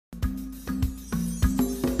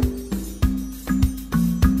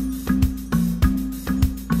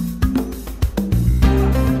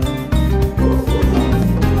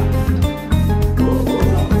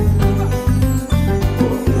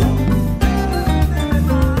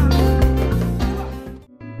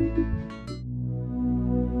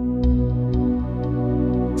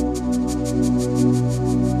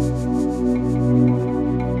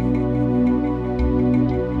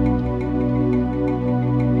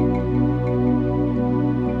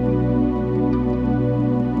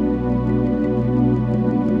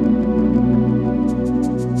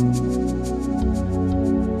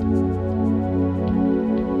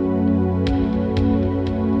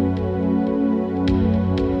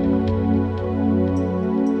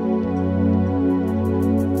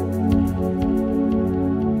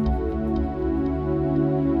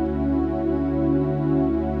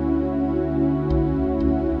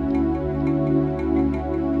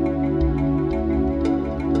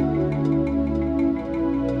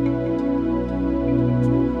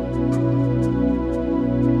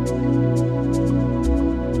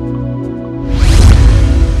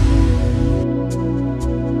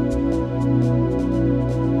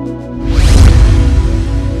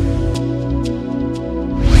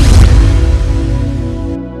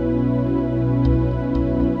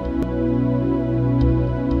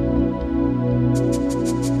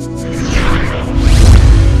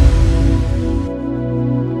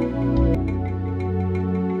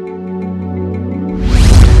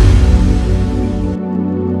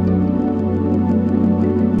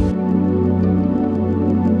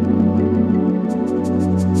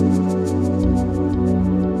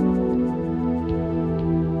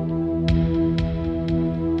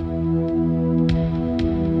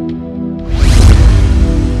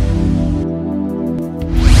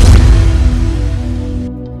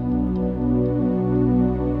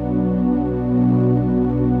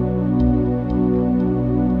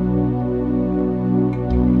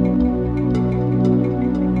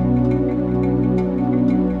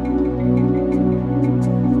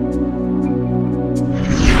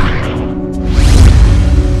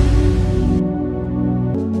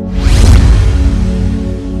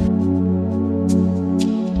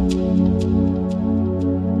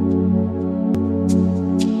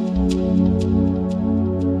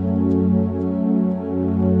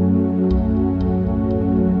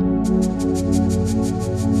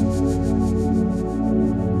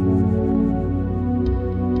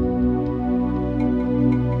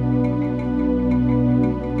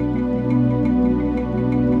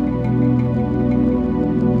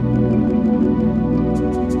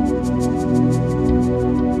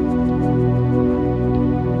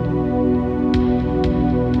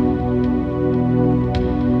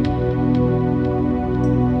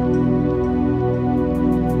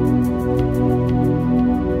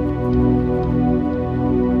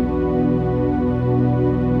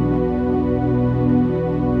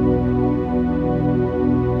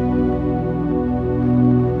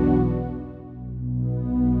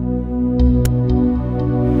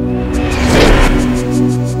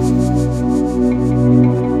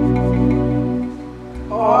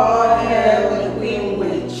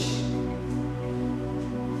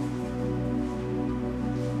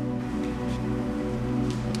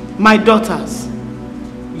My daughters,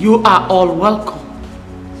 you are all welcome.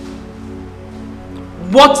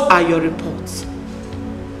 What are your reports?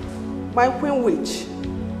 My Queen Witch,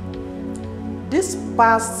 this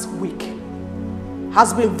past week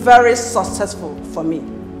has been very successful for me.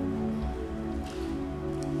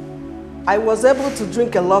 I was able to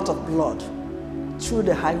drink a lot of blood through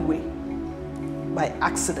the highway by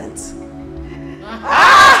accident.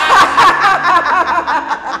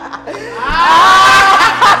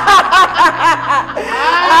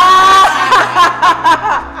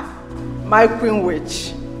 My Queen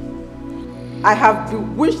Witch, I have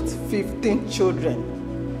bewitched 15 children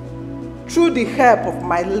through the help of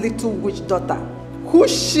my little witch daughter, who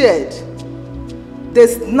shared the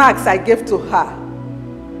snacks I gave to her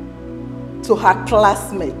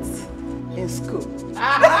classmates in school.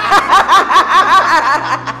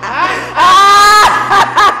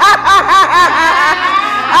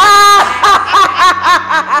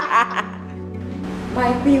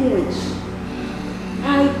 My Queen Witch,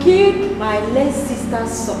 I killed my late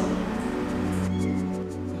sister's son.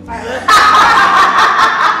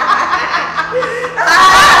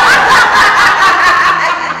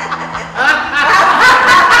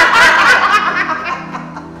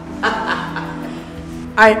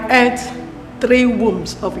 I ate 3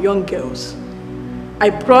 wombs of young girls. I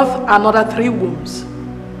brought another 3 wombs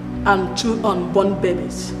and 2 unborn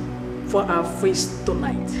babies for our feast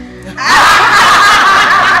tonight.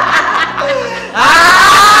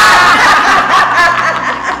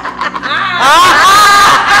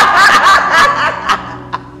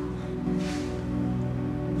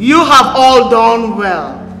 You have all done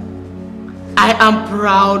well. I am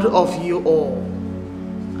proud of you all.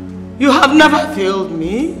 You have never failed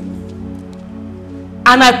me,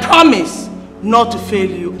 and I promise not to fail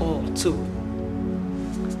you all too.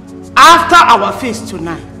 After our feast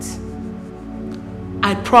tonight,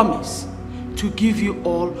 I promise to give you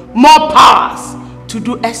all more powers to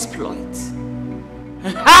do exploits.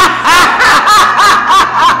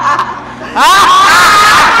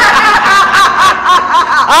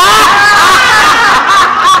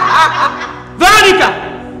 Veronica!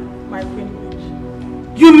 My Queen Witch,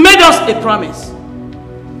 You made us a promise.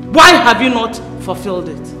 Why have you not fulfilled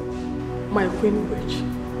it? my Queen Witch,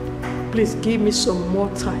 please give me some more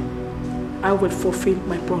time. I will fulfill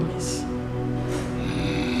my promise.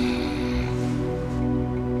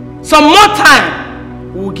 Some more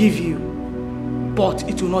time we'll give you, but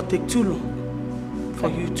it will not take too long for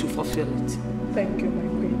you to fulfill it. Thank you, my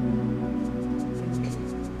Queen. Thank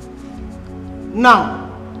you. Now,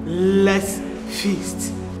 let's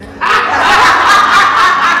feast.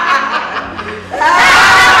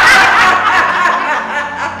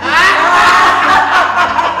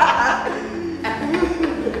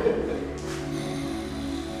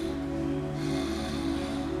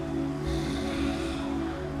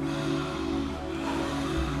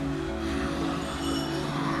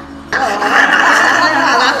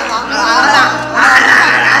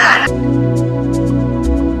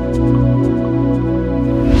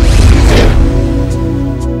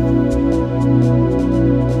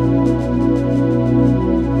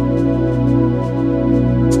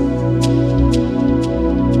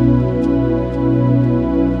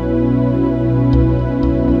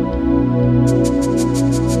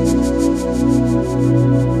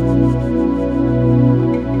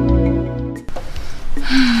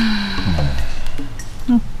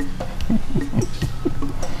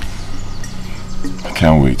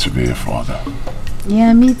 Can't wait to be a father.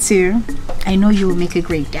 Yeah, me too. I know you will make a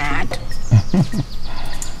great dad.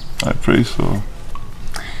 I pray so.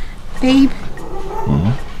 Babe,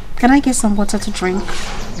 can I get some water to drink?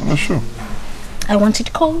 Oh, sure. I want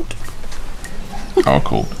it cold. How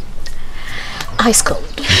cold? Ice cold.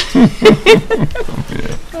 Yeah.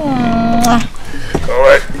 All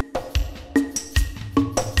right.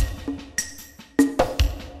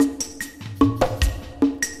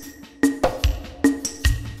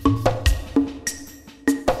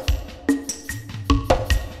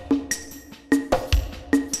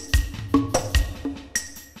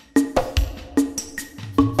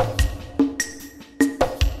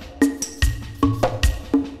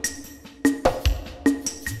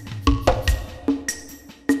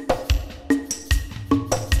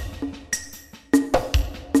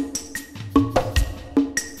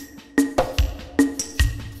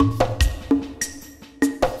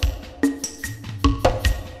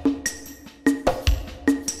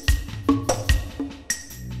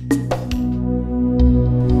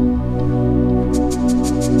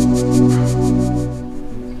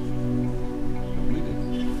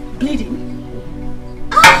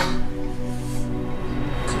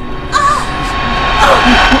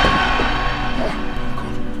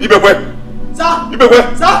 Ibekwe! Sir! Ibekwe!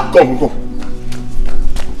 Sir! Come.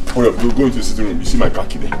 Hurry up, we'll go into the sitting room. You see my car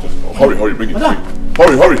key there. Just hurry, bring it.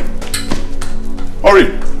 Hurry.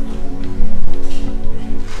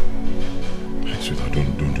 Hey, sweetheart,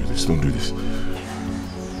 don't do this. Don't do this.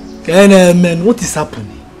 Man, what is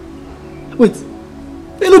happening? Wait.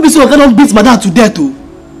 You know, so I cannot beat madam to death, too.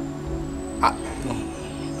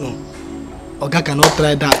 No. Oga cannot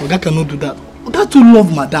try that. Oga cannot do that. Oga too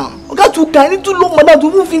love madam. Oga too kind. He too love madam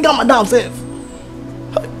to move finger madam self.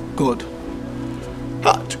 God.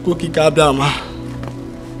 Go kick up down, man.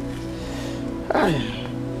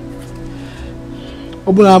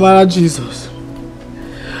 Open Abara Jesus.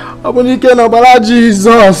 Open Abara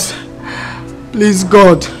Jesus. Please,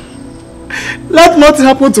 God. Let nothing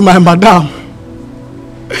happen to my madam.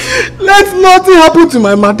 Let nothing happen to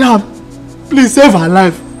my madam. Please save her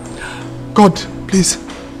life. God, please.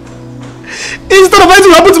 Instead of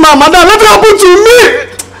anything happen to my madam, let it happen to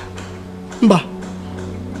me. Mba.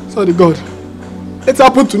 Sorry, God. Let it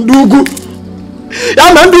happen to Ndugu.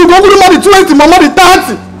 Yeah, man, Ndugu. I'm going to 20, mama the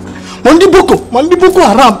 30. Mondi Boko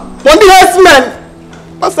Haram. Mondi Herdsmen.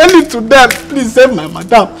 I send it to them. Please save my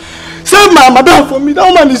madam. Save my madam for me. That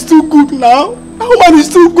woman is too good now. That woman is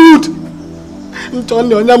too good.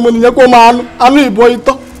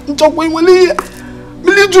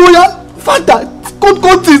 Father,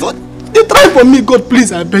 God, they try for me, God,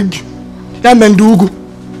 please, I beg you. Yeah, man, Ndugu.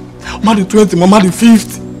 Man the 20, mama the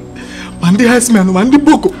 50. Man the Herdsmen, man the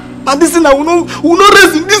Boko. And this thing I will not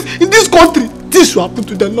raise in this country. This should happen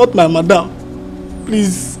to them, not my madam.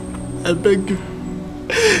 Please, I beg you.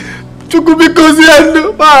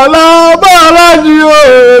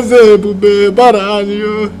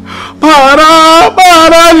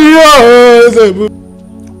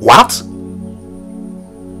 What?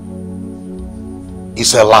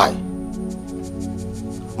 It's a lie.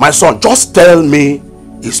 My son, just tell me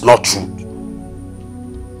it's not true.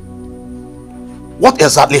 What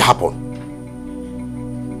exactly happened?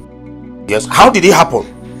 Yes, how did it happen?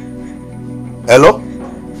 Hello?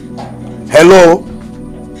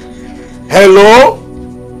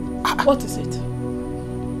 What is it?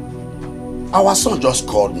 Our son just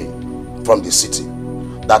called me from the city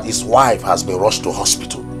that his wife has been rushed to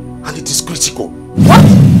hospital and it is critical. What?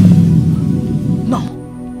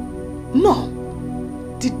 No.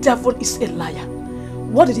 The devil is a liar.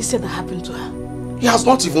 What did he say that happened to her? He has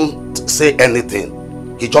not even said anything.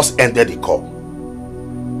 He just ended the call.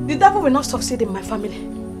 The devil will not succeed in my family.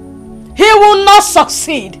 He will not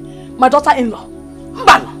succeed. My daughter-in-law.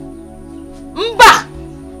 Mba.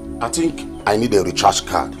 I think I need a recharge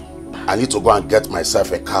card. I need to go and get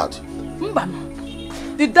myself a card. Mba.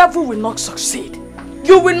 The devil will not succeed.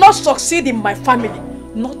 You will not succeed in my family.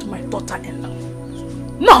 Not my daughter-in-law.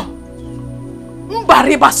 No. Mba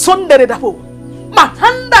riba sondere dabo.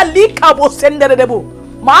 Mahanda likabo sendere dabo.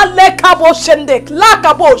 Ma lekabo sende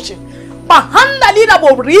lakabo she. Mahanda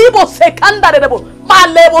lidabo ribo sekanda dabo. Ma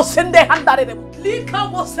lebo sende handare dabo.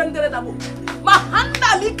 Likabo sendere dabo.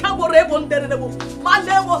 Mahanda likabo rebondere dabo. Ma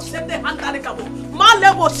lebo sende handare kabo. Ma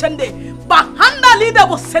lebo sende. Bahanda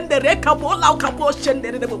lidabo sende rekabo laukabo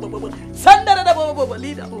sendere dabo. Sendere dabo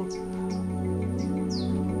lidabo.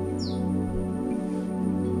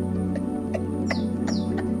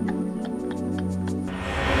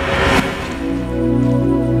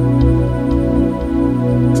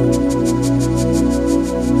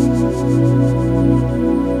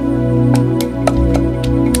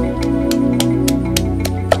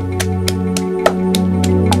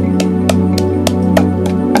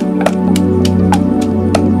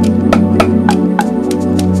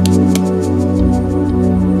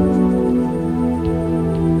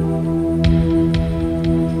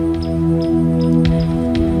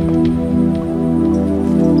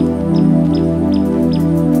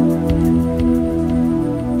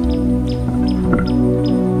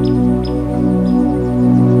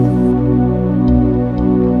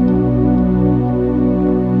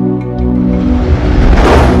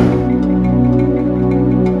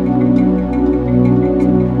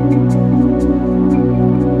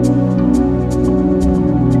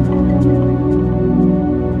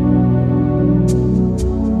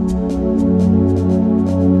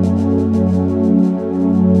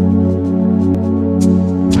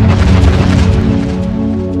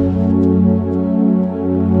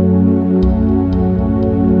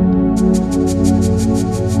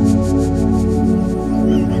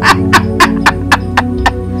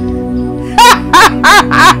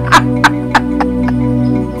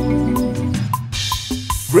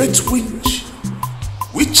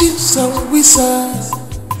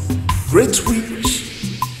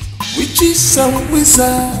 some wizard.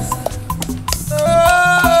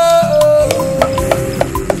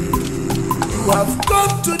 You have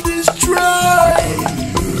come to destroy.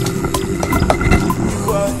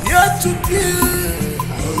 You are here to kill.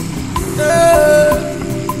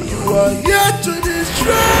 You are here to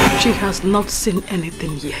destroy. She has not seen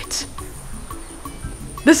anything yet.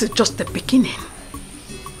 This is just the beginning.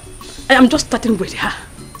 I am just starting with her.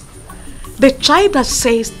 The child that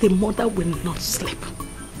says the mother will not sleep,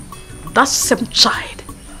 that same child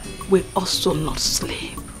will also not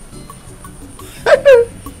sleep.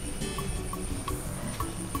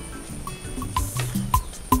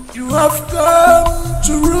 You have come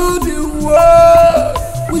to rule the world,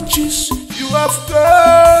 witches. You have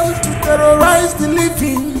come to terrorize the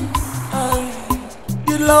living.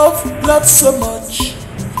 You love blood so much.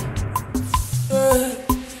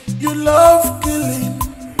 You love killing.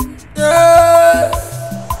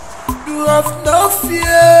 You have no fear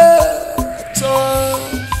at all.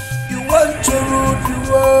 You want to rule the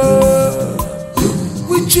world,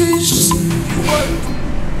 witches. You want.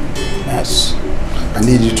 Yes. I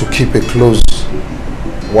need you to keep a close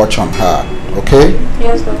watch on her, okay?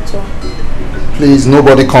 Yes, doctor. Please,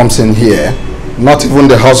 nobody comes in here, not even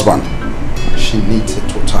the husband. She needs a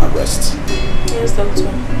total rest. Yes, doctor.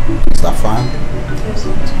 Is that fine? Yes,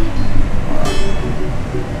 doctor.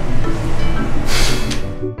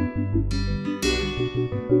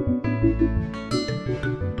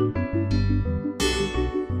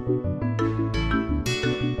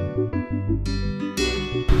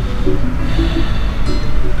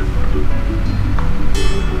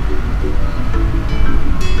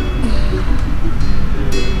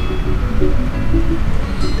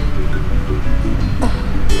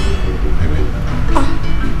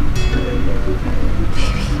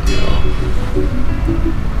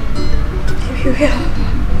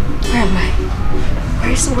 Where am I?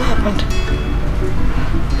 Where is what happened?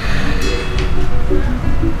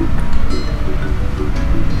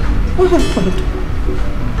 What happened?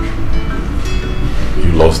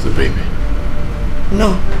 You lost the baby. No.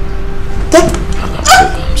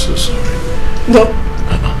 I'm so sorry. No.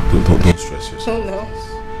 Don't stress yourself. No.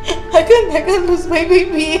 I can't lose my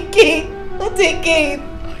baby again. Not again.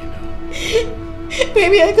 I know.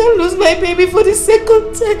 Baby, I can't lose my baby for the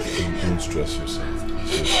second time. Don't stress yourself.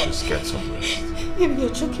 Just get some rest. Baby, you're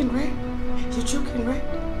joking, right? You're joking, right?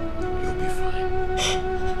 You'll be fine.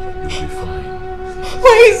 You'll be fine.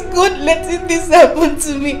 Why is God letting this happen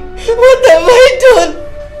to me? What have I done?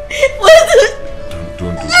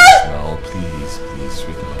 Don't do this now, please,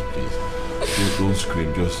 sweetheart, please. Don't scream.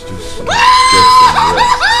 Just get some rest.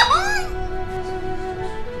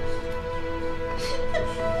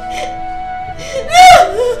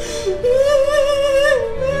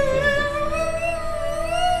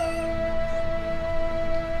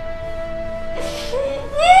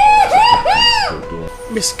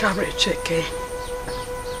 Miscarriage again.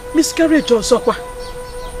 Miscarriage Osokwa.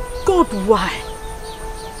 God, why?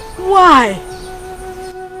 Why?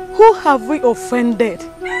 Who have we offended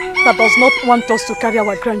that does not want us to carry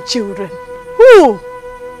our grandchildren? Who?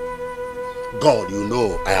 God, you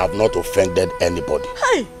know I have not offended anybody.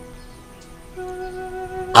 Hey!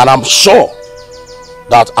 And I'm sure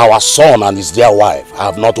that our son and his dear wife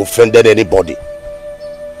have not offended anybody.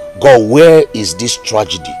 God, where is this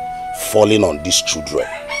tragedy falling on these children?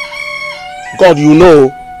 God, you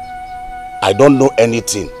know I don't know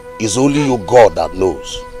anything. It's only you, God, that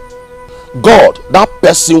knows. God, that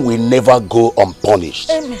person will never go unpunished.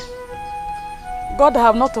 Amen. God, I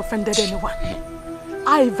have not offended anyone.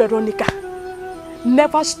 I, Veronica,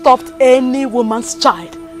 never stopped any woman's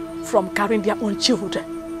child from carrying their own children.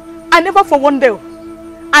 I never for one day.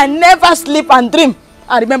 I never sleep and dream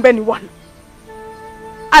and remember anyone.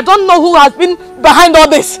 I don't know who has been behind all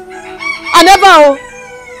this. I never.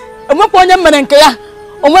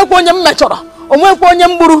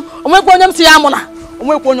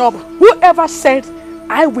 Whoever said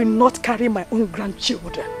I will not carry my own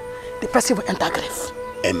grandchildren, the person will enter grave.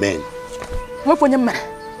 Amen. With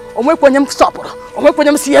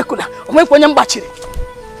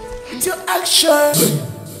your action,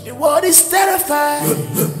 the world is terrified.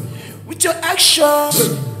 With your action,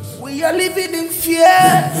 we are living in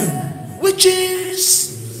fear.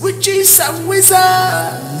 Witches and wizards.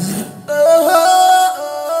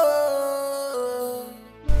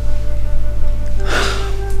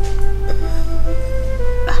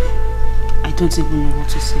 I don't even know what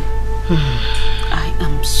to say. I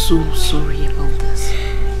am so sorry about this.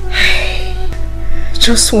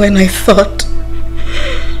 Just when I thought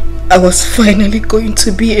I was finally going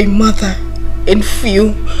to be a mother in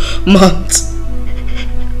few months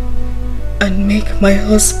and make my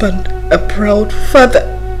husband a proud father.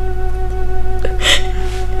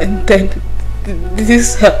 And then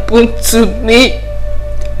this happened to me.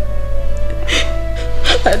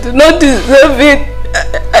 I do not deserve it.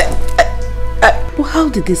 Well, how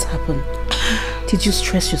did this happen? Did you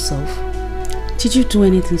stress yourself? Did you do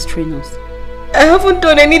anything strenuous? I haven't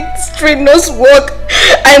done any strenuous work.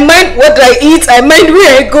 I mind what I eat, I mind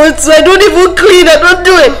where I go to. I don't even clean, I don't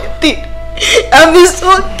do anything. I've been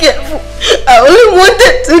so careful. I only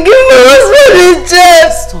wanted to give my husband a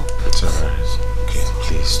chance. Stop. It's alright. Okay,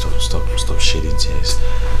 please stop shedding tears.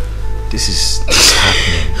 This is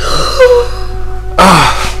disheartening.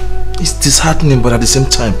 It's disheartening, but at the same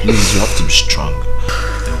time, please, you have to be strong.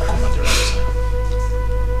 They will come at the right time.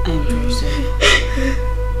 I am very sorry.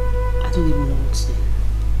 I don't even know what to say.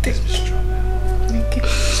 Let's be strong. Thank you.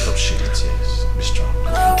 Stop shedding tears. Be strong.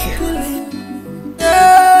 Thank you.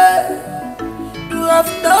 You have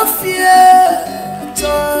no fear at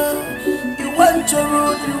all. You want to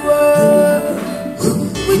rule the world.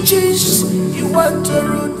 Which is, you want to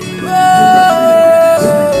rule the world.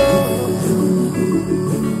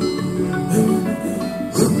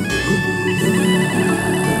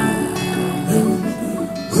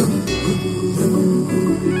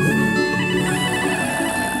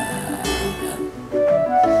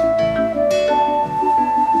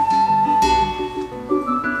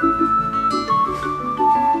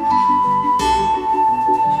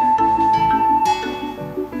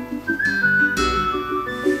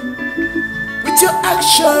 Your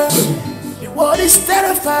action, the world is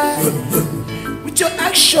terrified. With your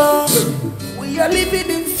action, we are living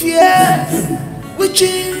in fear.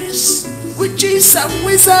 Witches and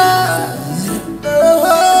wizards.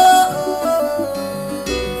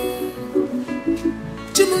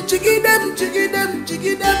 Jiggy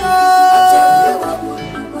them, oh.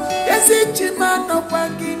 Yes, it's a man of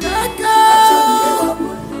Wanginaka.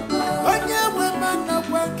 Onye woman of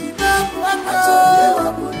Wanginaka.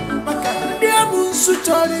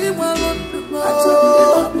 Sutori Malondo,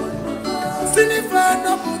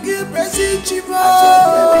 Sinifana Bugi Presichivo,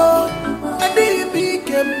 Adi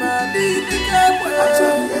became Madi became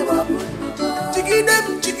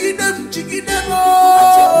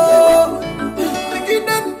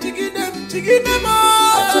Chigidem,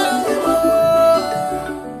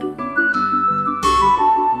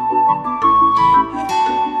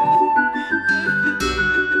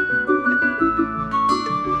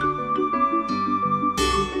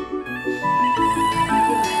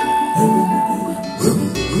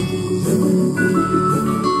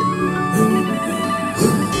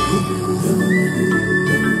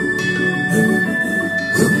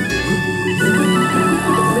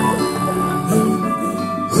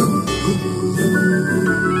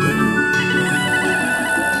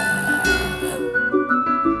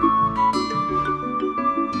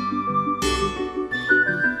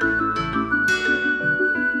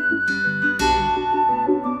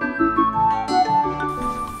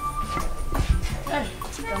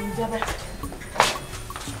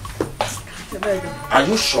 Are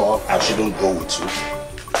you sure I shouldn't go with you?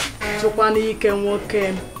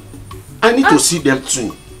 I need to see them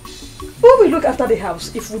too. Who will look after the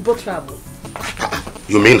house if we both travel?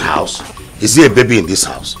 You mean house? Is there a baby in this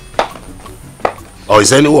house? Or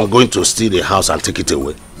is anyone going to steal the house and take it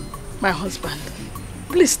away? My husband,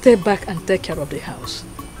 please stay back and take care of the house.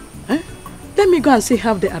 Eh? Let me go and see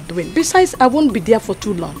how they are doing. Besides, I won't be there for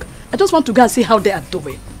too long. I just want to go and see how they are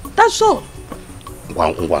doing. That's all.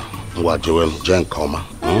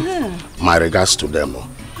 My regards to them.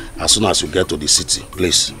 As soon as you get to the city,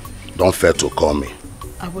 please, don't fail to call me.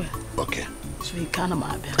 I will. Okay. So you can't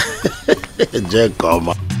imagine.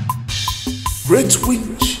 Great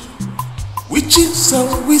witch, witches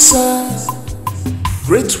and wizards.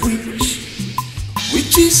 Great witch,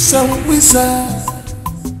 witches and wizards.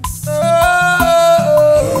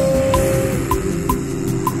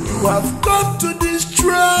 You have come to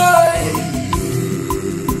destroy.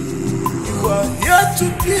 You are here to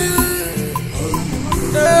kill.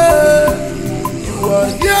 You are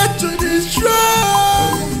here to destroy.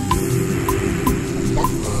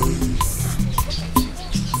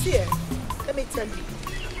 See, let me tell you,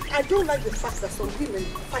 I don't like the fact that some women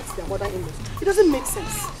fight their mother-in-laws. It doesn't make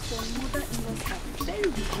sense. Your mother-in-laws are very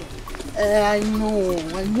wicked. I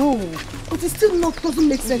know. But it still doesn't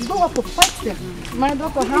make sense. You don't have to fight them. My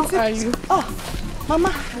daughter, how are you? Oh,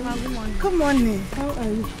 Mama. Good morning. How are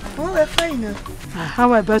you? Oh, we're fine now.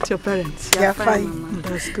 How about your parents? They're fine.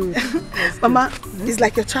 That's good. Mama, it's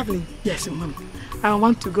like you're traveling. Yes, Mom. I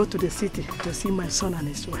want to go to the city to see my son and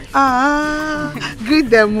his wife. Greet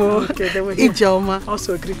them all. Okay, they will. Ijoma.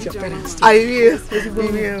 Also greet your parents too. I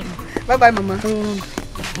will. Bye-bye, Mama.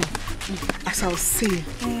 once I'll say,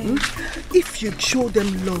 if you show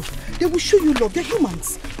them love, they will show you love. They're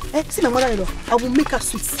humans. See my mother-in-law, I will make her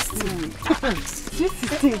sweet 16. Sweet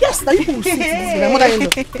 16? Yes, now you will see my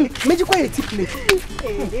mother-in-law. Made you quite a tip play.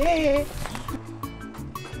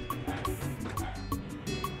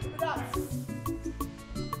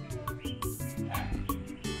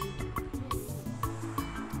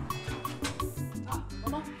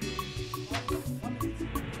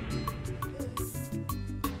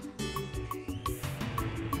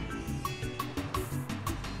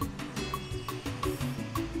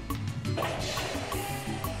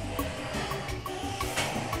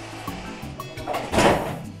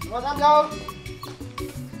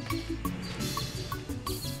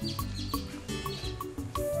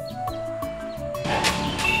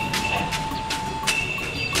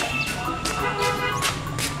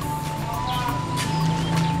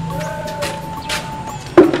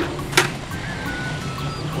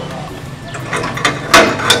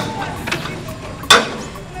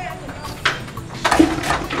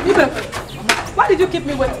 Why did you keep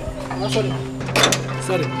me waiting?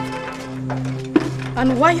 Sorry.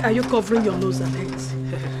 And why are you covering your nose and hands?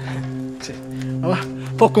 Mama,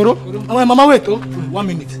 for Koro. Mama, wait, 1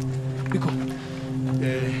 minute. Because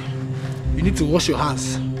you need to wash your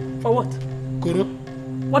hands. For what? Koro.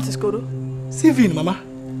 What is Koro? CV, Mama.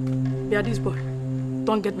 Yeah, this boy.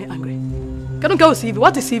 Don't get me angry. Can you go CV?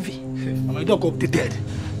 What is CV? Mama, you don't go up to dead.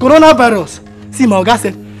 Coronavirus. See, my Oga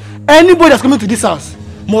said, anybody that's coming to this house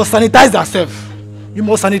must sanitize themselves. You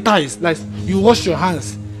must sanitize. Like, you wash your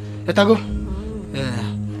hands. Let her go.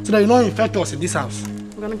 So that you don't infect us in this house.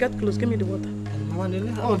 I'm gonna get close. Give me the water.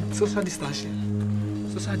 Oh, social distancing.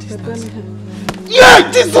 Social distancing.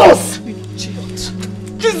 Yeah, Jesus! Jesus!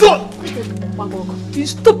 You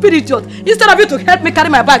stupid idiot. Instead of you to help me carry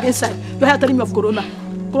my bag inside, you're here telling me of Corona.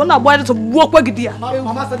 Corona boy to walk with you.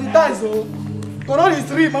 Mama, sanitize. Corona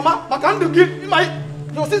is real, Mama. I can't give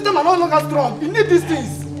your system are no longer strong. You need these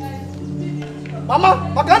things.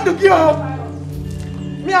 Mama, I can't give you.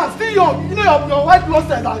 Me, I'm still young. You know your white blood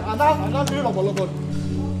cells are not doing a bolo.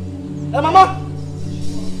 Hey, Mama.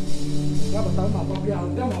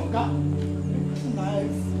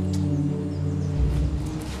 Nice.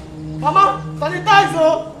 Mama, sanitize.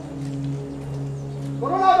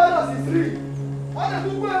 Coronavirus is real.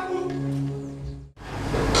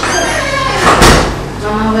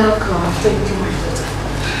 Mama, welcome. Thank you, my daughter.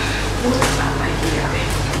 What am I hearing?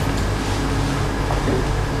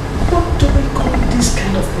 What do we call this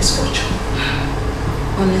kind of misfortune?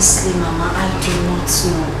 Honestly, Mama, I do not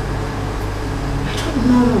know. I don't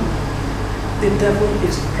know. The devil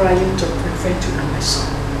is trying to prevent you and my son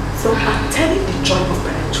from attaining the joy of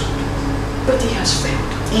parenthood. But he has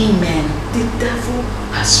failed. Amen. The devil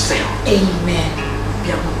has failed. Amen.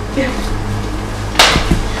 Yeah.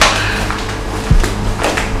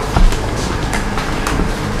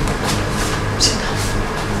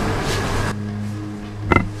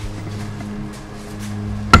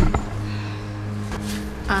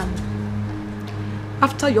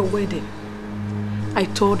 After your wedding, I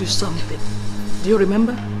told you something. Do you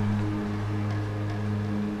remember?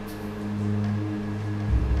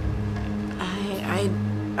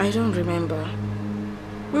 I don't remember.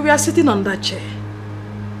 We were sitting on that chair.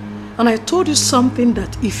 And I told you something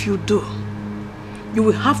that if you do, you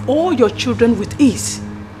will have all your children with ease,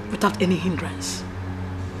 without any hindrance.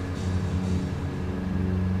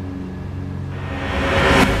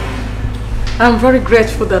 I'm very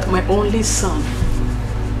grateful that my only son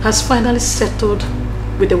has finally settled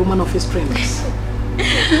with the woman of his dreams.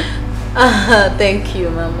 Thank you,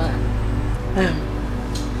 Mama.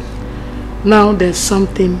 Now there's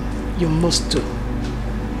something you must do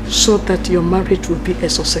so that your marriage will be a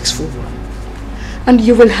successful one. And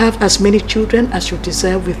you will have as many children as you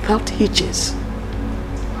desire without hitches.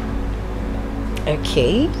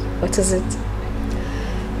 Okay, what is it?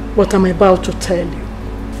 What I'm about to tell you.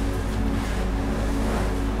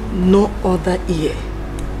 No other ear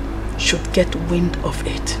should get wind of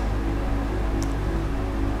it.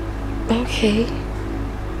 Okay.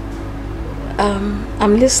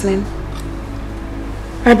 I'm listening.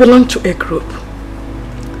 I belong to a group.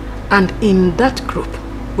 And in that group,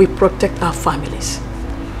 we protect our families.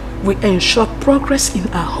 We ensure progress in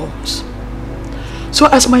our homes. So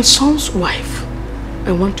as my son's wife,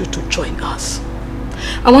 I want you to join us.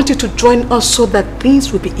 I want you to join us so that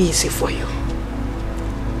things will be easy for you.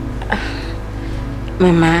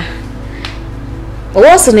 Mama,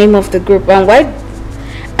 what's the name of the group and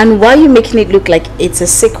why are you making it look like it's a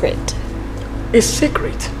secret? It's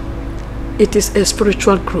secret. It is a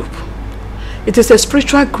spiritual group. It is a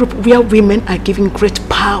spiritual group where women are given great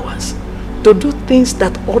powers to do things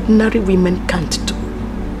that ordinary women can't do.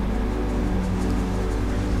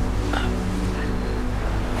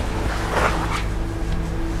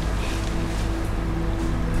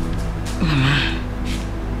 Mama,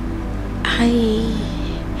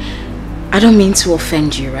 I don't mean to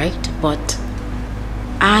offend you, right? But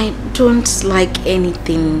I don't like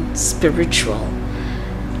anything spiritual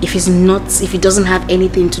if it doesn't have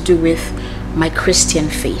anything to do with my Christian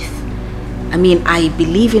faith. I mean, I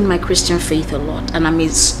believe in my Christian faith a lot, and I'm a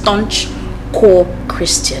staunch core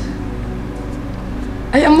Christian.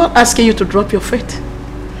 I am not asking you to drop your faith.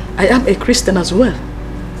 I am a Christian as well.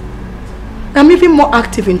 I'm even more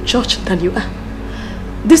active in church than you are.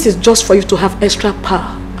 This is just for you to have extra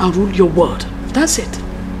power and rule your world. That's it.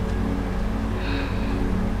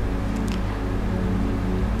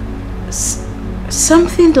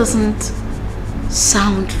 Something doesn't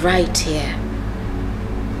sound right here.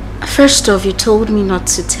 First off, you told me not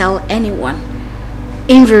to tell anyone.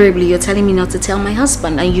 Invariably, you're telling me not to tell my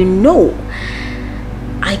husband, and you know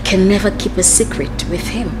I can never keep a secret with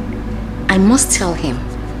him. I must tell him.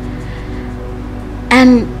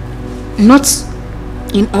 And not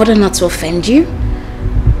in order not to offend you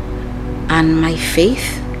and my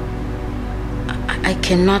faith, I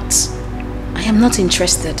am not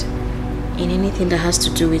interested in anything that has to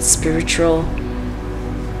do with spiritual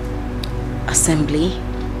assembly.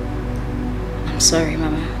 I'm sorry,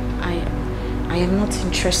 Mama. I am not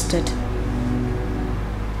interested.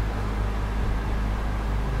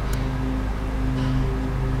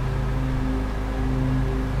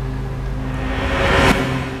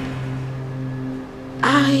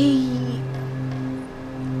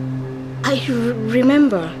 I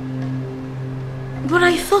remember, but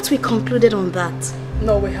I thought we concluded on that.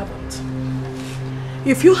 No, we haven't.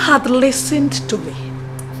 If you had listened to me,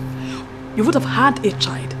 you would have had a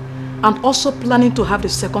child and also planning to have the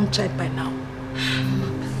second child by now.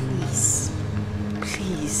 Please.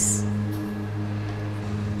 Please.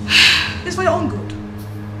 It's for your own good.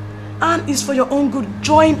 And it's for your own good.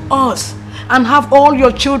 Join us and have all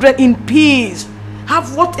your children in peace.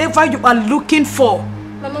 Have whatever you are looking for.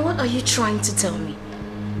 Mama, what are you trying to tell me?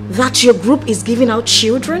 That your group is giving out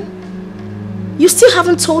children? You still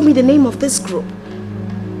haven't told me the name of this group.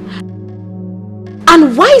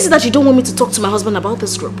 And why is it that you don't want me to talk to my husband about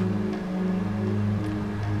this group?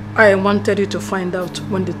 I wanted you to find out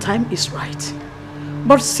when the time is right.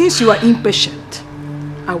 But since you are impatient,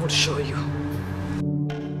 I will show you.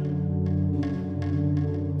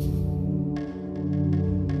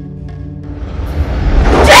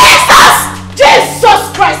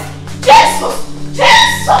 Jesus Christ! Jesus!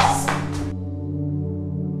 Jesus!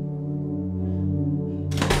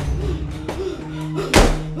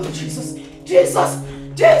 Oh, Jesus! Jesus!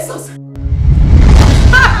 Jesus!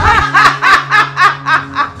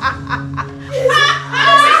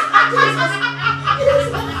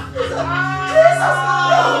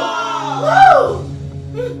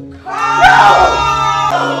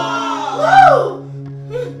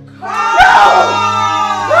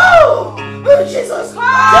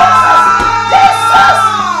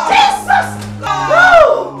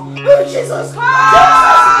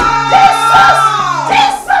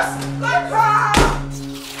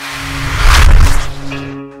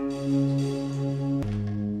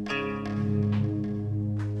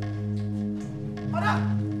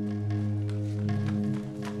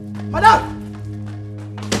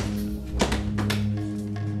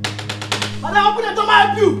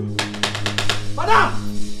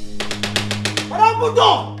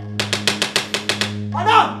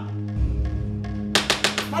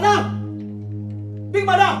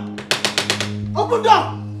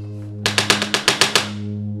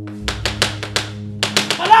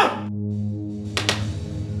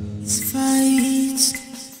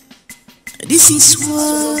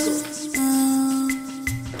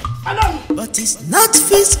 But it's not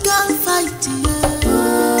physical fighting.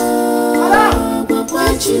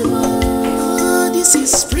 This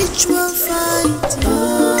is spiritual fighting.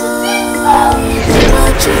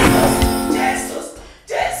 Jesus!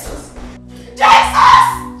 Jesus! Jesus!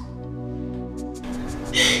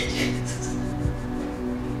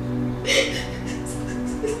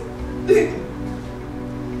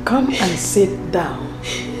 Come and sit down.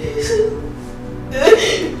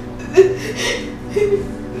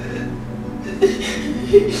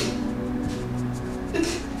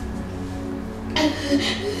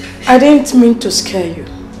 I didn't mean to scare you,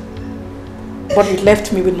 but it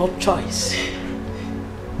left me with no choice.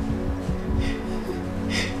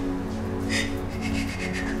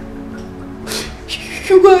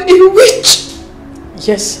 You are a witch!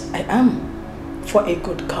 Yes, I am, for a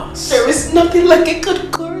good cause. There is nothing like a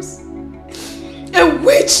good cause.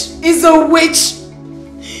 witch is a witch.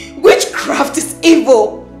 Witchcraft is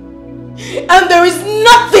evil. And there is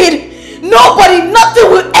nothing,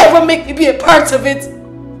 nothing will ever make me be a part of it.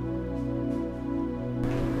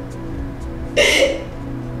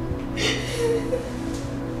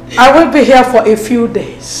 I will be here for a few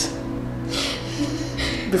days.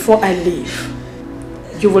 Before I leave,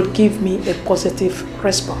 you will give me a positive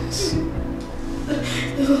response.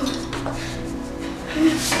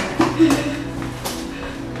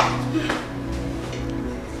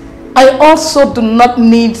 I also do not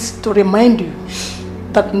need to remind you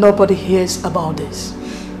that nobody hears about this.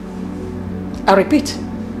 I repeat,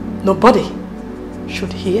 nobody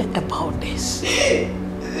should hear about this.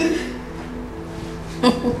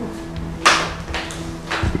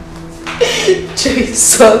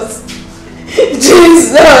 Jesus!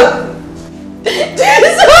 Jesus!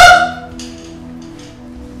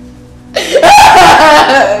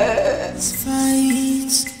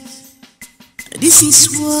 Fight. This is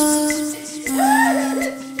war,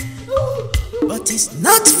 but it's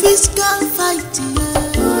not physical fighting.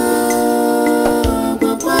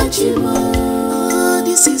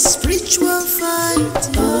 This is spiritual fighting.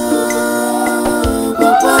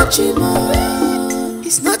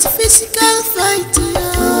 It's not physical fighting.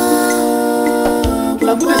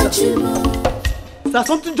 Sir,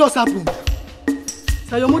 something just happened.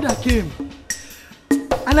 Sir, your mother came.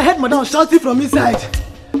 And I heard Madam shouting from inside.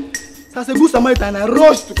 So as a good Samaritan, I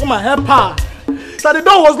rushed to come and help her. So the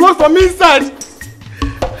door was locked from inside.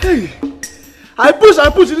 Hey, I pushed,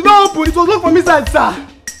 it did not open, it was locked from inside, sir.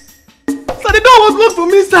 So the door was locked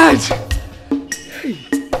from inside. Hey,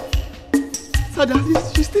 sir,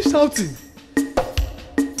 she's still shouting.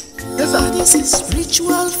 Yes, sir. This is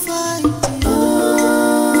spiritual fighting.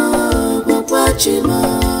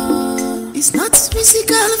 It's not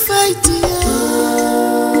physical fighting.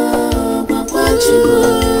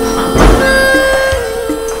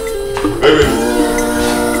 Baby.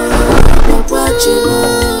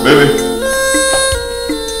 Baby.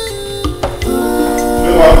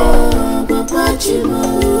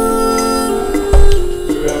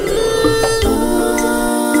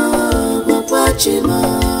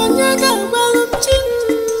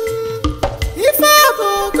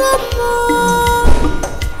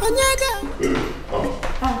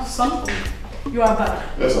 Son, you are back.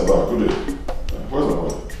 Yes, I'm back. Good day. Where's my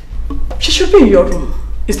mother? She should be in your room.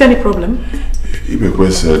 Is there any problem?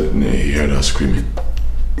 Ibekwe said he heard her screaming.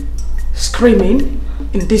 Screaming?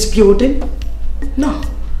 In this building? No,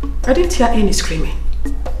 I didn't hear any screaming.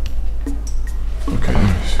 Okay, let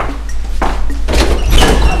me see.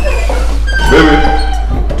 Baby!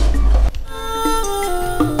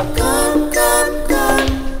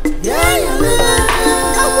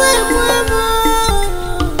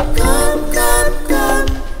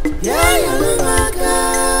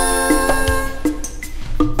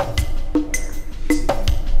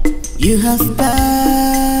 You have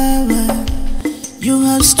power, you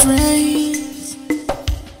have strength,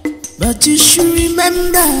 but you should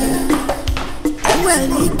remember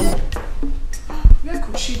Where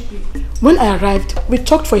could she be? When I arrived, we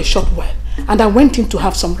talked for a short while and I went in to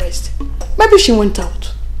have some rest. Maybe she went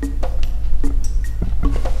out.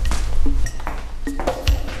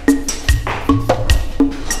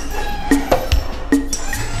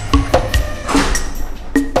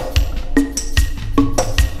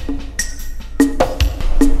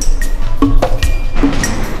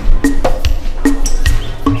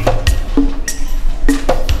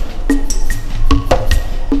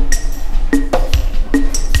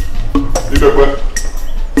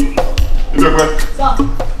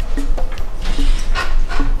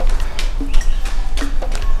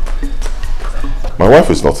 My wife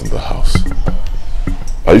is not in the house.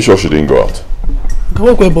 Are you sure she didn't go out?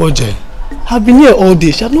 I've been here all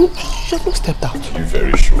day. She has not stepped out. You're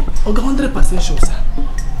very sure? 100% sure, sir.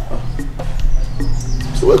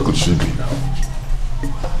 So where could she be now?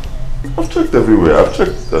 I've checked everywhere. I've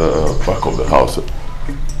checked the back of the house.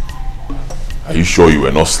 Are you sure you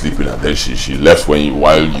were not sleeping and then she left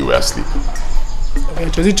while you were asleep?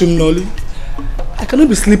 I cannot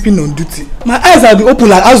be sleeping on duty. My eyes are open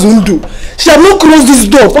like Azundu. She has not closed this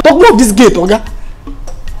door. Lock this gate, Oga.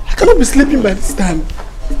 I cannot be sleeping by this time.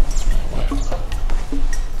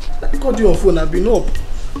 I called you on phone. I've been up.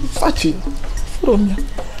 I'm searching. From here.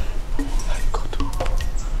 My God.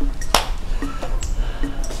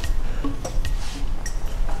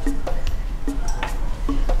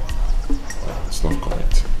 It's not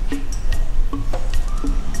correct.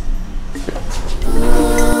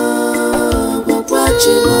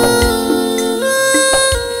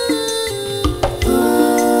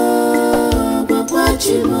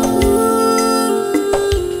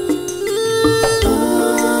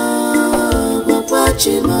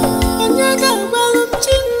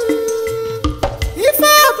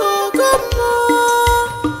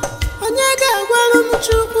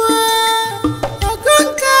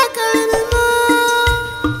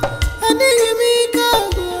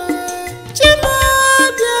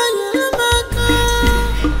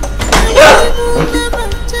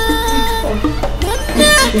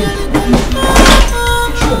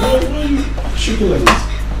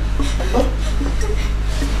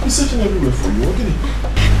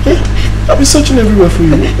 I've been searching everywhere for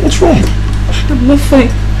you. What's wrong? I'm not fine.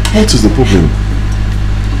 What is the problem?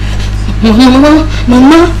 Mama.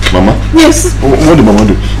 Mama? Yes. What did Mama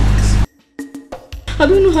do? I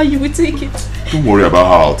don't know how you will take it. Don't worry about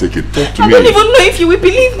how I'll take it. Talk to me. I don't even know if you will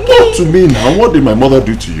believe me. Talk to me now. What did my mother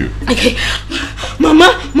do to you? Okay.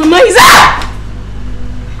 Mama is out!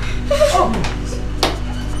 Oh.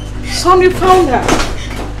 Son, you found her.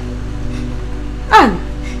 Anne,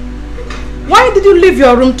 why did you leave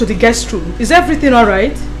your room to the guest room? Is everything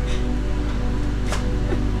alright?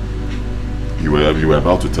 You were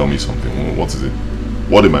about to tell me something. What is it?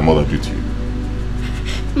 What did my mother do to you?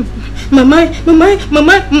 Mama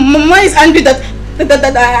is angry that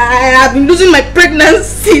I have been losing my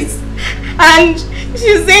pregnancies, and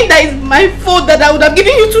she's saying that it's my fault that I would have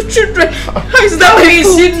given you 2 children. How is that?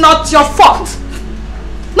 Is it not your fault?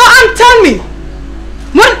 No, and tell me,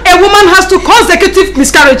 when a woman has 2 consecutive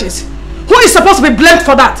miscarriages, who is supposed to be blamed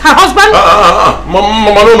for that? Her husband?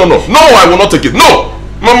 Mama, no, I will not take it. No,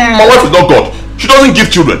 my wife is not God. She doesn't give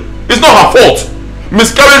children. It's not her fault.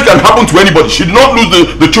 Miscarriage can happen to anybody. She did not lose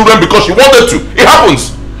the children because she wanted to. It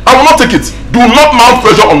happens. I will not take it. Do not mount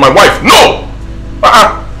pressure on my wife. No!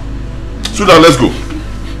 Sweetheart, let's go.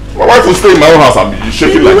 My wife will stay in my own house and be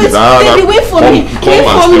shaking like this. Baby, wait for me. Come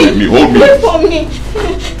and stay with me. Hold me. Wait for me.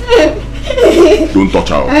 Don't touch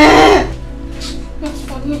her. That's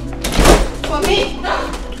for me. For me.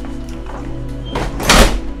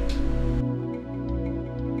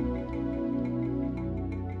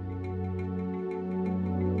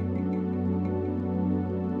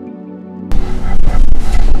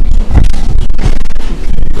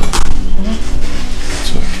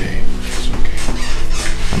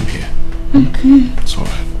 It's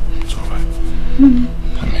alright. It's alright.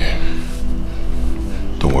 I'm here.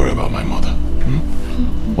 Don't worry about my mother.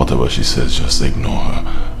 Whatever she says, just ignore her.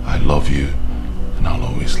 I love you, and I'll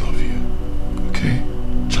always love you. Okay?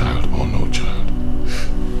 Child or no child.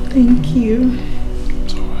 Thank you.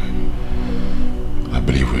 It's alright. I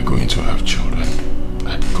believe we're going to have children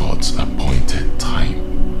at God's appointed time.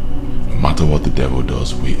 No matter what the devil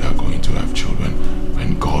does, we are going to have children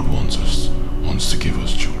when God wants to give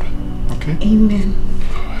us children. Okay? Amen.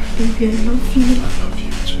 Alright. Baby, I love you. I love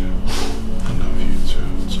you too. I love you too.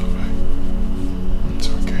 It's alright. It's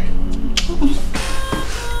okay.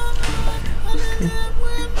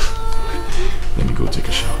 Let me go take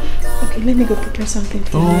a shower. Okay, let me go prepare something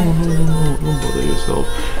for you. No. Don't bother yourself.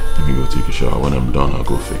 Let me go take a shower. When I'm done, I'll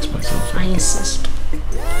go fix myself. I insist.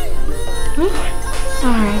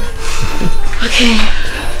 Alright. Okay.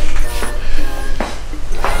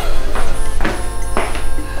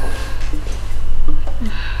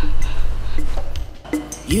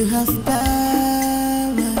 You have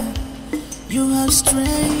power, you have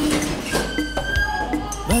strength,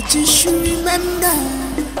 but you should remember,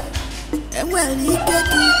 and when you get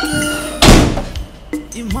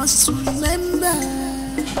you must remember,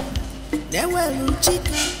 never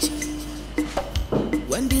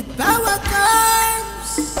when the power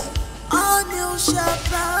comes, on you shall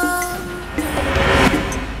bow.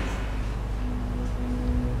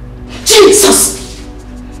 Jesus!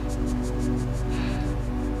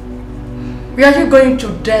 Are you going to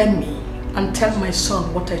dare me and tell my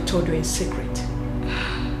son what I told you in secret?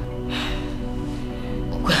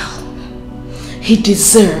 Well, he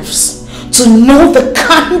deserves to know the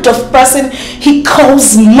kind of person he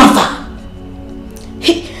calls mother.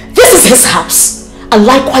 This is his house, and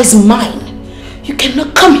likewise mine. You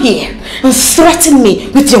cannot come here and threaten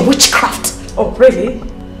me with your witchcraft. Oh, really?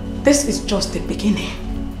 This is just the beginning.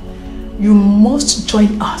 You must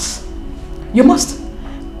join us. You must.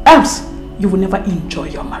 Else, you will never enjoy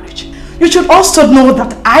your marriage. You should also know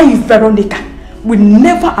that I, Veronica, will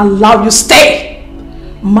never allow you stay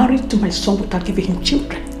married to my son without giving him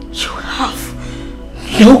children. You have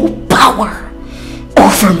no power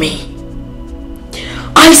over me.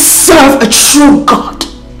 I serve a true God,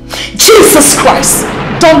 Jesus Christ.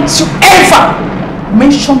 Don't you ever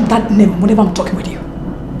mention that name whenever I'm talking with you.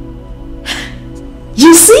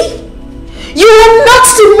 You see? You are not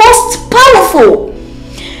the most powerful.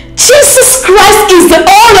 Jesus Christ is the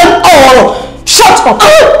all and all. Shut up!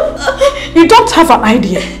 You don't have an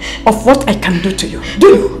idea of what I can do to you, do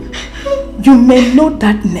you? You may know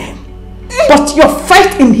that name, but your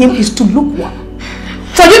fight in him is to look one.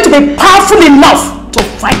 For you to be powerful enough to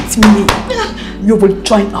fight me, you will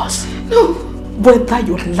join us, whether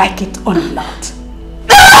you like it or not.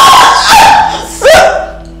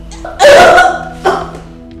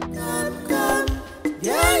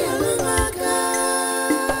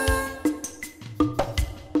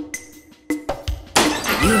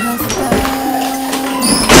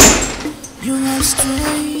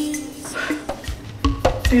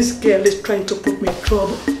 This girl is trying to put me in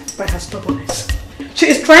trouble by her stubbornness. She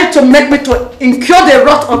is trying to make me to incur the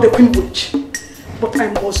wrath of the Queen Witch. But I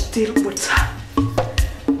must deal with her.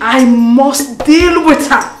 I must deal with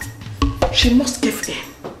her. She must give in.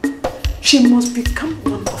 She must become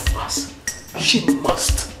one of us. She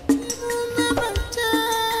must.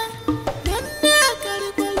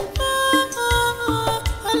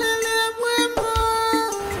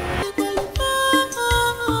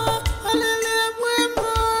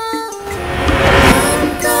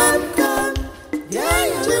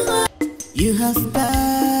 You have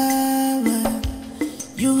power,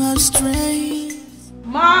 you have strength.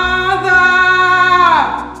 Mother!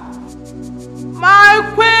 My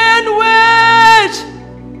Queen Witch!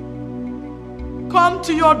 Come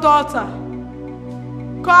to your daughter.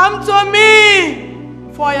 Come to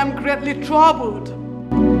me, for I am greatly troubled.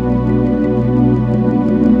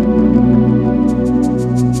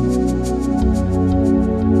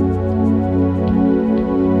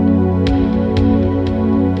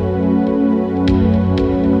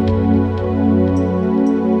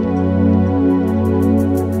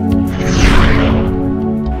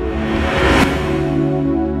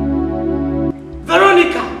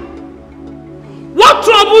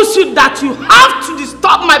 That you have to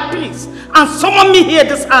disturb my peace and summon me here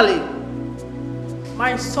this early.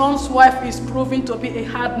 My son's wife is proving to be a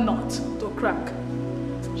hard nut to crack.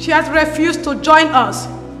 She has refused to join us,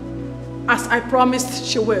 as I promised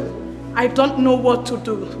she will. I don't know what to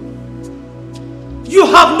do. You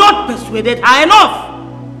have not persuaded her enough.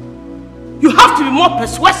 You have to be more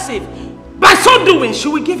persuasive. By so doing, she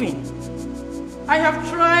will give in. I have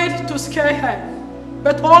tried to scare her,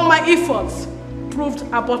 but all my efforts proved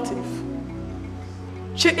abortive.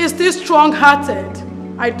 She is still strong-hearted.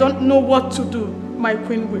 I don't know what to do, my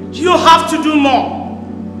Queen Witch. You have to do more.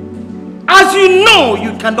 As you know,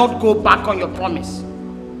 you cannot go back on your promise.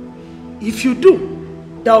 If you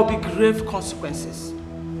do, there will be grave consequences.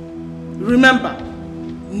 Remember,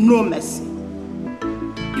 no mercy.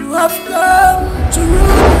 You have come to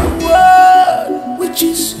rule the world,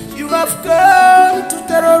 witches. You have come to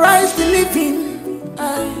terrorize the living.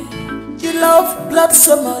 You love blood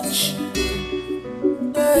so much.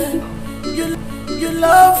 You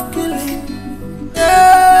love killing.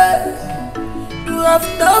 You have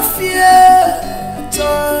no fear at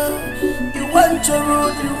all. You want to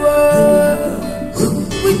rule the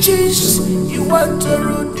world. Witches, you want to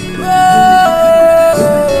rule the world.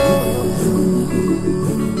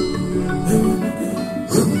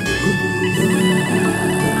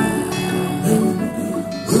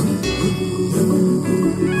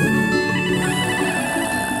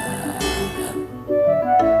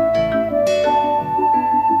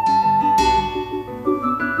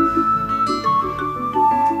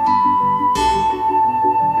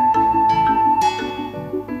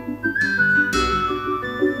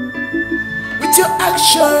 Your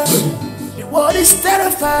actions, the world is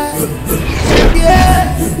terrified.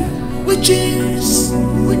 Yeah, witches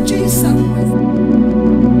are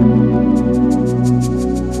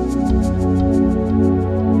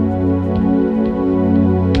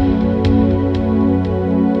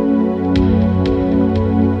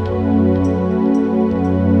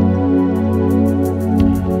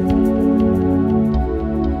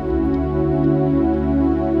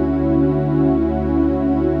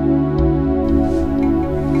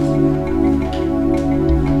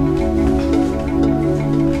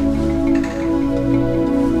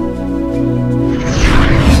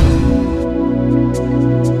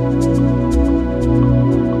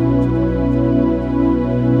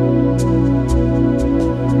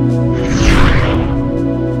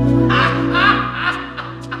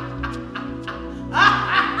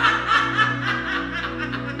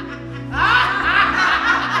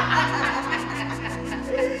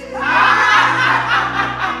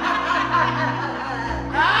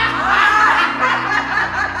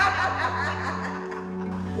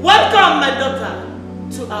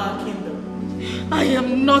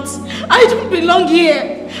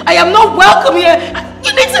I am not welcome here.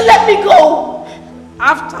 You need to let me go.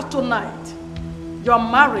 After tonight, your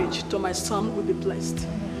marriage to my son will be blessed.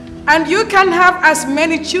 And you can have as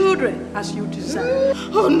many children as you desire.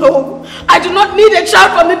 Oh no, I do not need a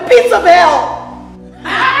child from the pits of hell.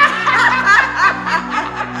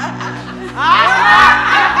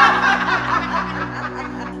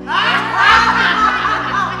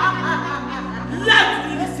 Let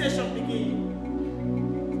the initiation begin.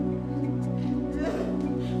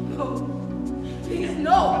 No, please,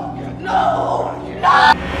 no, no,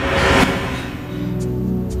 no.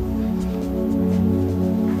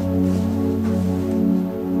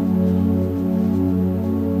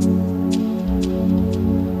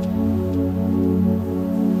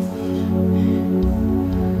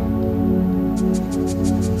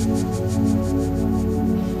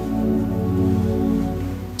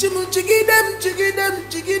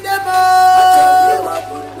 Chigidem,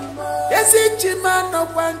 yes, it's man of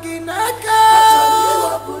Wanginaka.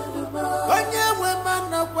 Onye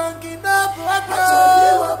woman of Wanginaka.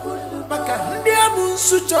 Bakandia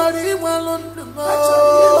Munsuchori Walunduma.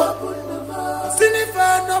 Sinifa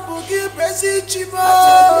no Bugi Besi Chimo.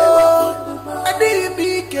 Adi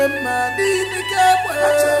became Madi Nikabwe.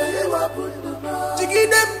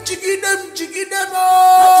 Chigidem.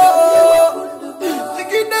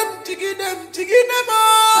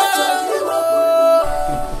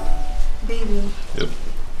 Baby. Yep.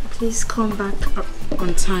 Please come back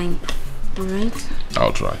on time. Alright?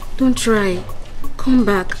 I'll try. Don't try. Come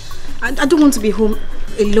back. I don't want to be home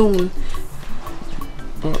alone.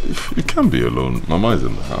 But you can't be alone. Mama is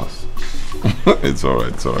in the house. It's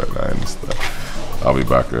alright, I understand. I'll be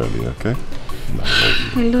back early, okay?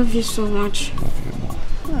 I love you so much. Love you more.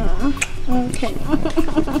 Okay.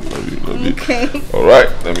 Love you. Okay. Alright,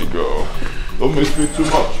 let me go. Don't miss me too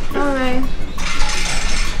much. Okay? Alright.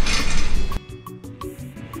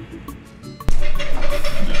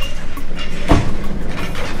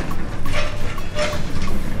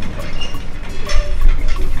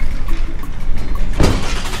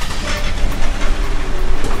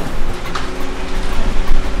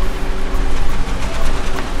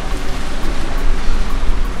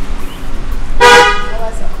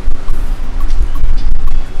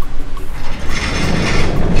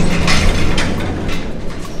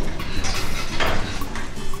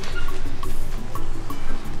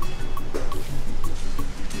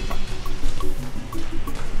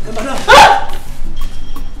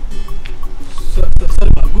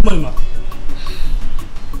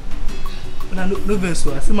 No verse,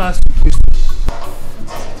 I see my ask you a question.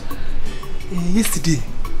 Yesterday,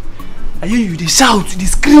 I hear you, they shout, they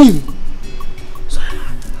scream. So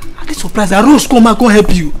I get surprised. I rose, come and go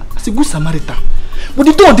help you. As a good Samaritan. But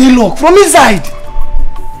the door they lock from inside.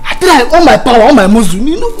 I try all my power, all my muscle,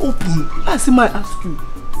 you know, open. I see my ask you,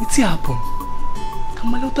 what's happen?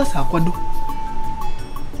 Come on, let us Aquado.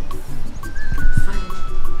 Fine.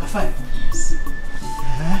 You're fine. Yes.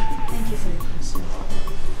 Thank you for your concern.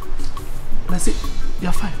 And I say,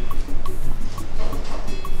 you're fine.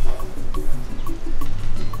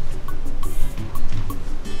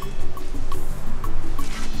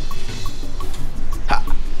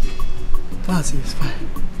 Fancy, it's fine.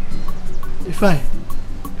 You're fine.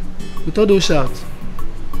 Without those shouts.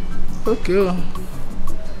 Okay, well.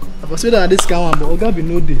 I was saying that this kind one, but Oga be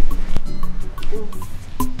no day.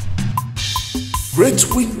 Great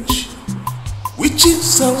witch,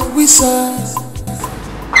 witches and wizards.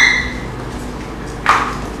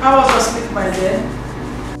 How was your sleep, my dear?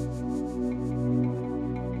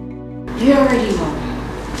 You already know.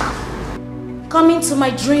 Coming to my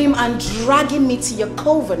dream and dragging me to your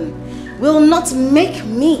coven will not make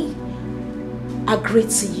me agree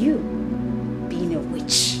to you being a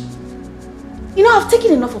witch. You know, I've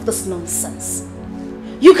taken enough of this nonsense.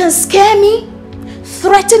 You can scare me,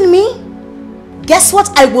 threaten me. Guess what?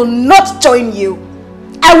 I will not join you.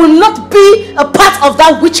 I will not be a part of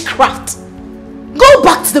that witchcraft. Go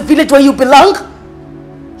back to the village where you belong.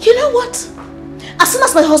 You know what? As soon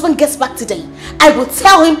as my husband gets back today, I will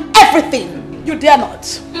tell him everything. You dare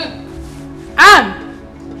not.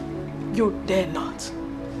 And you dare not.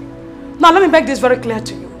 Now let me make this very clear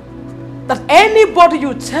to you. That anybody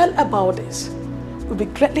you tell about this will be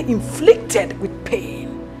greatly inflicted with pain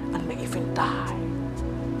and may even die.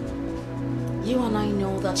 You and I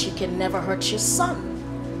know that you can never hurt your son.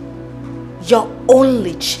 Your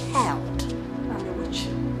only child. I'm a witch.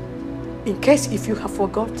 In case if you have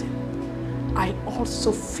forgotten, I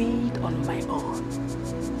also feed on my own.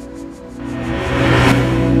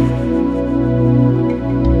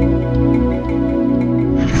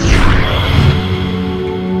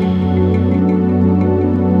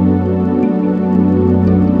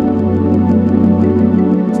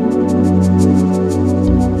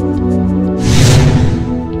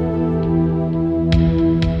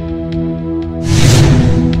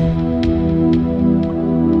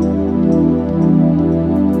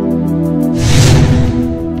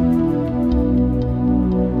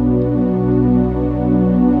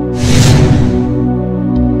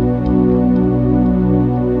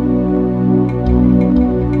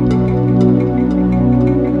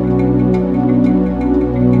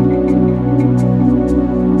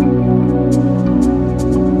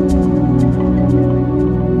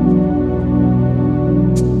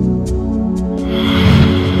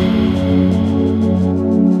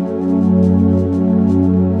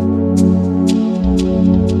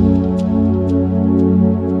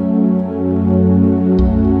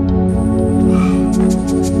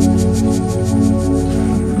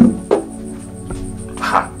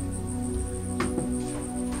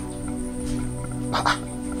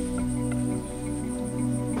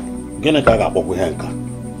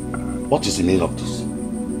 What is the meaning of this?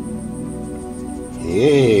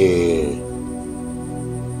 Hey.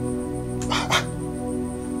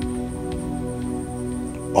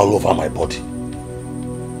 All over my body.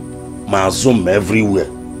 My zoom everywhere.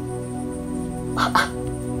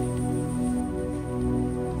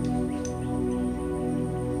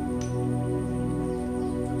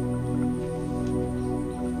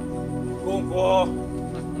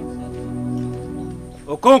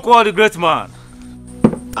 Okonkwo the great man.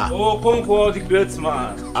 Okonkwo the great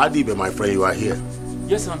man. Adibe, my friend, you are here.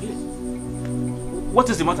 Yes, I'm here. What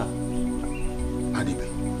is the matter? Adibe,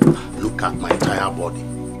 look at my entire body.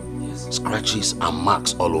 Yes. Scratches and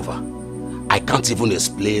marks all over. I can't even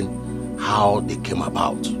explain how they came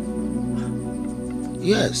about.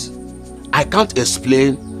 Yes, I can't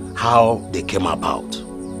explain how they came about.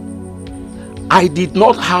 I did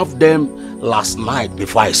not have them last night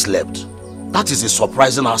before I slept. That is a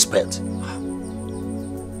surprising aspect.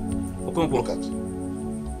 Look at.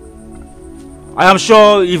 I am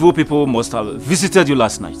sure evil people must have visited you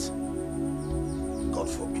last night. God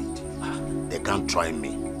forbid. They can't try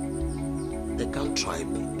me. They can't try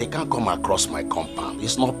me. They can't come across my compound.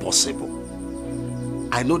 It's not possible.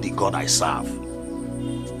 I know the God I serve.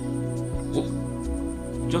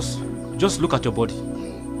 Just look at your body.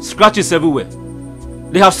 Scratches everywhere.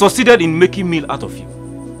 They have succeeded in making meal out of you.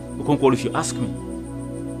 Okonkwo, if you ask me,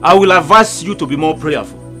 I will advise you to be more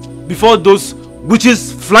prayerful before those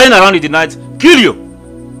witches flying around in the night kill you.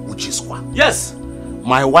 Witches what? Yes.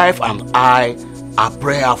 My wife and I are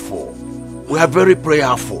prayerful. We are very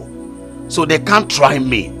prayerful. So they can't try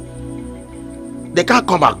me. They can't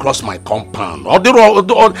come across my compound.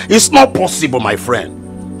 It's not possible, my friend.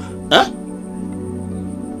 Huh?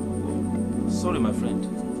 Sorry, my friend.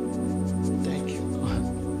 Thank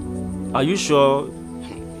you. Are you sure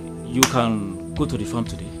you can go to the farm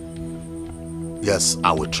today? Yes,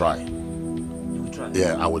 I will try. You will try?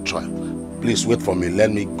 Yeah, I will try. Please wait for me.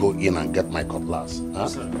 Let me go in and get my cutlass. Huh?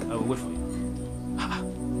 Yes, sir. I will wait for you.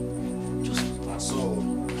 Just so.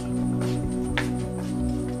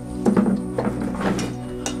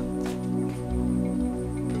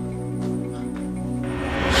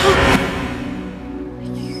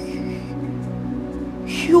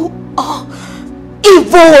 You are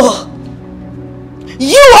evil.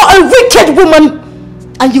 You are a wicked woman,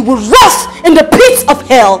 and you will rust in the pits of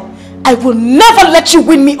hell. I will never let you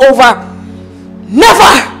win me over.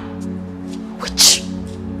 Never! Witch.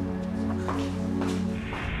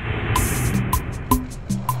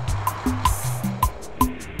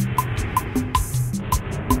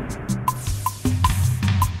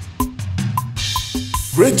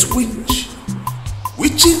 Great witch,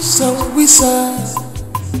 witches and wizards.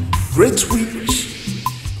 Great witch,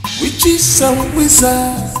 witches and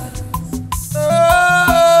wizards.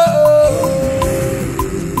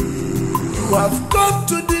 You have come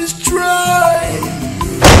to destroy.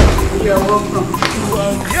 You are welcome. You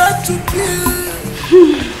are here to kill.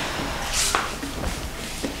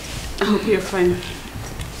 I hope you're fine.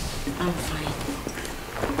 I'm fine.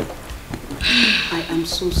 I am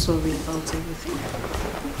so sorry about everything.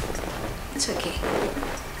 It's okay.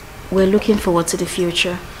 We're looking forward to the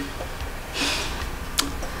future.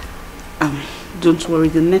 Don't worry,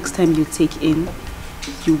 the next time you take in,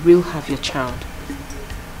 you will have your child.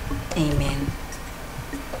 Amen.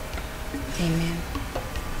 Amen.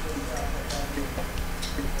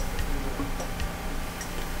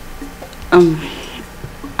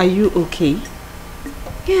 Are you okay?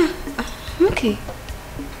 Yeah, I'm okay.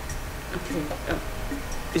 Okay.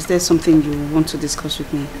 Is there something you want to discuss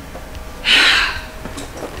with me?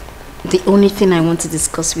 The only thing I want to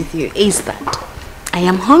discuss with you is that I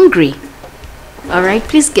am hungry. Alright,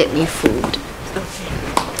 please get me food.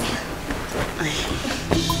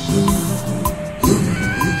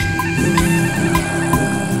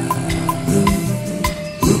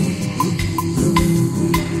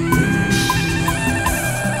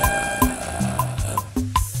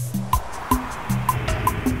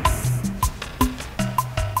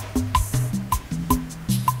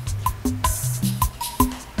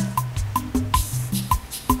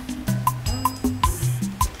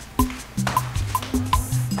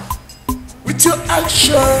 With your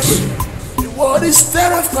actions, the world is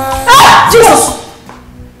terrified. Ah! Jesus!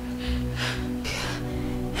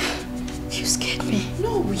 You scared me.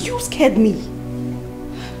 No, you scared me.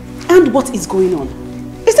 And what is going on?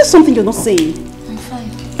 Is there something you're not saying? I'm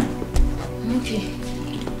fine. I'm okay.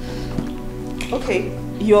 Okay,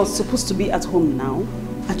 you're supposed to be at home now,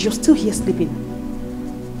 and you're still here sleeping.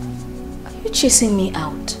 Are you chasing me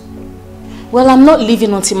out? Well, I'm not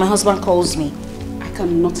leaving until my husband calls me. I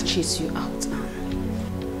cannot chase you out,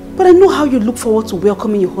 Anne. But I know how you look forward to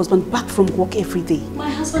welcoming your husband back from work every day.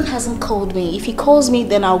 My husband hasn't called me. If he calls me,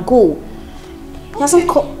 then I'll go. He hasn't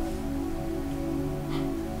called...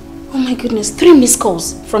 Oh my goodness, 3 missed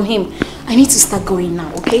calls from him. I need to start going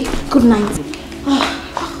now, okay? Good night.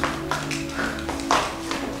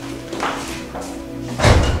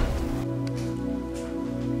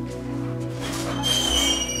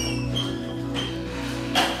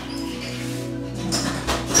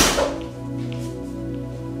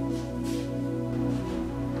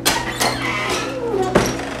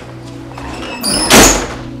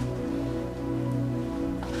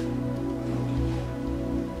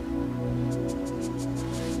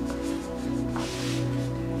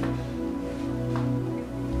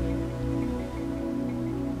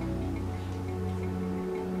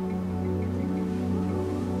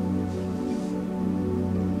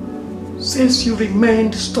 Since you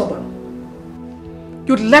remained stubborn,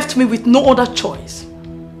 you left me with no other choice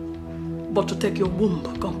but to take your womb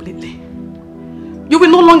completely. You will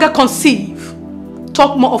no longer conceive,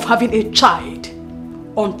 talk more of having a child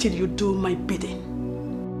until you do my bidding.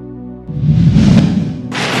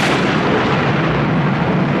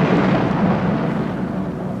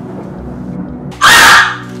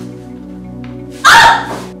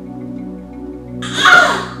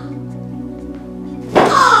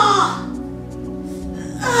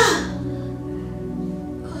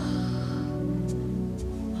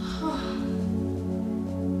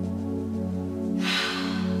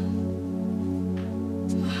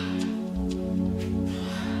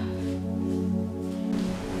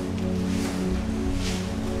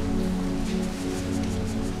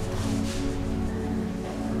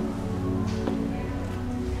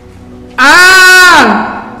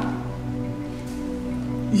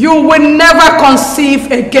 You will never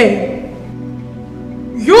conceive again.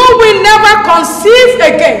 You will never conceive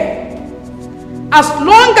again. As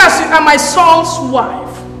long as you are my son's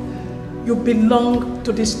wife, you belong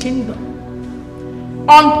to this kingdom.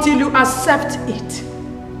 Until you accept it,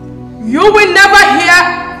 you will never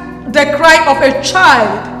hear the cry of a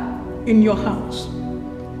child in your house.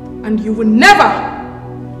 And you will never,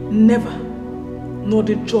 never know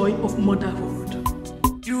the joy of motherhood.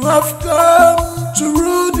 You have come to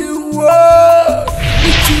rule the world,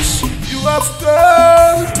 witches. You have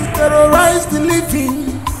come to terrorize the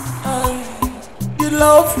living. You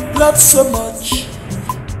love blood so much.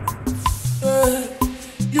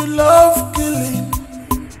 You love killing.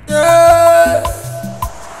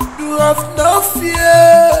 You have no fear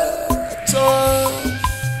at all.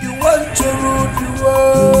 You want to rule the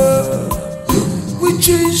world,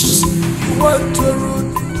 witches. You want to rule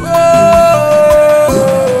the world.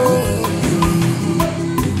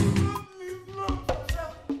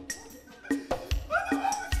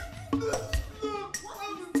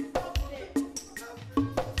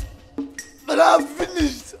 I'm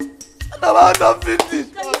finished. I'm not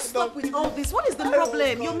finished. Can you stop with all this? What is the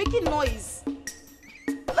problem? You're making noise.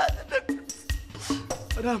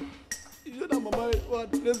 Madam, you know that Mama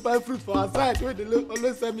let's buy fruit for her side. Where they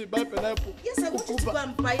always send me buy pineapple. Yes, I want you to go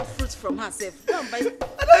and buy fruit from herself. Go and buy. And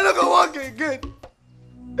I don't go work again.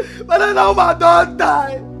 But I know my don't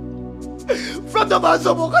die. Front of my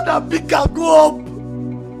shop, I'm gonna pick and go up.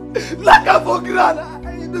 Like I'm for grand.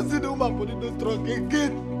 I don't see the woman body no strong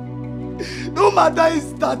again. No matter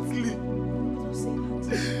instantly. Don't say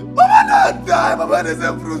that. Mama don't die. Mama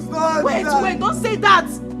doesn't fruit. Wait, don't say that.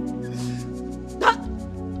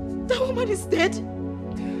 That woman is dead.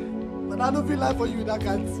 But I don't feel like for you that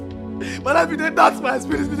can't. But if they dance my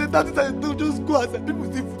spirit, if they dance it, I don't just go outside. People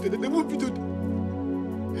see food, they won't video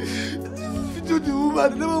the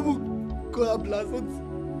woman, they never will go and blast. I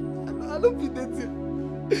don't feel that thing.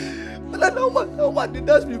 But I know woman, they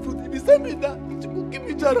dash me food. If they send me that, she will give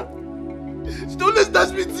me jara. She don't always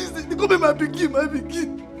dash me things. They call me my begin.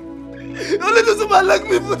 They only do someone like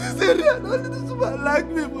me for this area.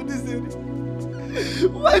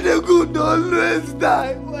 Why the good always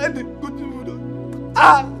die? Why the good people don't?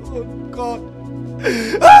 Oh God.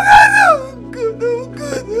 Oh God,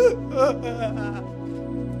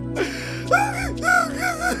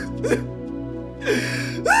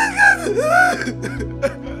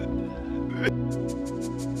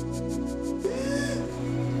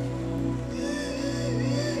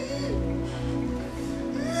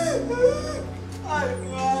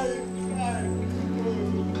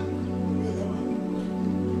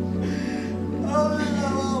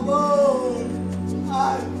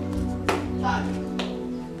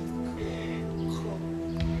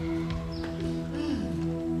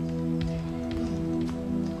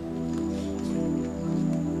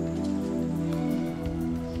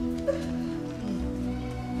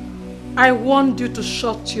 I warned you to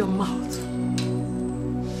shut your mouth.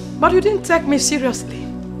 But you didn't take me seriously.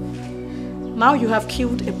 Now you have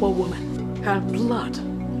killed a poor woman. Her blood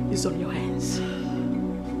is on your hands.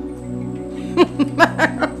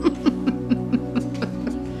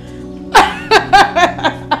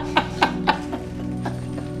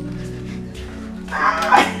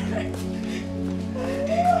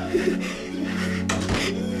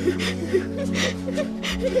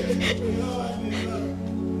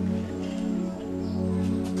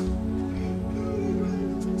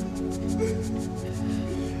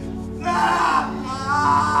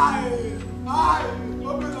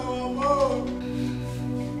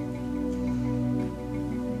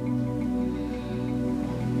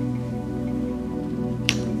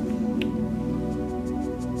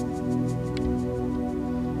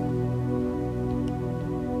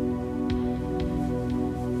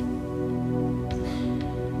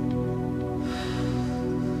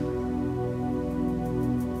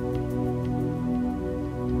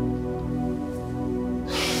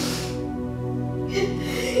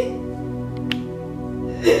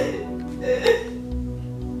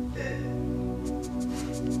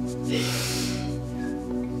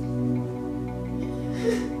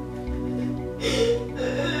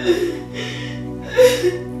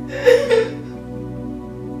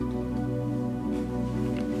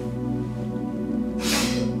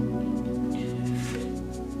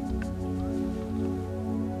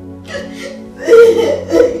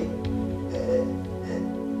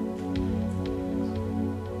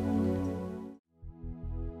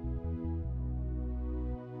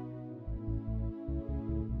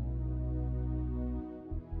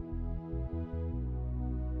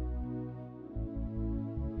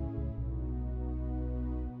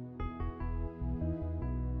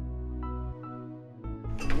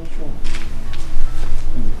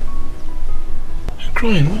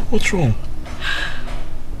 Crying? What's wrong?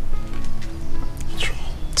 What's wrong?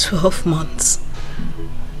 12 months.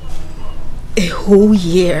 A whole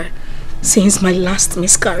year since my last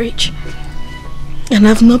miscarriage. And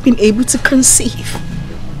I've not been able to conceive.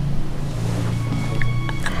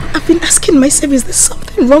 I've been asking myself, is there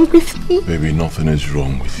something wrong with me? Baby, nothing is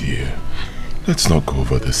wrong with you. Let's not go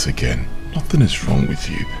over this again. Nothing is wrong with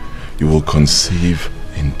you. You will conceive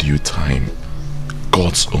in due time.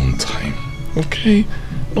 God's own time. Okay?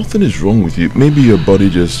 Nothing is wrong with you. Maybe your body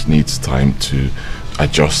just needs time to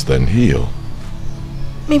adjust and heal.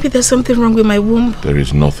 Maybe there's something wrong with my womb. There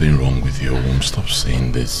is nothing wrong with your womb. Stop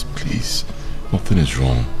saying this, please. Nothing is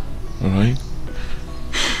wrong. Alright?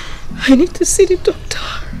 I need to see the doctor.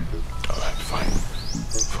 Alright, fine.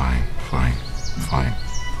 Fine.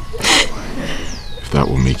 If that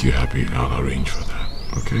will make you happy, I'll arrange for that.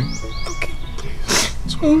 Okay? Okay.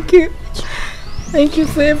 Please. Thank you. Thank you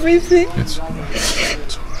for everything. It's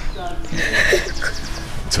alright.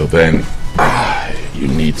 Till then, you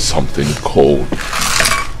need something cold.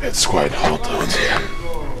 It's quite hot out here.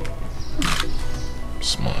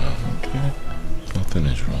 Smile, okay? Nothing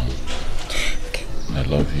is wrong. Okay. I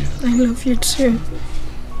love you. I love you too.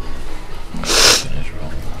 Nothing is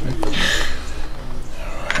wrong, okay?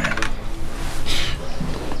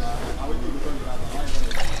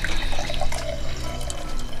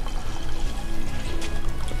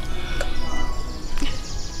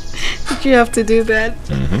 Did you have to do that?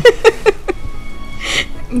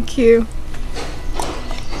 Thank you.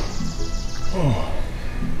 Oh.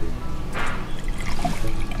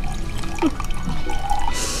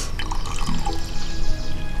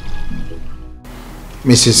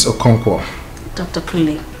 Mrs. Okonkwo. Dr.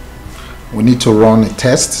 Kunle. We need to run a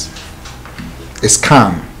test, a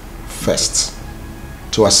scan first,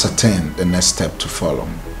 to ascertain the next step to follow.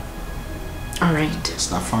 All right. Is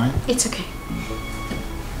that fine? It's okay.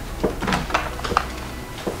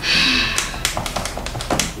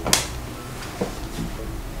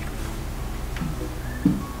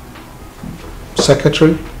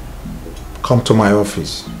 Secretary, come to my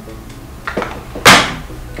office.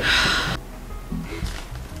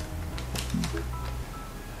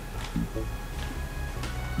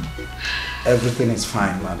 Everything is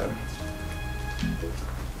fine, madam.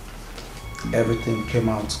 Everything came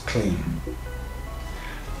out clean.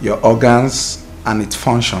 Your organs and its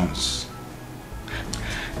functions,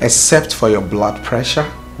 except for your blood pressure,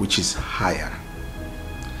 which is higher.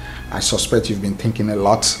 I suspect you've been thinking a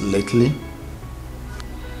lot lately.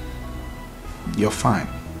 You're fine.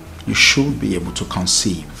 You should be able to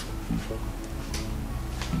conceive.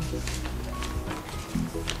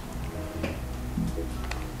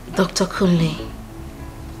 Dr. Kunle,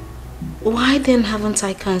 why then haven't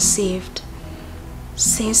I conceived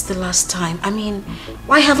since the last time? I mean,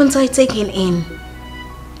 why haven't I taken in?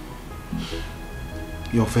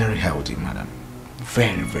 You're very healthy, madam.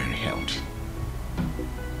 Very, very healthy.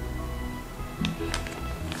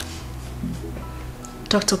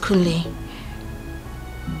 Dr. Kunle,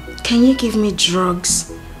 can you give me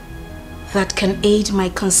drugs that can aid my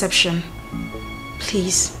conception?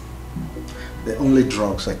 Please. The only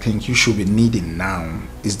drugs I think you should be needing now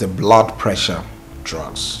is the blood pressure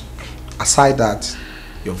drugs. Aside that,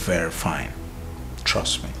 you're very fine.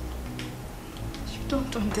 Trust me. You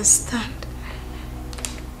don't understand.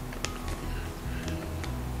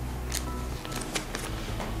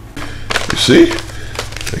 You see?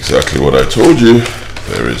 Exactly what I told you.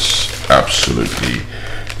 There is absolutely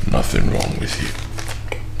nothing wrong with you.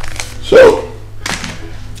 So,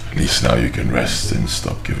 at least now you can rest and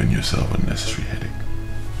stop giving yourself unnecessary headache.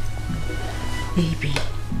 Baby,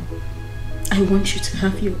 I want you to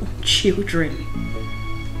have your own children.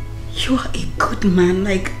 You are a good man,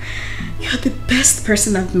 like, you're the best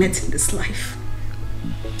person I've met in this life.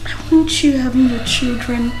 I want you having your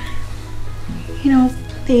children, you know,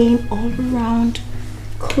 playing all around,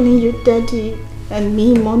 calling you daddy and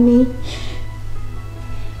me mommy.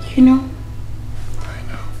 You know?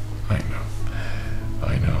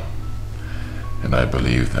 I know. And I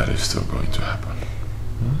believe that is still going to happen.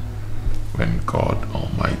 When God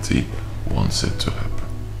Almighty wants it to happen.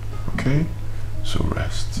 Okay? So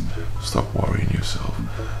rest. Stop worrying yourself.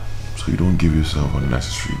 So you don't give yourself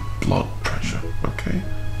unnecessary blood pressure. Okay?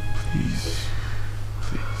 Please.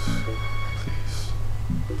 Please. Please.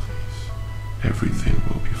 Please. Everything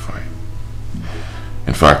will be fine.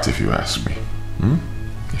 In fact, if you ask me,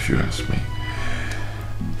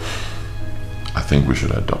 I think we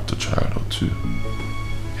should adopt a child or two.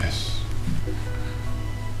 Yes.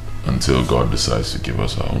 Until God decides to give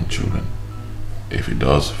us our own children. If he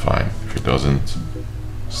does, fine. If he doesn't,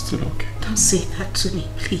 still okay. Don't say that to me,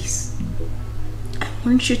 please. I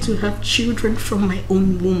want you to have children from my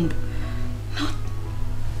own womb. Not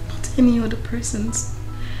any other person's.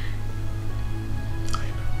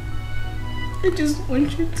 I just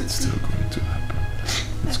want you to... It's still going to happen.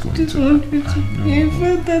 It's going to happen. I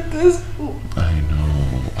know. That this... I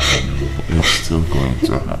know. It's still going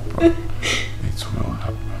to happen. It will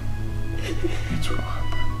happen. It will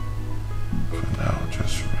happen. For now,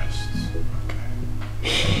 just rest. Okay?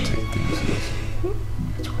 And take things easy.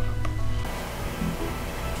 It will happen.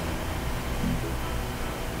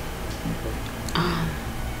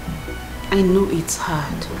 I know it's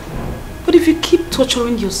hard. But if you keep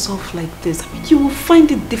torturing yourself like this, I mean, you will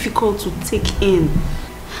find it difficult to take in.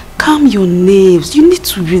 Calm your nerves. You need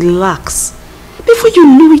to relax. Before you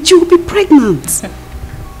know it, you will be pregnant.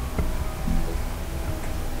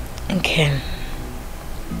 And Ken,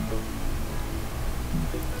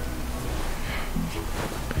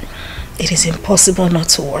 it is impossible not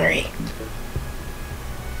to worry.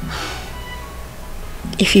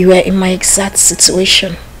 If you were in my exact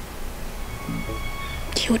situation,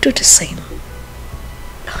 you would do the same.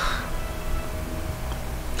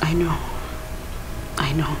 I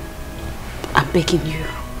know. I'm begging you.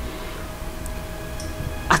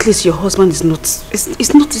 At least your husband is not,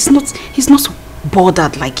 he's not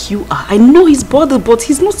bothered like you are. I know he's bothered, but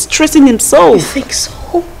he's not stressing himself. You think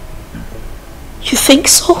so? You think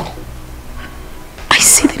so? I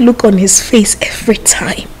see the look on his face every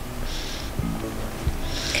time.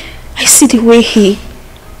 I see the way he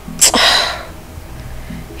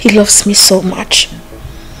loves me so much.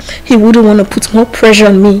 He wouldn't want to put more pressure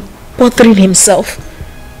on me, bothering himself.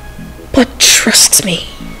 But trust me,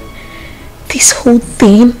 this whole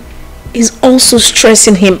thing is also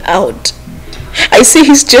stressing him out. I see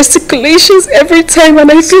his gesticulations every time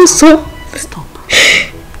and I feel so... Stop.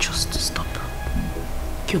 Just stop.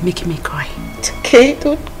 You're making me cry. It's okay,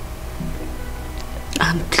 don't...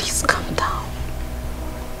 And please calm down.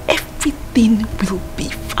 Everything will be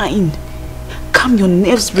fine. Calm your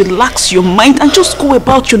nerves, relax your mind and just go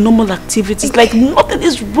about your normal activities like nothing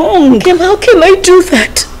is wrong. Kim, how can I do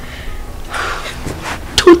that?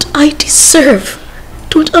 Don't I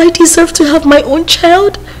deserve to have my own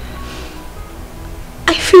child?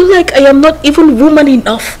 I feel like I am not even woman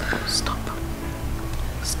enough. Stop.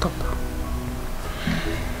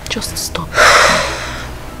 Just stop.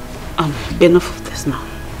 Enough of this now.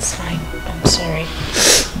 It's fine. I'm sorry.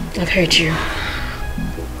 I've heard you.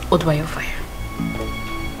 What were your fire?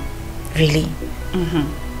 Really?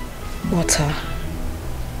 Water.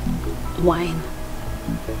 Wine.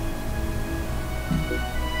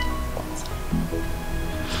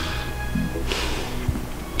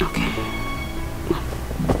 Okay.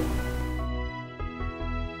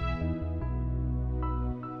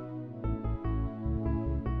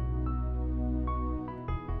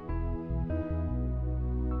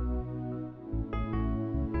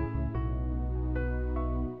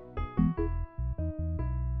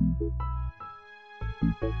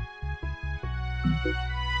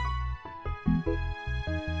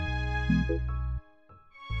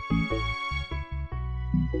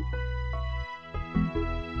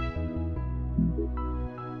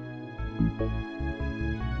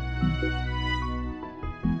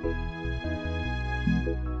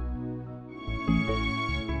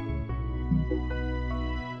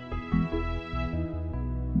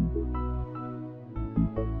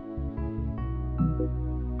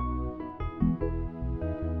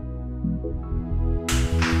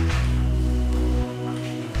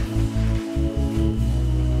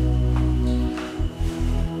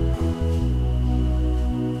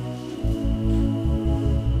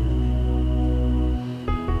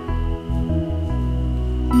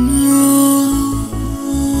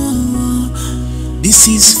 This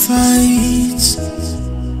is fight,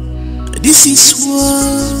 this is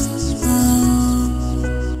war,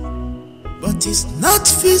 but it's not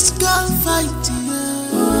physical fighting.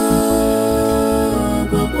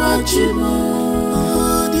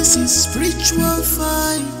 This is spiritual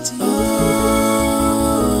fighting.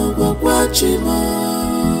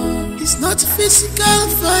 It's not physical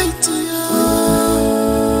fighting.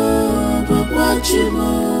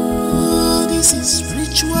 This is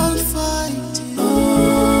spiritual fighting.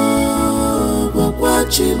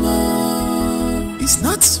 It's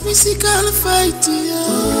not physical fighting.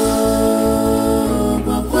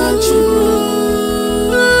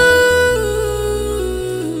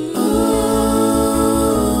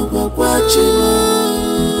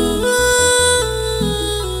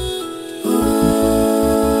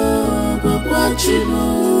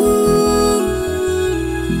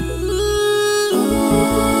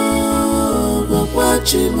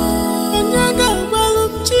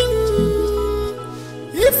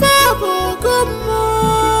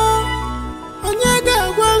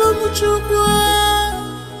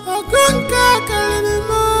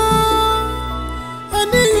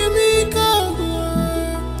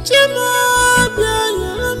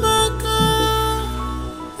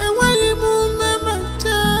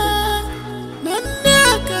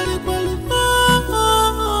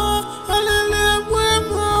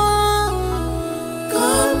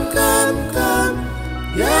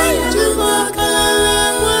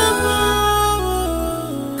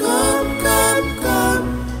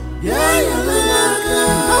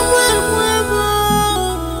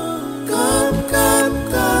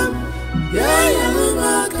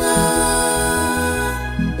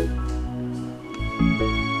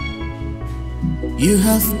 You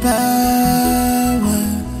have power,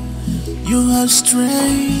 you have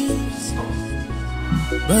strength,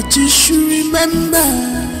 but you should remember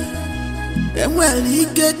that when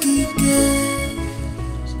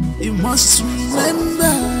you must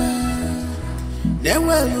remember that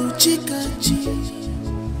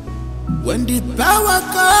when the power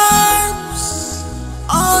comes,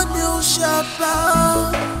 all you shall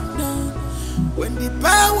bow down. When the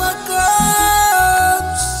power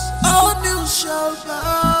comes, all you shall bow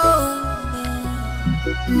down.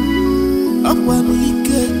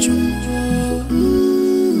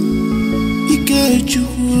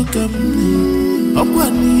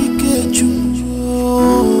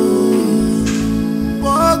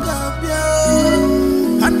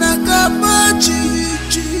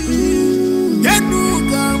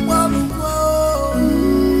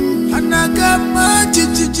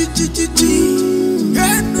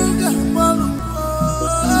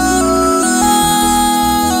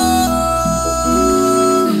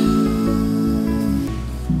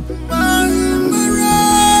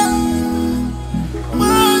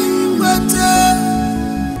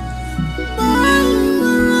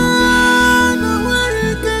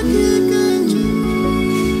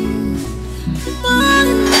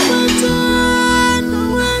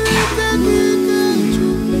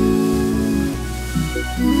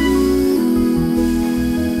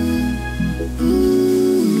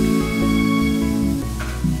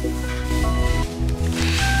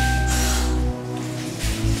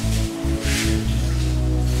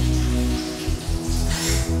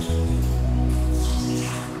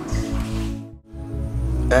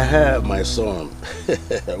 My son,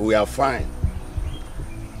 we are fine.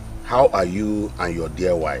 How are you and your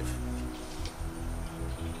dear wife?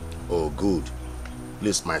 Oh, good.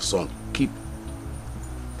 Please, my son, keep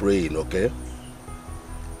praying, okay?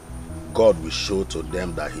 God will show to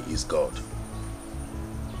them that He is God.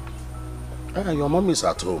 Your mom is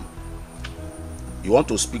at home. You want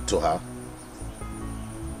to speak to her?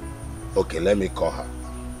 Okay, let me call her.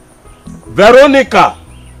 Veronica!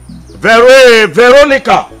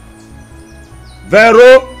 Veronica!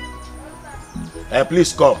 Vero!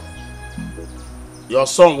 Please come. Your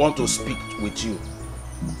son wants to speak with you.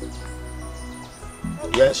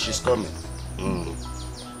 Yes, she's coming.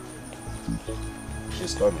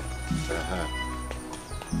 She's coming.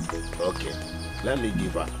 Okay, let me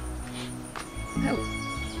give her.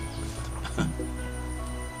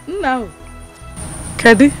 No.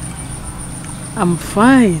 Kedi, I'm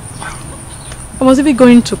fine. I was even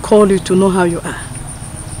going to call you to know how you are.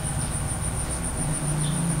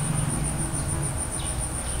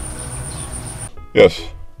 Yes.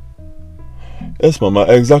 Yes, Mama,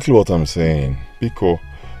 exactly what I'm saying. Because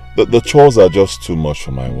the chores are just too much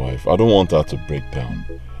for my wife. I don't want her to break down.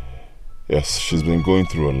 Yes, she's been going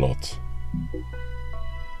through a lot.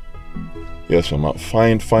 Yes, Mama,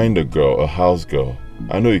 find a girl, a house girl.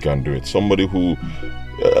 I know you can do it. Somebody who,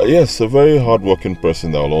 yes, a very hard-working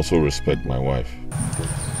person that will also respect my wife.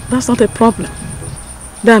 That's not a problem.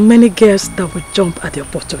 There are many girls that will jump at the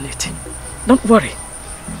opportunity. Don't worry.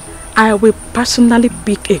 I will personally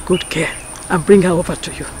pick a good girl and bring her over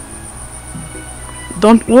to you.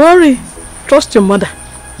 Don't worry. Trust your mother.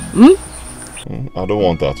 I don't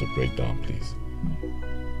want her to break down, please.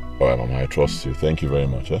 Alright, Mama, I trust you. Thank you very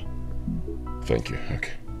much, eh? Thank you.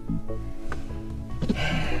 Okay.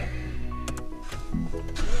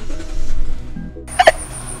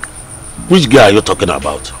 Which girl are you talking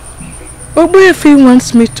about? Obuefi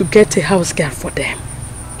wants me to get a house girl for them.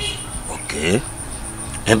 Okay.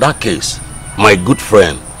 In that case, my good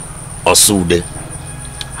friend, Osude,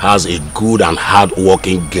 has a good and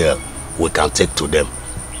hard-working girl we can take to them.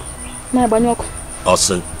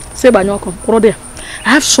 Osu. Say Banyoko, brother, I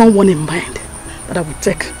have someone in mind that I will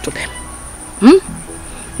take to them.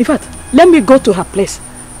 In fact, let me go to her place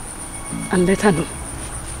and let her know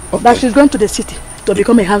that she's going to the city to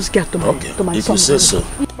become a house girl to my, to my if son. you say so.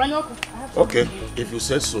 Okay, if you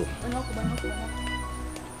say so.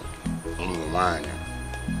 Man.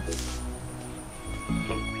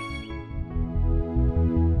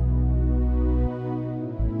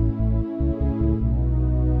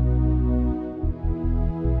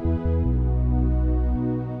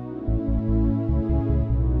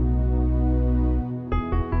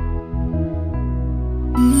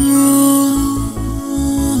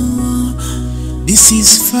 This is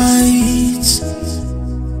fight.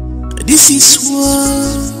 This is war.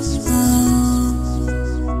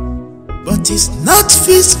 But it's not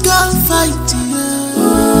physical fight.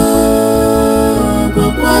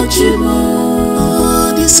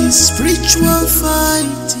 Oh, this is spiritual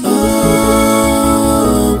fight.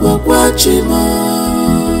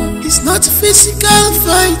 It's not physical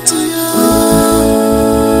fight.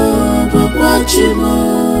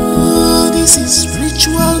 Oh, this is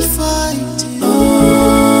spiritual fight.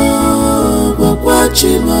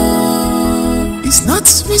 It's not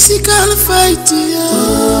physical fight.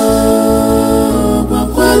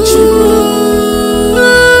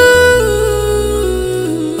 Oh,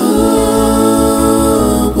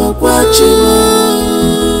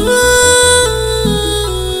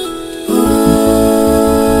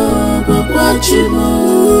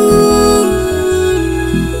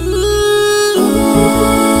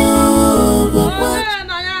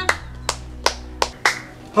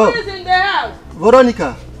 who is in the house?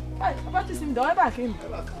 Veronica. Hey, about to see him. Don't back him.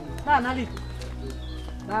 Nah, Nali.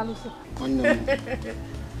 Nah, no, sir.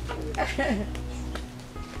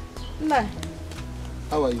 Nah.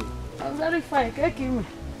 How are you? I'm very fine.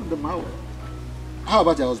 How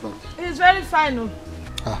about your husband? He's very fine. No.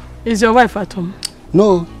 Is your wife at home?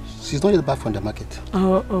 No, she's not yet back from the market.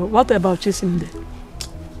 What about Chisimde?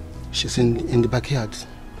 She's in the backyard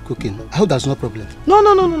cooking. I hope there's no problem.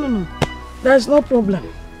 No. There's no problem.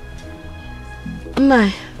 Nah.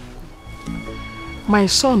 My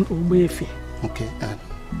son Ubefi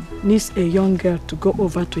needs a young girl to go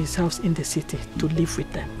over to his house in the city to live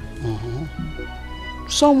with them.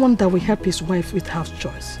 Someone that will help his wife with house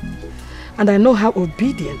chores. And I know how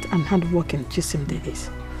obedient and hardworking Chisimde is.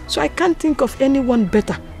 So I can't think of anyone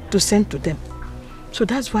better to send to them. So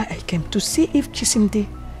that's why I came to see if Chisimde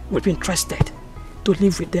would be interested to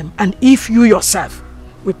live with them. And if you yourself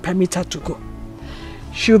will permit her to go.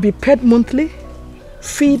 She'll be paid monthly,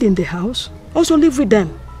 feed in the house, also live with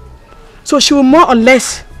them. So she will more or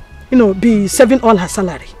less, be saving all her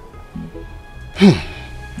salary.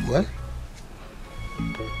 Well,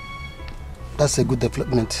 that's a good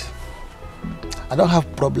development. I don't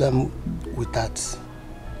have problem with that.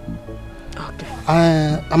 Okay.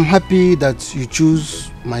 I'm happy that you choose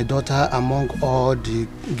my daughter among all the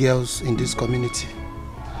girls in this community.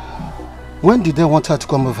 When did they want her to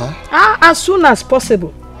come over? As soon as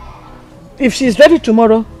possible. If she's ready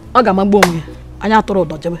tomorrow, then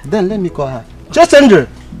let me call her. Chesendre!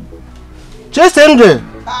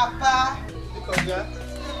 Papa!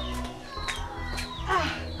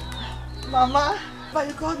 Mama! But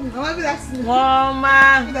you called me. Mama, maybe that's me.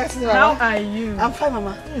 Mama, That's me, how Mama. are you? I'm fine,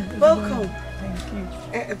 Mama. Welcome.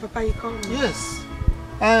 Thank you. Papa, you called me. Yes.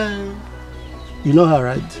 You know her,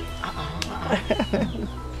 right?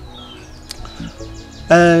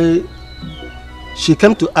 She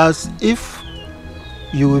came to ask if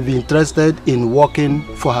you will be interested in working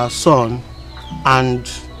for her son and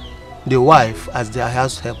the wife as their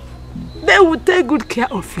house help. They will take good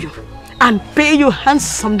care of you and pay you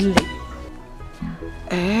handsomely.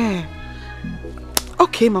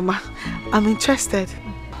 Okay, Mama. I'm interested.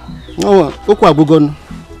 No,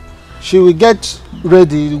 she will get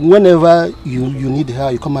ready whenever you need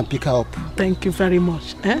her. You come and pick her up. Thank you very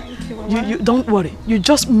much. You don't worry. You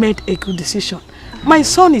just made a good decision. My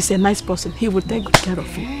son is a nice person. He will take good care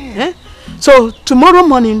of you. So tomorrow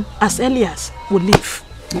morning, as early as we'll leave.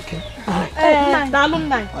 Okay. All right.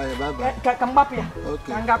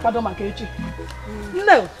 Okay.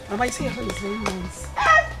 No, Mama, you see your son is very nice.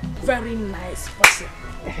 Very nice person.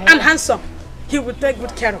 And handsome. He will take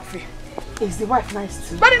good care of you. Is the wife nice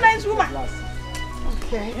too? Very nice woman.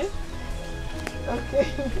 Okay. Okay.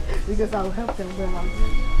 Because I will help them when I'm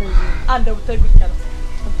and they will take good care of you.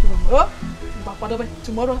 Okay, Mama. Oh,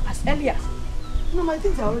 tomorrow as early as. No, my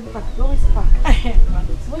things are already packed. You always pack.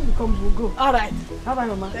 So when you come, we'll go. All right. Bye-bye,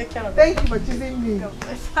 Mama. Take care of Thank you for choosing me.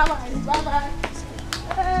 Bye-bye. Bye-bye.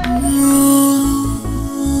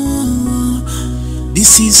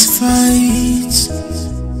 This is fight.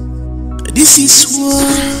 This is war.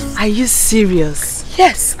 Are you serious?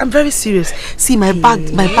 Yes, I'm very serious. See, my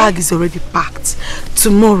bag is already packed.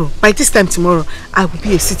 Tomorrow, by this time tomorrow, I will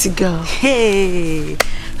be a city girl. Hey,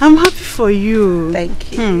 I'm happy for you.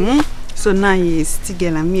 Thank you. So now you're a city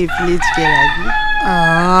girl and me a village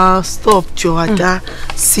girl. Stop, Joada.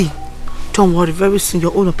 See, don't worry. Very soon,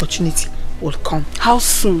 your own opportunity will come. How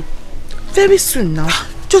soon? Very soon now.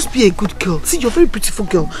 Just be a good girl. See, you're a very beautiful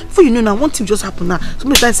girl. Before you know now, one thing just happened now.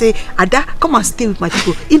 Somebody try to say, Ada, come and stay with my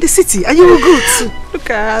people in the city, and you will go too. Look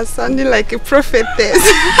at her, sounding like a prophetess.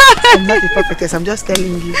 I'm not a prophetess, I'm just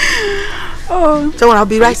telling you. Oh, so I'll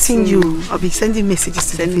be writing you. I'll be sending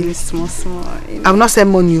messages to you. Small. I will not send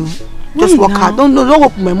money. Just work hard. Don't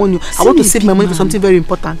work with my money. I want to save my money for something very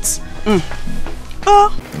important. You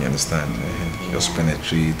understand? Just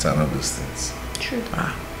penetrate and all those things. True.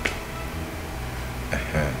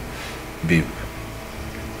 Babe,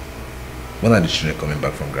 when are the children coming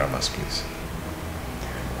back from grandma's place?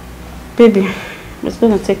 Baby, it's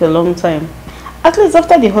going to take a long time. At least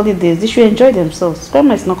after the holidays, they should enjoy themselves.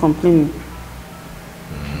 Grandma is not complaining.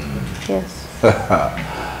 Yes.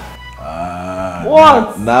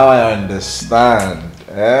 What? Now I understand.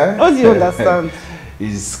 What do you understand?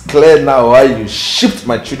 It's clear now why you shipped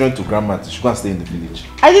my children to grandma to go and stay in the village.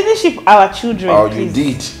 I didn't ship our children. Oh, please.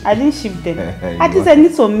 you did? I didn't ship them. At least I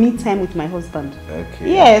need some me time with my husband.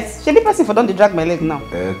 Okay. Yes. Should be person for don't drag my leg now.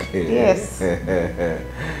 Okay. Yes.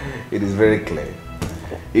 It is very clear.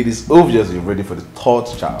 It is obvious you're ready for the third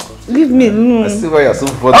child. Leave me alone. I see why you're so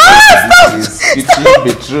funny. It should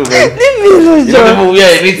be true, man. Leave me alone, you don't even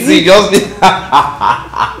wear anything. Just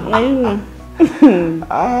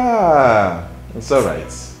it's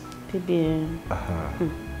alright. Baby,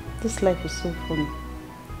 this life is so funny.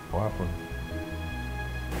 What happened?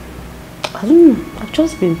 I don't know. I've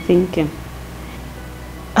just been thinking.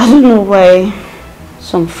 I don't know why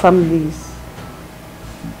some families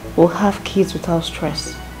will have kids without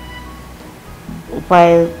stress,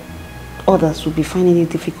 while others will be finding it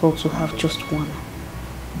difficult to have just one.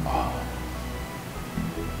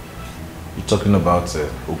 You're talking about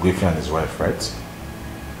Ogwefi and his wife, right?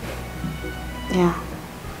 Yeah.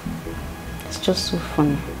 It's just so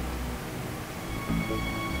funny.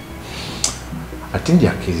 I think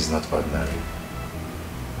their case is not ordinary.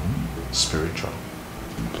 Spiritual.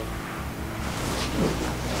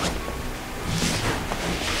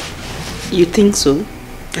 You think so?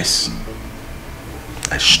 Yes.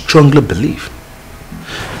 I strongly believe.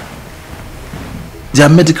 Their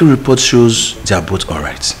medical report shows they are both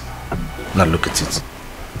alright. Now look at it.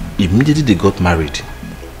 Immediately they got married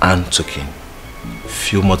and took in.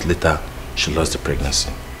 Few months later, she lost the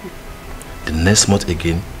pregnancy. The next month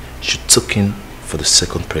again, she took in for the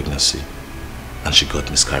second pregnancy and she got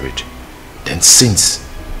miscarried. Then since,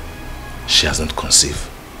 she has not conceived.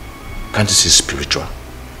 Can't you see spiritual?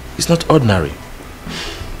 It's not ordinary.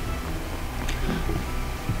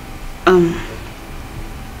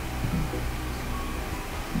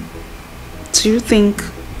 Do you think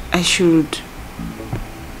I should,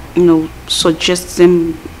 suggest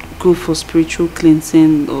them go for spiritual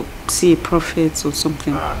cleansing or see a prophet or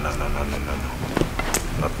something? No.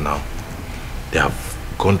 Not now. They have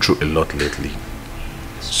gone through a lot lately.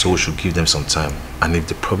 So we should give them some time. And if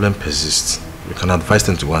the problem persists, we can advise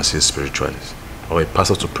them to go and see a spiritualist or a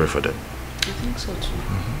pastor to pray for them. I think so too.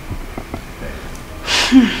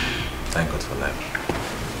 Thank God for life.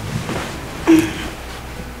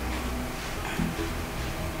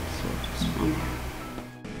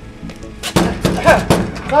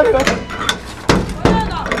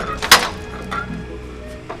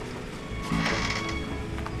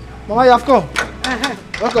 Mama, you have come.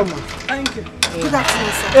 Welcome, ma. Thank you. Good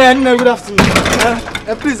afternoon, sir. No, good afternoon.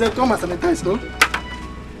 Please come and sanitize, no?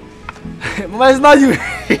 Mama, it's not you.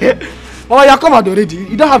 Mama, you have come out already.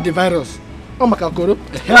 You don't have the virus. Oh, my kakoro.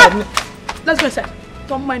 Let's go inside.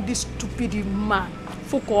 Don't mind this stupid man.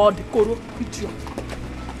 Fuck all the koro. Eat you.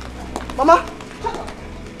 Mama.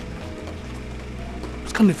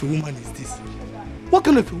 What kind of a woman is this? What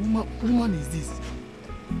kind of a woman is this?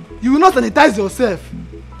 You will not sanitize yourself.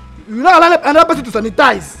 You will not allow another person to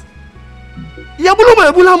sanitize. What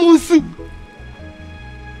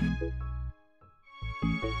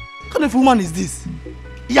kind of a woman is this?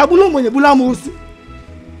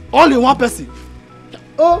 All in one person.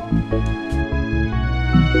 Oh.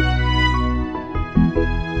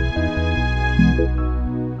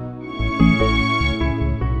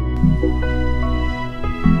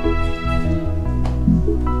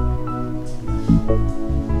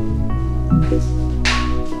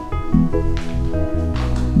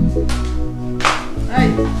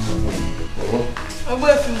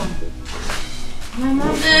 Mama.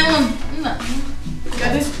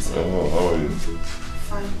 How are you?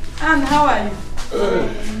 Fine. And how are you?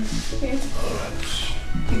 Okay.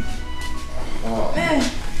 Alright. Hey.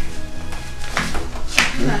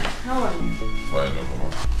 How are you? Fine,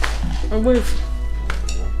 Mama.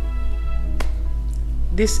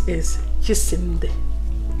 This is Chisimde.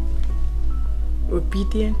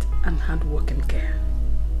 Obedient and hard-working girl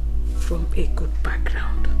from a good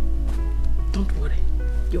background. Don't worry,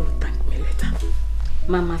 you'll thank me later.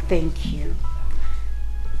 Mama, thank you.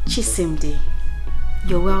 Chisimde,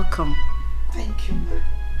 you're welcome. Thank you, Ma.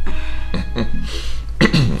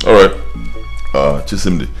 Alright.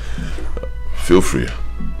 Chisimde, feel free.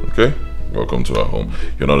 Okay? Welcome to our home.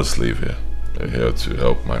 You're not a slave here. You're here to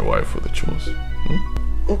help my wife with the chores.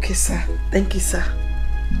 Okay, sir. Thank you, sir.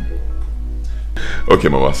 Okay,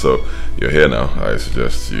 Mama, so you're here now. I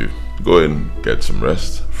suggest you go in, get some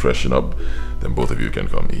rest, freshen up, then both of you can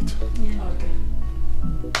come eat. Yeah. Okay.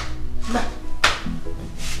 Ma.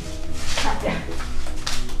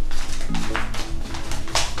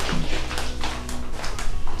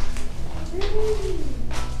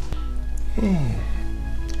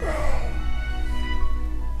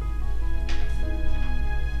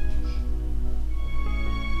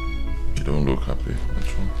 You don't look happy.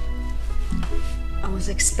 What's wrong? I was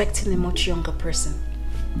expecting a much younger person.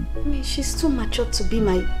 I mean, she's too mature to be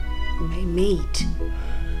my maid.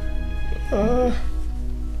 I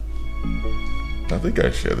think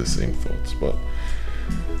I share the same thoughts, but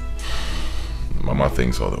Mama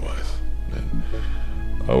thinks otherwise. And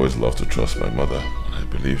I always love to trust my mother. I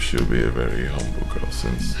believe she'll be a very humble girl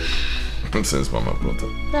since Mama brought her.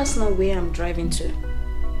 That's not where I'm driving to.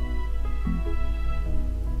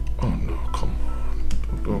 Oh no, come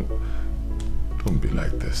on. Don't be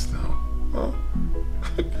like this now. Huh?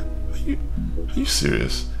 Are you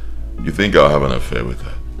serious? You think I'll have an affair with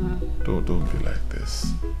her? Don't be like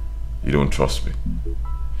this. You don't trust me.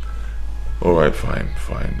 Alright, fine.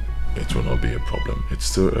 It will not be a problem. It's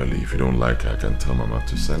still early. If you don't like her, I can tell Mama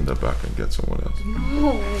to send her back and get someone else.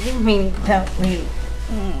 No, I didn't mean it that way.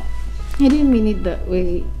 I didn't mean it that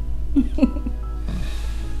way.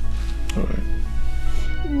 Alright.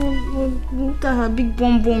 Look at her big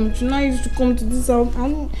bum. She now used to come to this house. I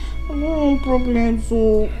don't want problems,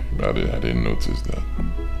 so... I didn't notice that.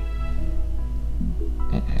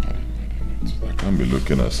 I didn't notice. I can't be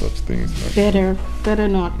looking at such things like Better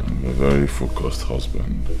not. I'm a very focused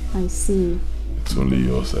husband. I see. It's only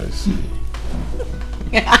yours I see.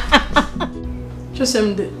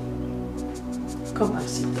 Chisimde, come and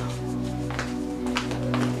sit down.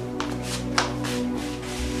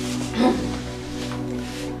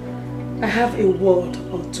 I have a word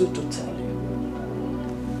or two to tell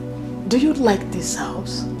you. Do you like this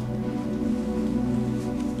house?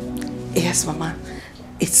 Yes, Mama.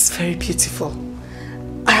 It's very beautiful.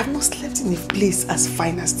 I have not slept in a place as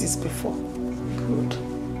fine as this before. Good.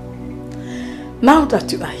 Now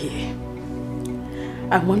that you are here,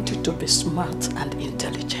 I want you to be smart and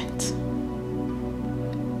intelligent.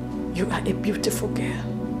 You are a beautiful girl.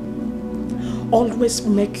 Always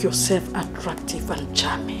make yourself attractive and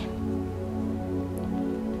charming.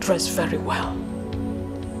 Dress very well.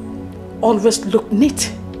 Always look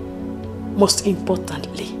neat. Most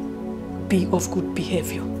importantly, be of good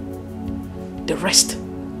behavior. The rest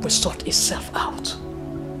will sort itself out.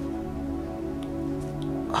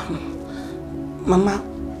 Mama,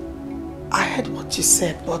 I heard what you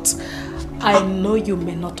said, but I know you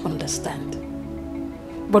may not understand.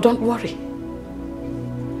 But don't worry.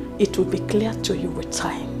 It will be clear to you with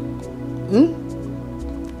time.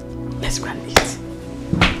 Let's go and eat.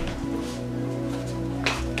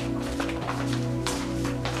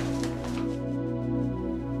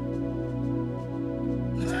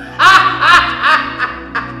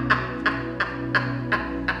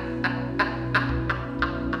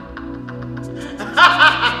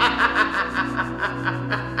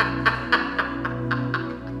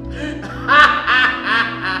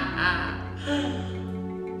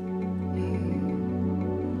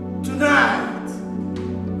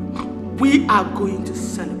 Going to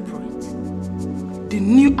celebrate the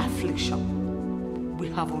new affliction we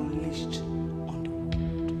have unleashed on the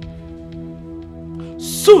world.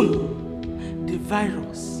 Soon, the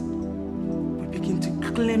virus will begin to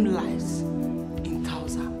claim lives in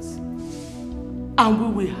thousands, and we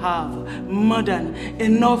will have more than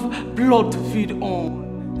enough blood to feed on.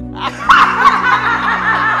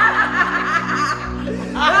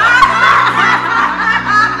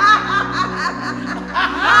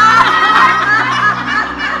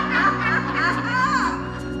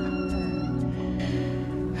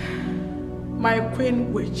 My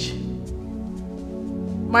queen witch,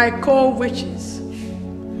 my co-witches,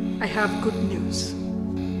 I have good news.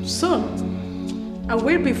 Soon, I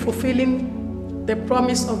will be fulfilling the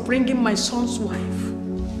promise of bringing my son's wife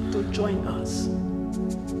to join us.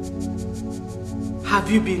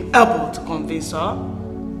 Have you been able to convince her?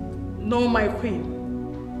 No, my queen.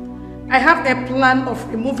 I have a plan of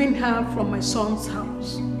removing her from my son's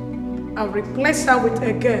house and replace her with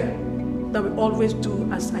a girl that will always do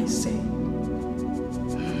as I say.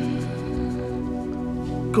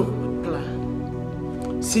 Good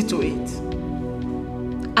plan. See to it.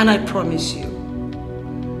 And I promise you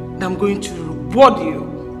that I'm going to reward you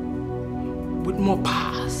with more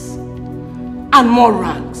powers and more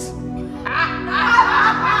ranks.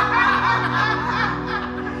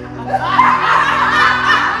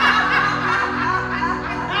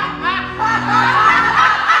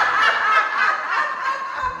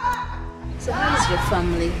 So how is your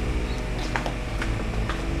family?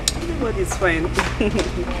 Everybody's fine.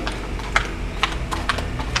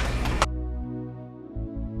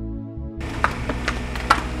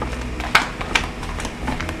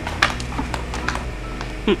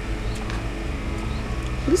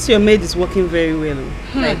 This your maid is working very well.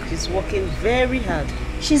 Like she's working very hard.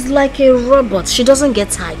 She's like a robot. She doesn't get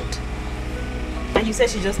tired. And you said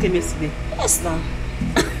she just came yesterday? Yes, now.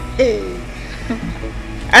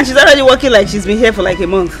 And she's already working like she's been here for like a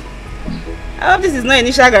month. I hope this is not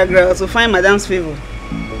initial girl to find Madam's favor.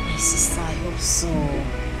 My sister, I hope so.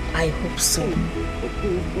 I hope so.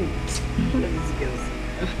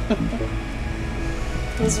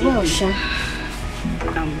 As well, Sha.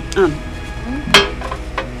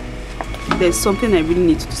 There's something I really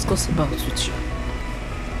need to discuss about with you.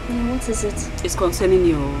 What is it? It's concerning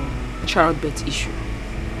your childbirth issue.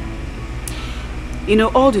 You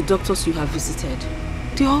know, all the doctors you have visited,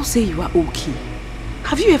 they all say you are okay.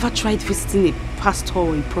 Have you ever tried visiting a pastor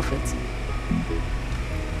or a prophet?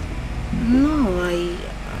 No,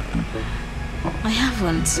 I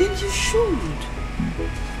haven't. Then you should.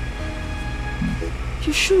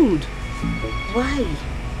 You should. Why?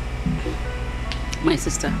 My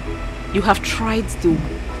sister, you have tried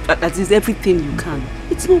that is everything you can.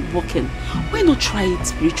 It's not working. Why not try it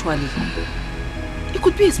spiritually? It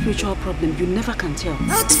could be a spiritual problem. You never can tell.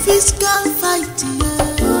 Not physical fighting.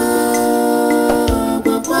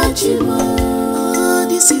 Oh,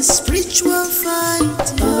 this is spiritual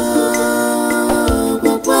fight.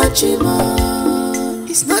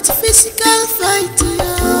 It's not physical fighting.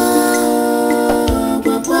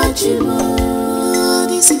 Oh,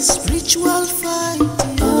 this is spiritual fight.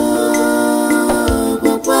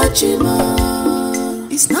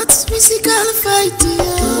 It's not physical fighting.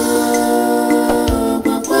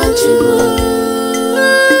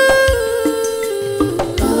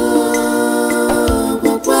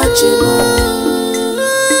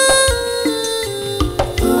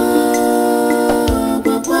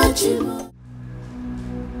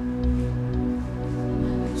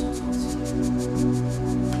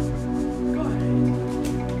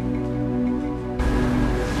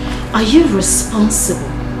 Are you responsible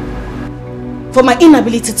for my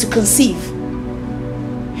inability to conceive?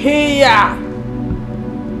 Hey,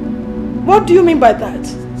 what do you mean by that?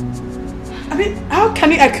 I mean, how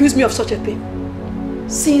can you accuse me of such a thing?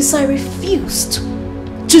 since I refused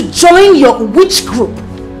to join your witch group.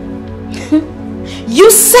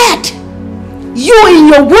 You said, in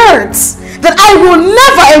your words, that I will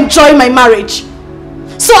never enjoy my marriage.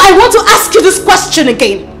 So I want to ask you this question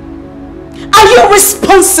again. Are you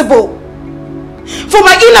responsible for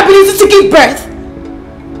my inability to give birth?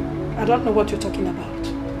 I don't know what you're talking about.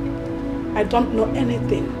 I don't know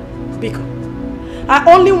anything, Biko. I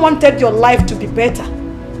only wanted your life to be better.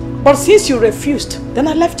 But since you refused, then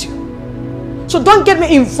I left you. So don't get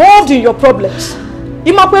me involved in your problems.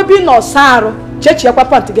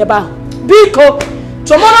 Biko,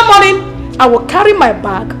 tomorrow morning, I will carry my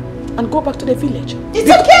bag and go back to the village. It's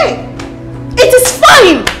okay. It is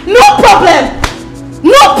fine. No problem.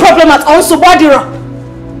 No problem at all, Subadira.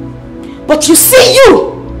 But you see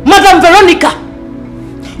you, Madam Veronica,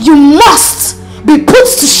 you must be put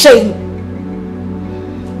to shame.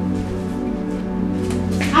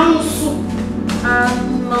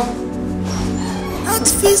 Not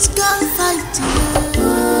physical fighting.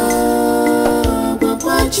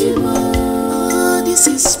 Oh, this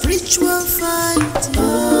is spiritual fighting.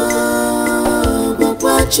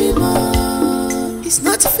 It's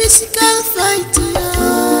not physical fighting.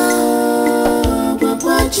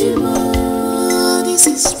 Oh, this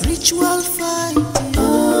is spiritual fighting.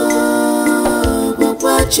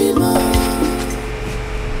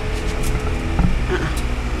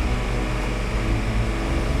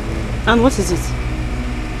 And what is it?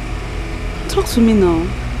 Talk to me now.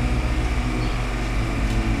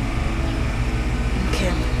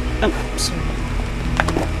 Okay. I'm sorry.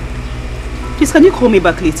 Please, can you call me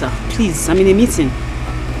back later? Please, I'm in a meeting.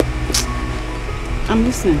 I'm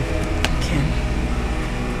listening. Okay.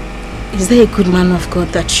 Is there a good man of God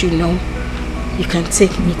that you know you can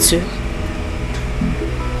take me to?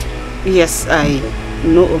 Yes, I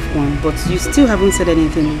know of one, but you still haven't said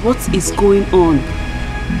anything. What is going on?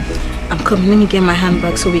 I'm coming. Let me get my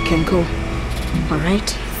handbag so we can go.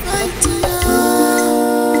 Alright?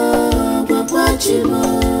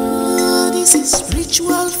 This is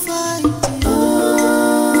spiritual fighting.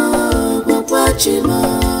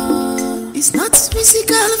 It's not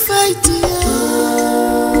physical fighting.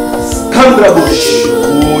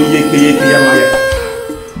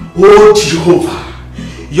 Oh Jehovah,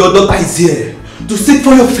 your daughter is here to seek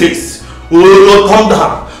for your face. Oh Lord, come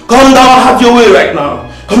down. Come down, have your way right now.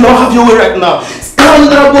 Come down, have your way right now.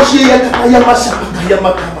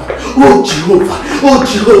 Oh Jehovah, oh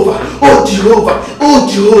Jehovah, oh Jehovah, oh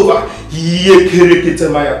Jehovah.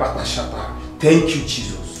 Thank you,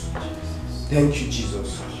 Jesus. Thank you,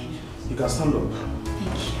 Jesus. You can stand up.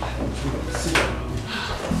 Thank you. Sit down.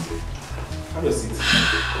 Have a seat.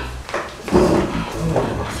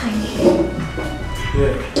 Thank you.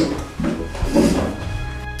 Yeah.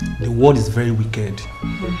 The world is very wicked.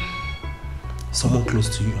 Someone close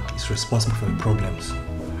to you is responsible for your problems.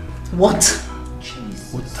 What?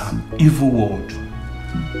 What an evil world.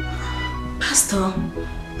 Pastor,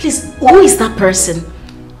 please, who is that person?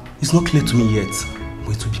 It's not clear to me yet,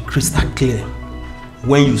 but it will be crystal clear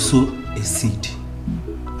when you sow a seed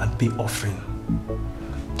and pay offering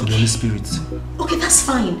to the Holy Spirit. Okay, that's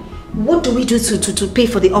fine. What do we do to pay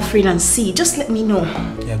for the offering and seed? Just let me know.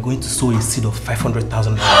 You are going to sow a seed of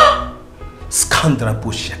 500,000.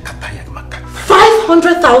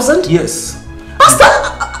 500,000? Yes. Pastor,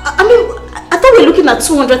 I mean, I thought we were looking at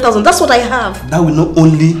 200,000. That's what I have. That will not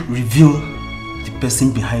only reveal the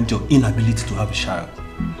person behind your inability to have a child,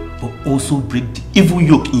 but also break the evil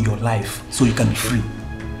yoke in your life so you can be free.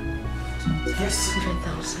 Yes.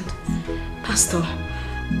 100,000. Pastor,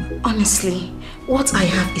 honestly, what I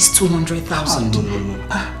have is 200,000. No.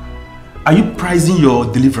 Are you pricing your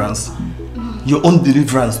deliverance? Your own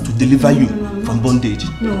deliverance to deliver you from bondage?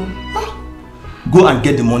 No. Go and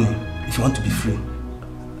get the money if you want to be free.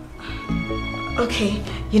 Okay,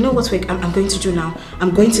 you know what I'm going to do now?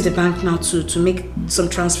 I'm going to the bank now to make some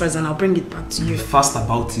transfers and I'll bring it back to you. Be fast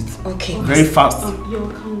about it. Okay. Very fast. Your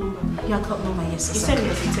account number. Your account number, yes. You send me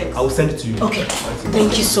a text. I will send it to you. Okay.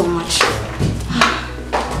 Thank you so much.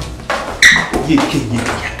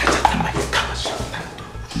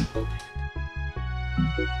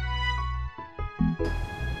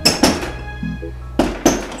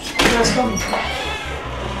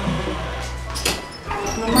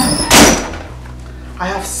 Mama, I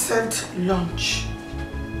have served lunch.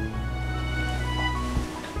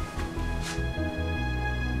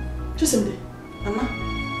 Chisimde, Mama,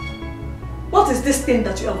 what is this thing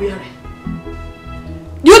that you are wearing?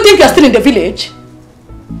 Do you think you are still in the village?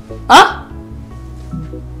 Huh?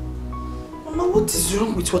 Mama, what is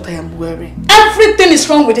wrong with what I am wearing? Everything is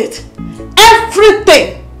wrong with it.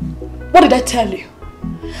 Everything. What did I tell you?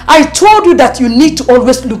 I told you that you need to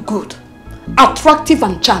always look good, attractive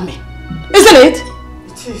and charming. Isn't it?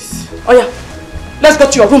 It is. Oh yeah, let's go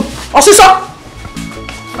to your room. Osisa!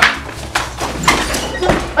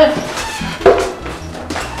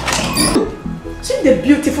 See the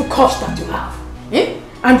beautiful curves that you have, eh?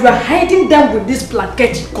 And you are hiding them with this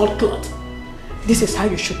blanket you call cloth. This is how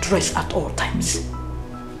you should dress at all times.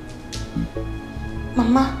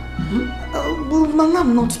 Mama, will Mama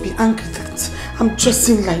not be angry that I'm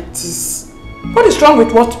dressing like this? What is wrong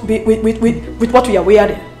with what we are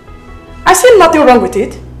wearing? I see nothing wrong with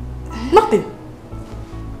it. Nothing.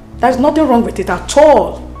 There's nothing wrong with it at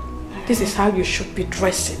all. This is how you should be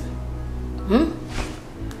dressing. Hmm?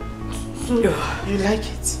 So, you like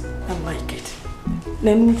it? I like it.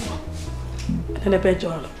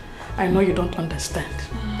 I know you don't understand.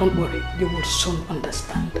 Don't worry, you will soon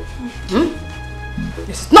understand. Hmm?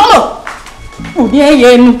 Yes. No!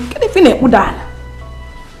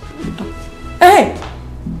 Hey!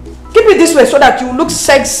 Keep it this way so that you look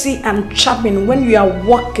sexy and charming when you are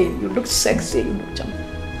walking. You look sexy, you look charming.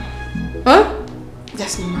 Huh?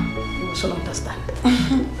 Yes, Mama. You will soon understand.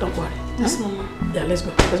 Don't worry. Yes, Mama. Yeah, let's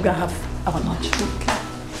go. Let's go and have our lunch. Okay.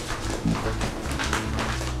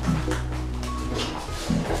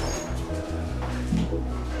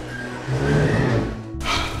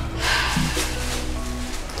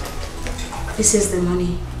 This is the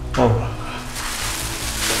money. Oh.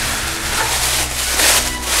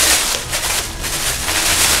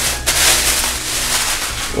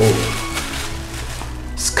 Oh.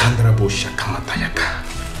 Skandrabo Shakamatayaka.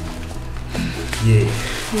 Yeah.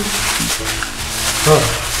 Oh.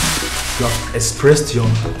 You have expressed your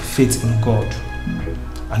faith in God,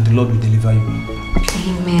 and the Lord will deliver you.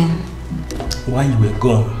 Amen. While you were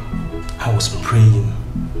gone, I was praying.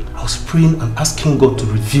 I was praying and asking God to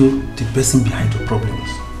reveal the person behind your problems.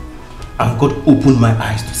 And God opened my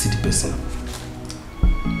eyes to see the person.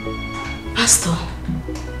 Pastor,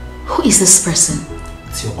 who is this person?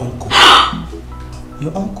 It's your uncle.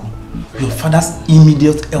 Your uncle. Your father's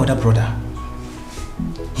immediate elder brother.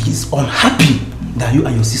 He is unhappy that you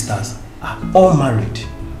and your sisters are all married.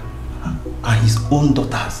 And his own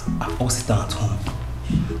daughters are all sitting at home.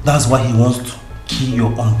 That's why he wants to kill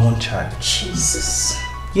your unborn child. Jesus.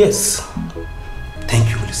 Yes. Thank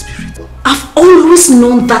you, Holy Spirit. I've always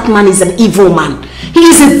known that man is an evil man. He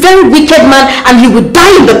is a very wicked man and he will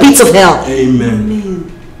die in the pits of hell. Amen. Amen.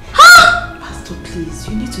 Huh? Pastor, please,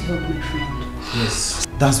 you need to help my friend. Yes.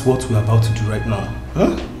 That's what we're about to do right now.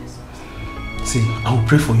 Huh? See, I will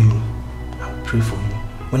pray for you. I will pray for you.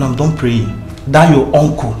 When I'm done praying, that your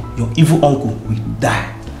uncle, your evil uncle, will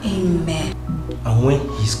die. Amen. And when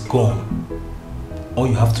he's gone, all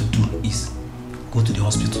you have to do is go to the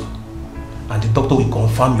hospital and the doctor will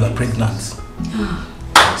confirm you are pregnant.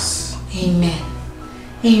 Yes. Amen.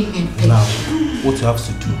 Amen. Now, what you have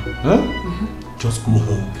to do, just go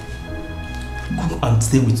home. Go and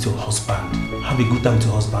stay with your husband. Have a good time with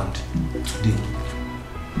your husband today.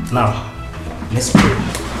 Now, let's pray.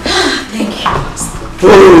 Thank you.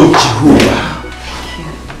 Oh, Jehovah. Thank you.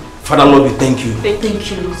 Father Lord, we thank you.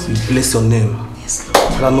 Thank you, Lord. We bless your name. Yes,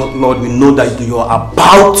 Lord. Father Lord, we know that you are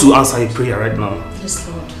about to answer a prayer right now. Yes,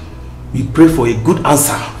 Lord. We pray for a good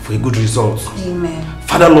answer, for a good result. Amen.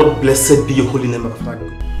 Father Lord, blessed be your holy name.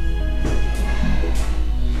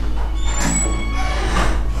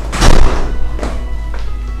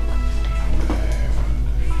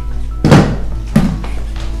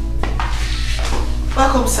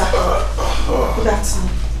 Welcome, sir. Good afternoon.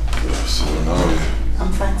 Yes, how are you?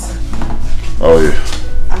 I'm fine, sir. How are you?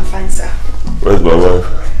 I'm fine, sir. Where's my wife?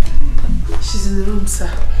 She's in the room, sir.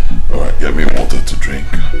 Alright, get me water to drink.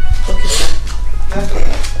 Okay, sir.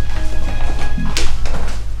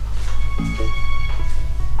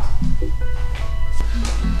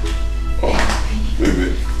 Oh,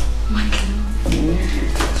 baby. My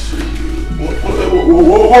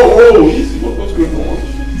Whoa, easy. What's going on?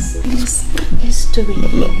 It's doing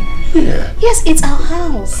here. Yeah. Yes, it's our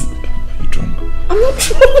house. Are you drunk? I'm not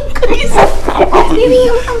drunk. Baby,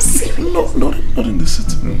 I'm serious. Not in the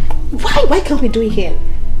sitting room. Why can't we do it here?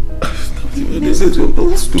 Let's do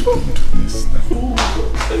this now.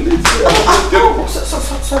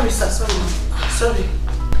 Sorry, sir.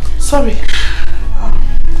 Sorry.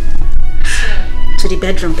 To the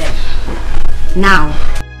bedroom then. Now.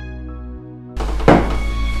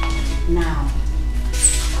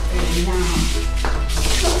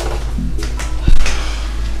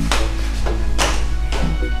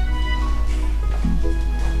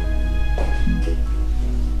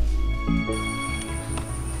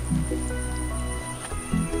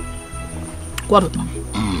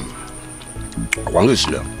 I want to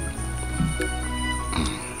see them.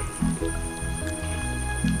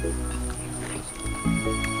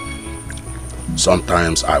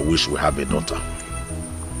 Sometimes I wish we have a daughter.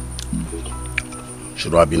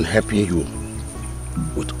 Should have been helping you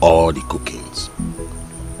with all the cookings.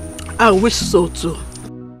 I wish so too.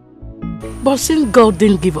 But since God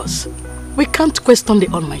didn't give us, we can't question the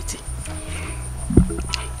Almighty.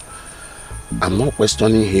 I'm not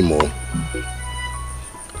questioning him, or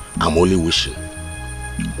I'm only wishing.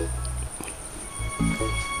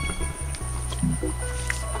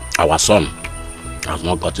 Our son has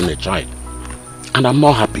not gotten a child, and I'm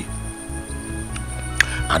not happy.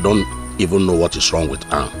 I don't even know what is wrong with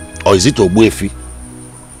her. Or is it Ogbuefi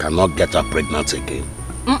cannot get her pregnant again?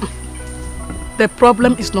 The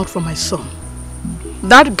problem is not for my son.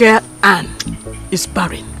 That girl, Anne, is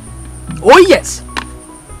barren. Oh yes.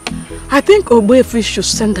 I think Ogbuefi should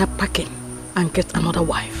send her packing and get another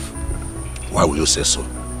wife. Why will you say so?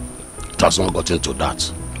 It has not gotten to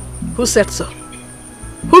that. Who said so?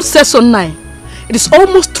 Who said so now? It is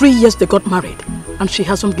almost 3 years they got married and she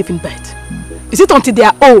hasn't given birth. Is it until they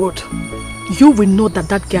are old you will know that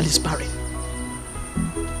that girl is barren?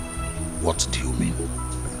 What do you mean?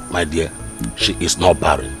 My dear, she is not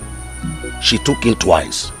barren. She took in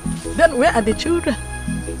twice. Then where are the children?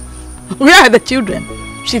 Where are the children?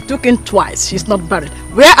 She took in twice. She's not barren.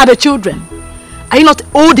 Where are the children? Are you not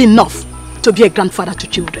old enough to be a grandfather to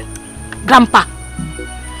children? Grandpa.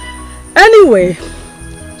 Anyway,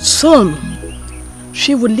 soon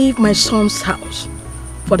she will leave my son's house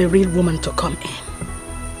for the real woman to come in.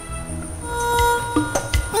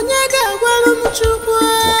 What do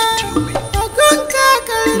you mean?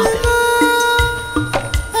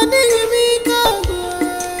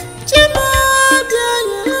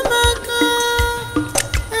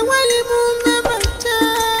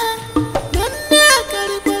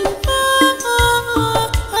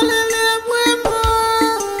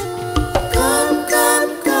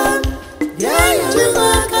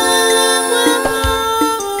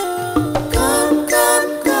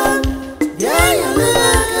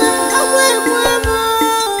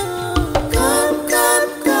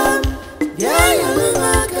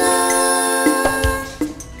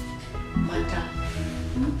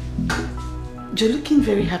 You're looking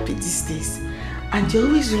very happy these days, and you're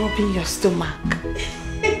always rubbing your stomach.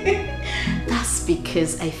 That's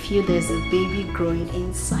because I feel there's a baby growing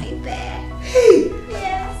inside there. Hey,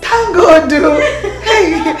 yes. Thank God, dude.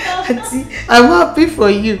 Hey, Auntie, I'm happy for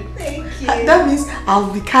you. Thank you. That means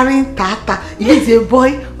I'll be carrying Tata. If it's a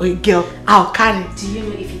boy or a girl, I'll carry. Do you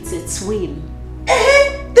know if it's a twin?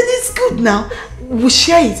 That is good now. We'll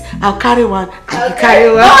share it. I'll carry one and you carry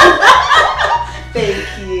one.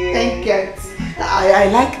 Thank you. Thank you, Auntie. I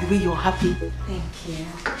like the way you're happy. Thank you.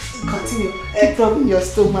 Continue. Keep rubbing your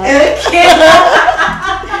stomach. Okay.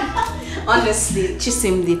 Honestly,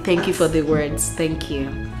 Chisimdi, thank you for the words. Thank you.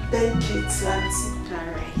 Thank you, too, Auntie.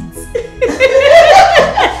 Alright.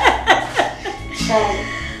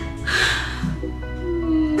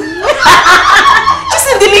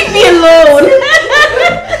 Chisimdi, leave me alone.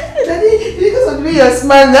 Daddy, because of the way you're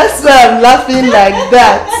smiling, that's why I'm laughing like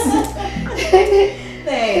that.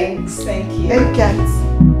 Thanks. Thank you. Thank you, Auntie.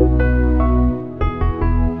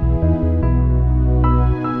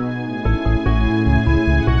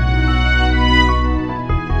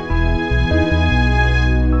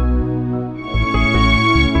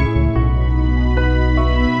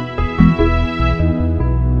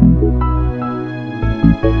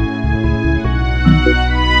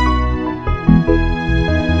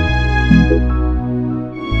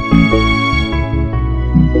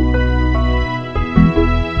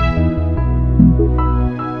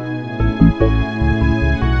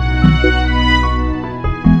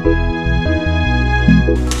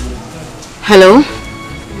 Hello?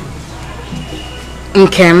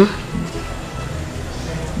 Nkem?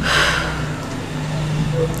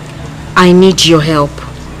 I need your help.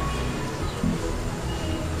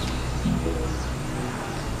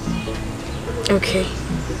 Okay.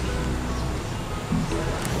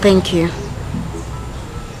 Thank you.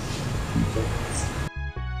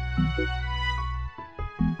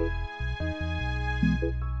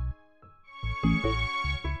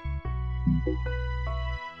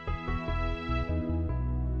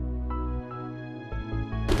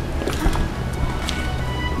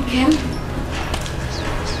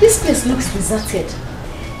 This place looks deserted.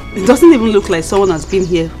 It doesn't even look like someone has been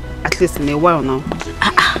here, at least in a while now.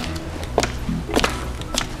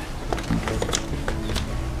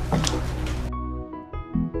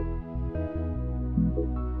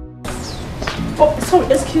 Oh, sorry,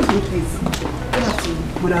 excuse me, please. Good afternoon.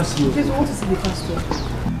 Good afternoon. Please, we want to see the pastor.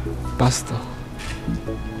 Pastor.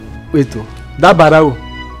 Wait, oh, that barao.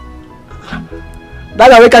 That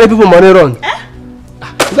guy will carry people money run.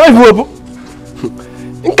 Don't even open.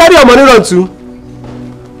 You carry your money run too.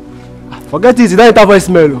 Forget it, you don't enter voice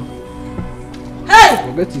mail. Hey!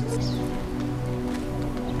 Forget it.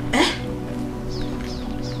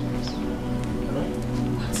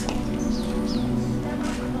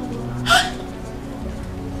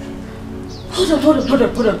 Hold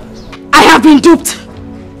on. I have been duped.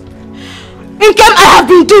 Nkem, I have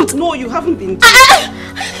been duped. No, you haven't been duped. I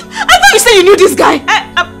thought you said you knew this guy.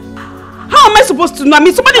 How am I supposed to know? I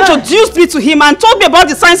mean, somebody introduced me to him and told me about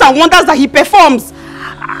the signs and wonders that he performs.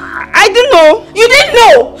 I didn't know. You didn't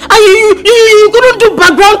know? And you couldn't do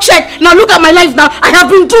background check. Now look at my life now. I have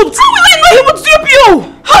been duped. How will I know he would dupe you?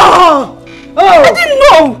 I didn't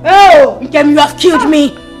know. Nkem, you have killed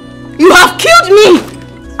me. You have killed me.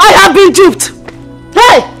 I have been duped.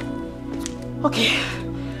 Hey! Okay.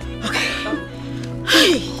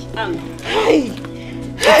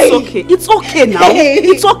 It's okay now.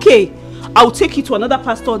 It's okay. I'll take you to another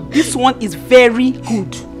pastor. This one is very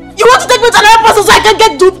good. You want to take me to another pastor so I can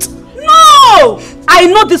get duped? No! I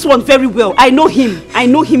know this one very well. I know him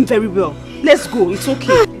very well. Let's go. It's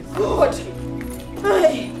okay. God.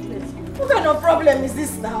 Hey. What kind of problem is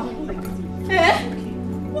this now?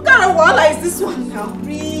 What kind of wahala is this one now?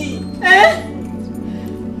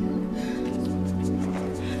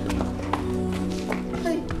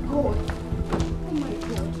 Hey, God. Oh my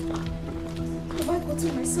God. Have I gotten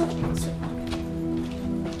myself into?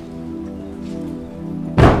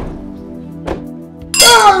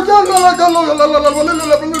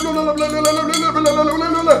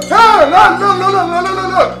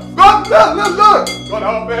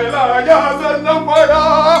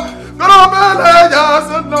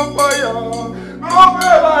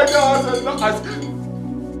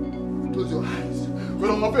 Close your eyes.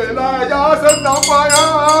 Gonna be like set on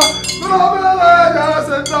fire. Gonna be like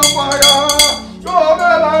set on fire. Gonna be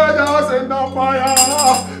like set on fire.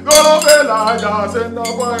 Gonna be like set on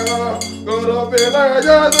fire. Gonna be like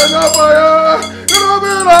set on fire. Gonna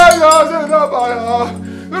be like set on fire.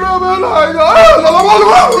 Gonna be like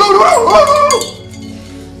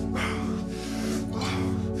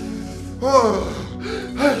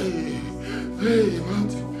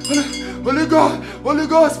Holy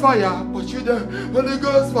Ghost fire, but you there. Holy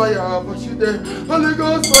Ghost fire, but you there. Holy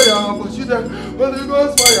Ghost fire, but you there. Holy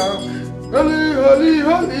Ghost fire. Holy, holy,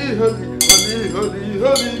 holy, holy, holy, holy,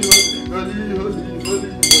 holy, holy,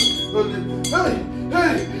 holy, holy.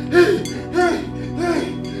 Hey.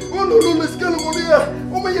 Oh no, let's get over there.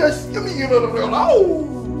 Oh my yes, give me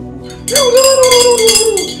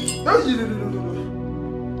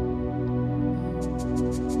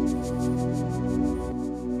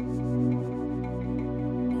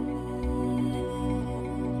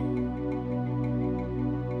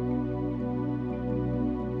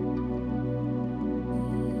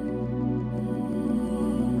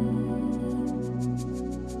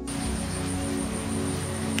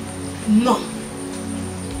No.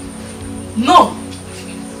 No.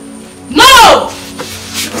 No!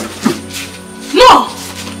 No!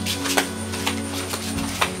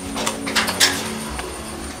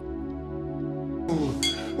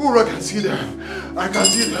 Oh, I can see them. I can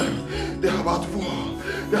see them. They're about to fall.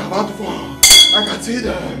 They're about to fall. I can see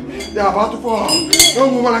them. They're about to fall. No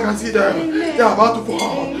woman, I can see them. They're about to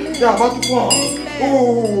fall. They're about to fall.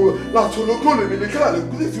 Oh, la solo clone me the car. I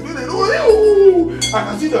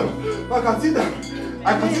can see them. I can see them.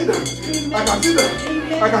 I can see them. I can see them.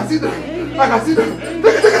 I can see them. I can see them.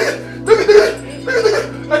 Take it.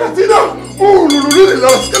 I can see them. Oh, really, la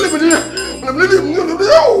skeleton. I'm really.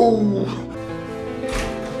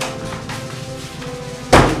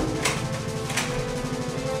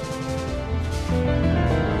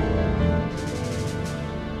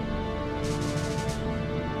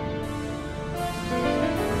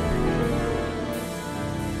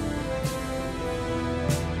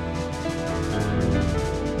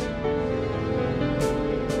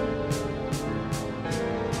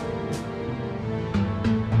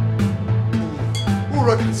 I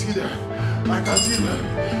can see them. I can see them.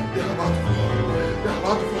 They're about to fall. They're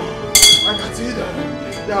about to fall. I can see them.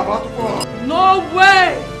 They're about to fall. No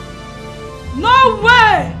way! No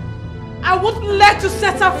way! I wouldn't let you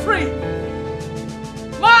set her free.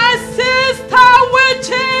 My sister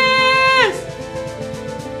witches!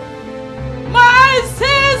 My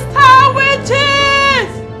sister witches!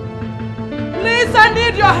 Please, I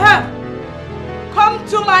need your help. Come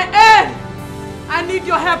to my aid. I need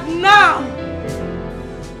your help now.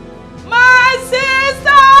 My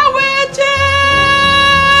sister witches!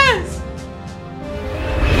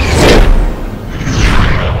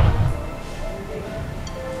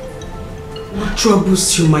 What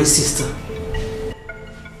troubles you, my sister?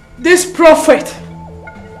 This prophet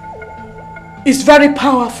is very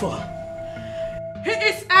powerful. He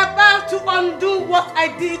is about to undo what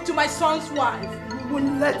I did to my son's wife. You will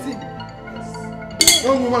let him.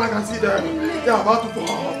 Young woman, I can see them. They are about to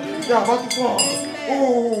fall. They are about to fall.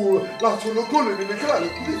 Oh, I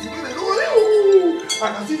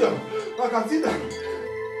can see them. I can see them.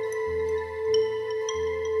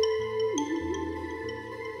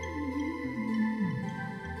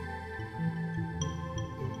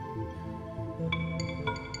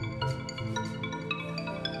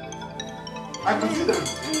 I can see them.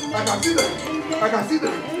 I can see them. I can see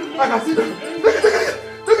them. I can see them.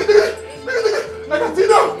 I can see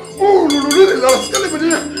them. Oh,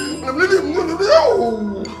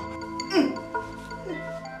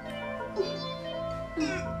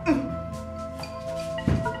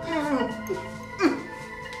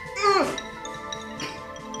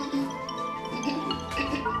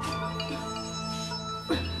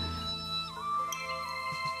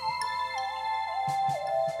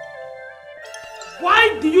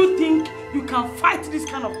 Why do you think you can fight this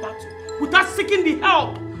kind of battle without seeking the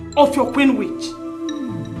help of your Queen Witch?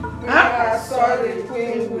 Huh? Sorry,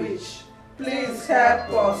 Queen Witch. Please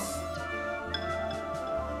help us.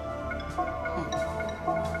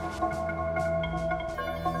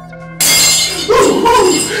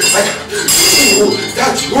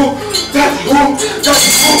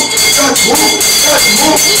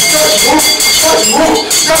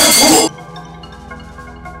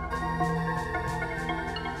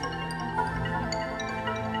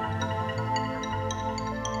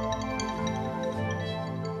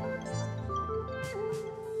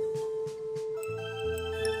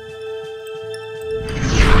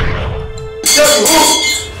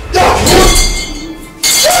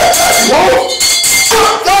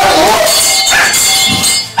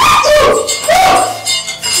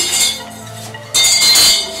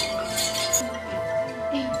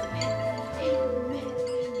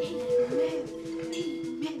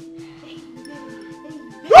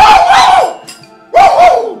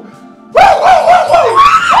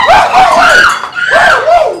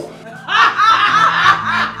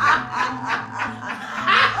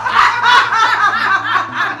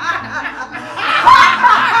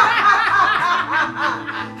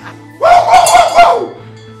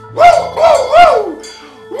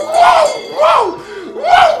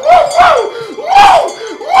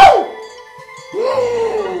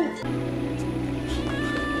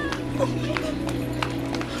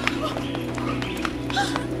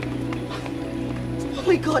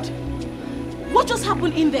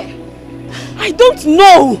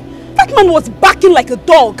 No! That man was barking like a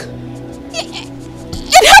dog.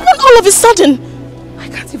 It happened all of a sudden. I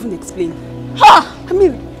can't even explain. Ha! I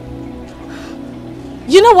mean,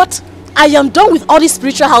 you know what? I am done with all these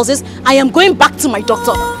spiritual houses. I am going back to my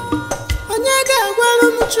doctor.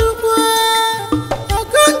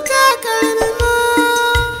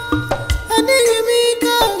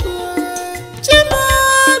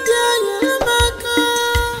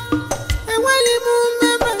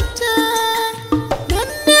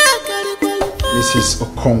 Mrs.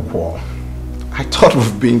 Okonkwo, I thought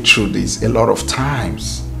we've been through this a lot of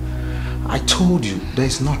times. I told you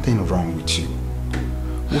there's nothing wrong with you.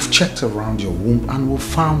 We've checked around your womb and we've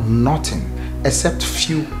found nothing except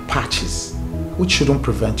few patches which shouldn't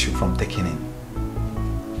prevent you from taking in.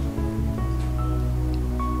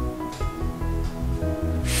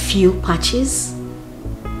 Few patches?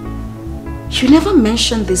 You never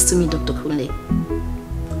mentioned this to me, Dr. Kunle.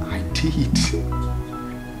 I did.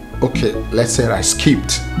 Okay, let's say I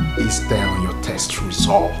skipped. Is there on your test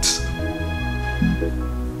results?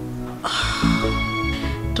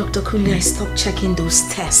 Dr. Kunle, I stopped checking those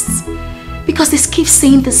tests because they keep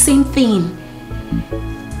saying the same thing.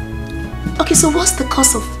 Okay, so what's the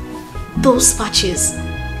cause of those patches?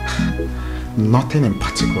 Nothing in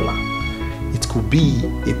particular. It could be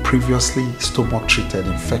a previously stomach-treated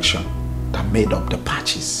infection that made up the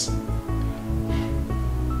patches.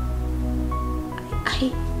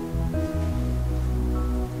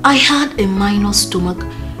 I had a minor stomach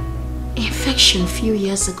infection a few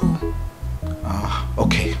years ago.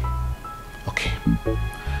 Okay.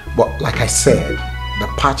 But like I said, the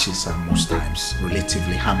patches are most times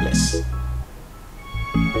relatively harmless.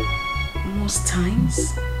 Most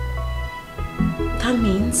times? That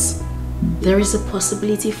means there is a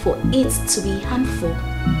possibility for it to be harmful,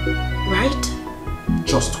 right?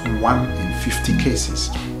 Just 1 in 50 cases.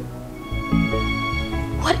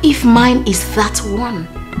 What if mine is that one?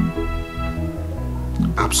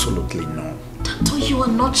 Absolutely no. Doctor, you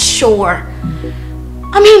are not sure.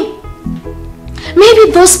 I mean,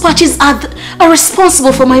 maybe those patches are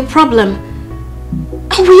responsible for my problem.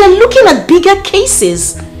 And we are looking at bigger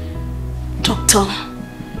cases. Doctor,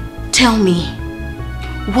 tell me,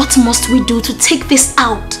 what must we do to take this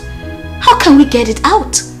out? How can we get it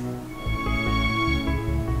out?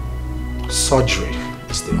 Surgery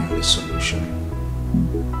is the only solution.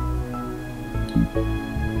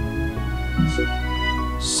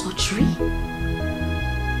 Surgery?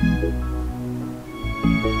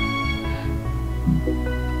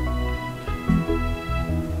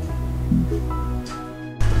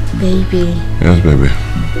 Baby. Yes, baby.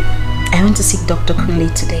 I went to see Dr. Kunle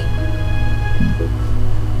today.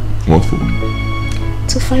 What for?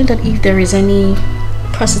 To find out if there is any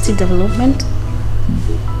positive development.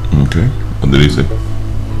 Okay. What did he say?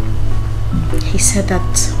 He said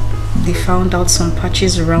that they found out some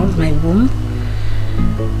patches around my womb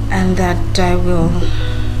and that I will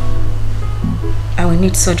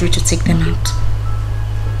need surgery to take them out.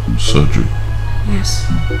 Surgery? Yes.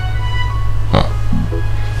 Huh.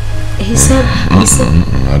 He said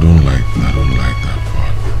I don't like that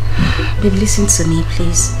part. Baby, listen to me,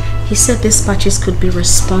 please. He said these patches could be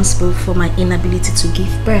responsible for my inability to give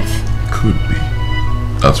birth. Could be.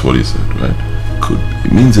 That's what he said, right? Could be.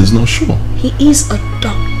 It means he's not sure. He is a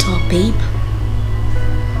doctor, babe.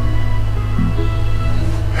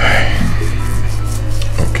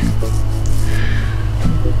 Okay.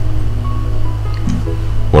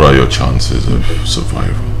 What are your chances of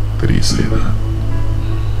survival? Did he say that?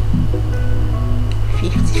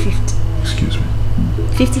 50-50. Excuse me.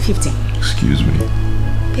 50-50. Excuse me.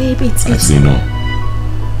 Baby, it's... I say no.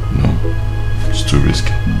 No. It's too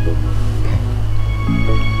risky.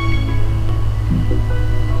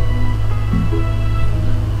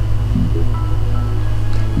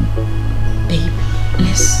 Babe,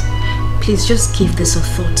 please just give this a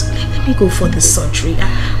thought. Let me go for the surgery.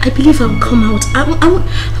 I believe I'll come out. I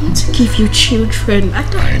want to give you children.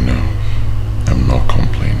 I know. I'm not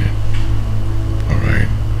complaining. Alright?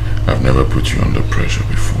 I've never put you under pressure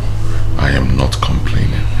before. I am not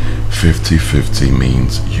complaining. 50-50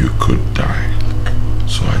 means you could die.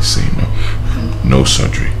 So I say no. No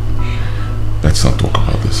surgery. Let's not talk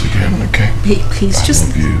about this again, okay? Babe, please I just...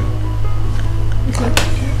 love you. I love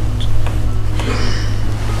you.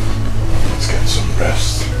 Let's get some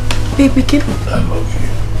rest. Babe, we can... I love you.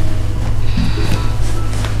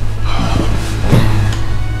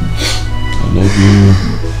 I love you.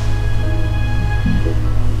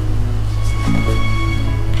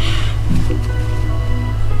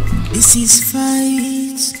 This is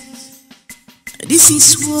fight. This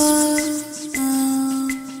is war.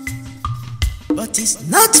 But it's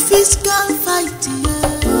not physical fight.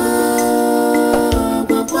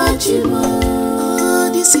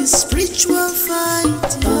 This is spiritual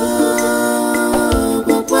fight.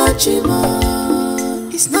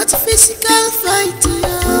 It's not physical fight.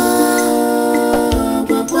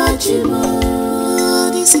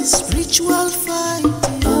 This is spiritual fight.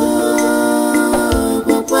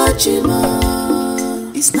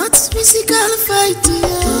 It's not physical fight.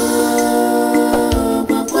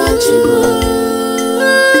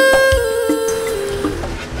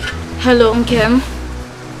 Hello, Nkem.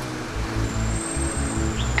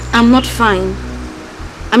 I'm not fine.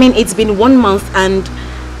 I mean, it's been 1 month and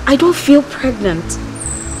I don't feel pregnant.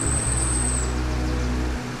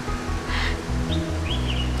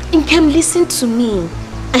 Nkem, listen to me.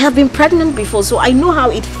 I have been pregnant before, so I know how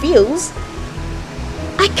it feels.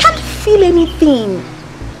 I can't feel anything.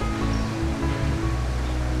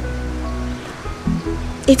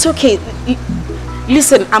 It's okay.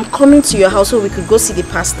 Listen, I'm coming to your house so we could go see the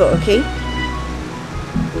pastor, okay?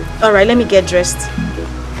 Alright, let me get dressed.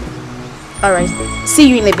 Alright, see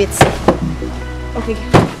you in a bit. Okay.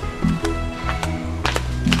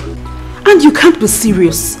 And you can't be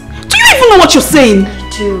serious. Do you even know what you're saying? I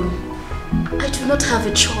do. I do not have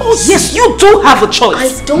a choice. Oh yes, you do have a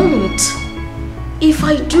choice. I don't. If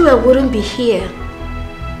I do, I wouldn't be here.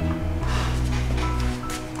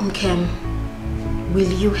 Nkem,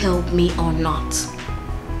 will you help me or not?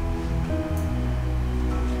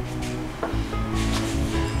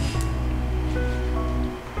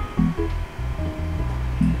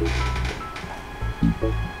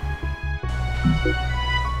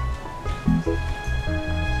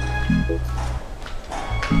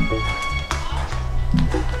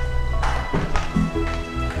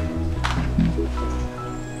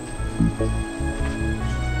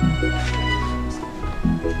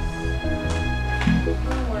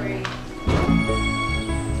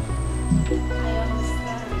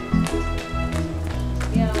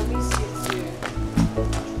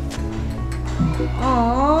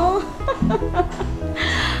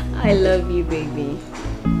 I love you, baby.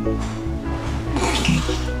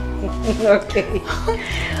 Okay.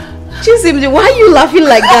 Chisimdi, why are you laughing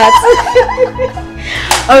like that?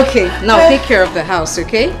 Okay, now take care of the house,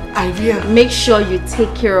 okay? I will. Make sure you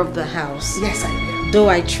take care of the house. Yes, I will. Though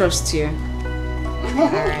I trust you.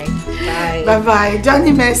 Alright, bye. Bye-bye.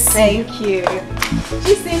 Johnny Messi. Thank you.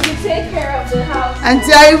 Chisimdi, take care of the house.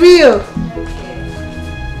 Auntie, I will.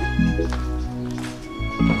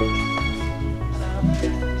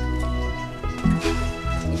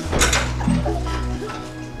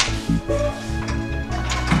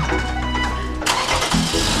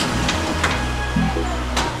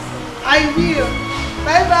 I will.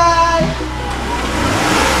 Bye-bye.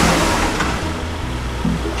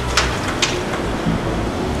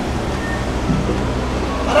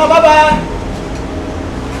 Bye-bye.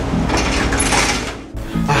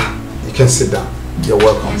 You can sit down. You're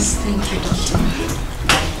welcome. Yes, thank you, doctor.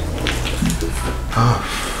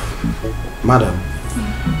 Madam,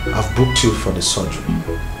 I've booked you for the surgery.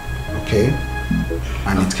 Okay?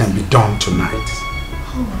 And it can be done tonight.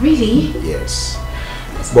 Oh, really? Yes.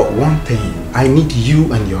 But one thing, I need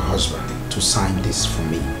you and your husband to sign this for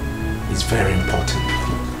me. It's very important.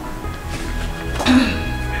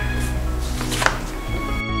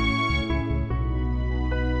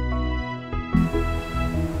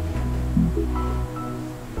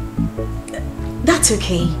 That's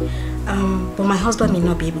okay. But my husband may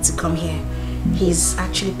not be able to come here. He's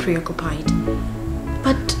actually preoccupied.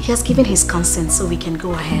 But he has given his consent, so we can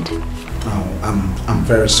go ahead. Oh, I'm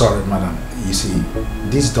very sorry, madam. You see,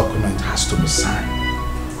 this document has to be signed.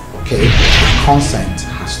 Okay? Consent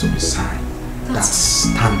has to be signed. That's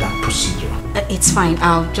standard procedure. It's fine.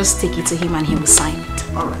 I'll just take it to him and he will sign it.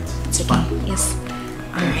 Alright. It's okay. Yes.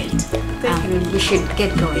 Alright. We should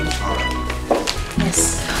get going. Alright.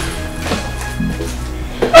 Yes.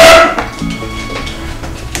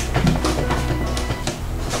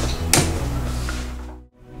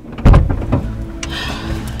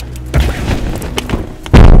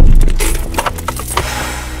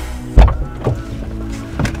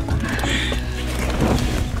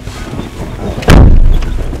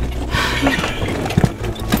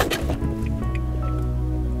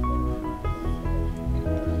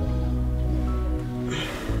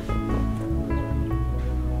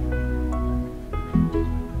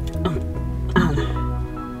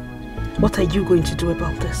 What are you going to do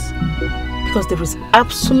about this? Because there is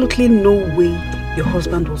absolutely no way your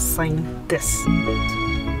husband will sign this.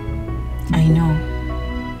 I know.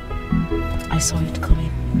 I saw it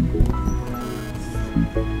coming.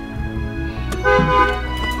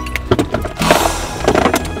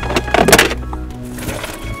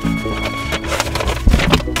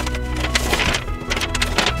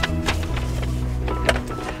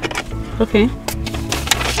 Okay.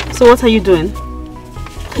 So what are you doing?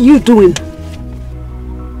 What are you doing?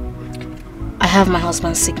 I have my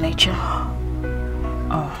husband's signature.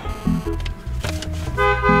 Oh.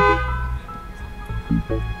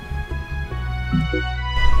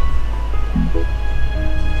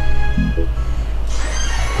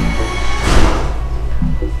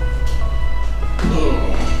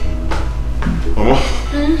 Mama,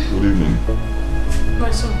 good evening.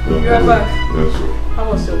 My son, you are back. Yes, sir. How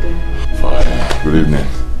was your day? Fine. Good evening.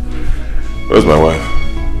 Where's my wife?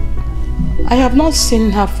 I have not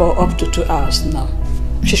seen her for up to 2 hours now.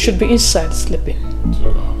 She should be inside sleeping. 2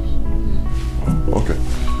 hours. Okay.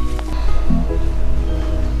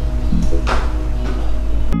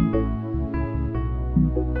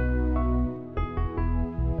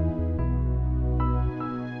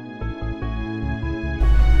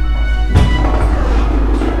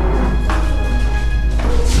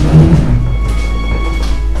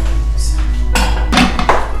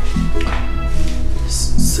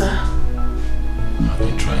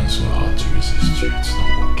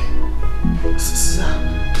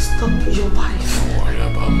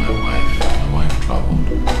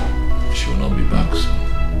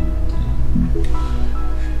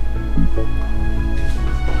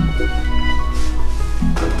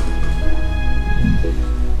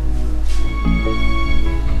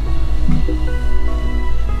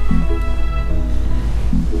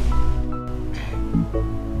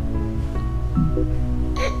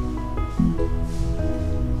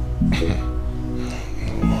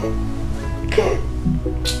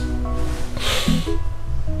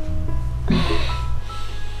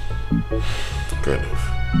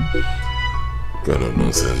 Kind of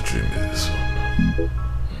nonsense dream is this one?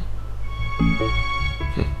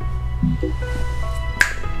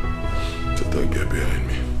 Don't get behind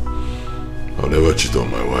me. I'll never cheat on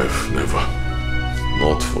my wife, never.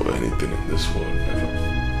 Not for anything in this world, never.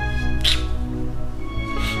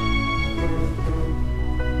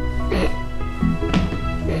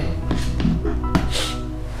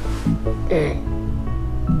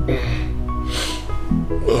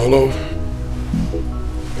 Hello?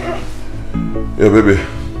 Yeah, baby.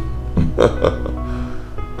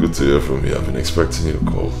 Good to hear from you. I've been expecting you to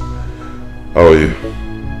call. How are you?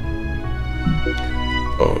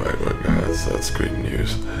 Oh my God, that's great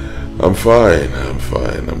news. I'm fine.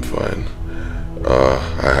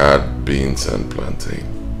 I had beans and plantain.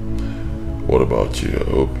 What about you? I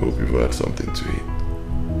hope you've had something to eat.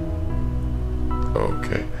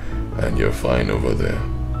 Okay. And you're fine over there?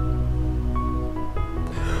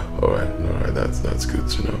 Alright, that's good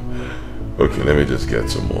to know. Okay, let me just get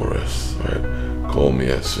some more rest, alright? Call me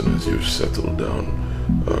as soon as you've settled down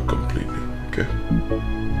completely, okay?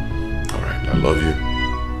 Alright, I love you.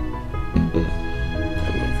 I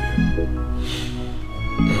love you.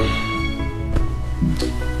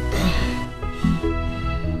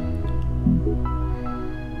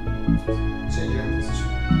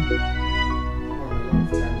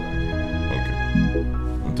 Okay.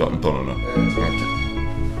 I'm done now. Okay.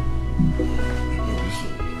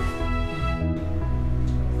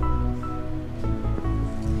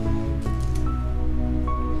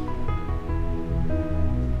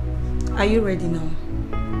 Are you ready now?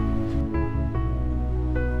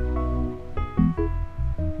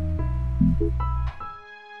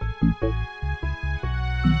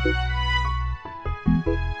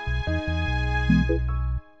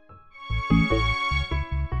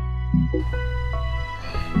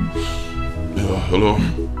 Yeah, hello?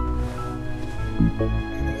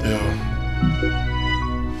 Yeah.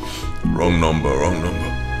 Wrong number.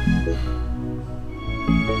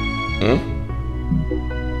 Hmm?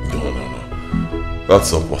 No.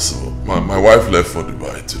 That's not possible. My wife left for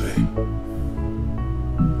Dubai today.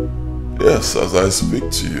 Yes, as I speak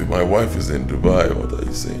to you, my wife is in Dubai. What are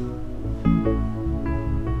you saying?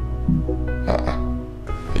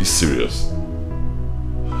 Are you serious?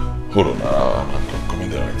 Hold on, I'm coming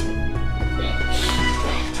there right away.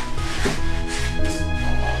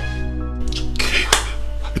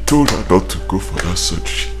 I told her not to go for that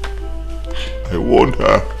surgery. I warned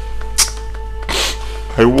her.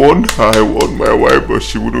 I warned my wife, but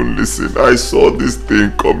she wouldn't listen. I saw this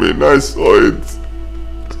thing coming. I saw it.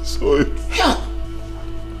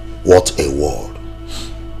 What a word.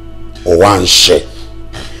 One shit.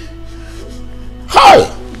 Hi!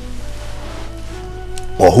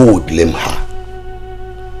 But who would blame her?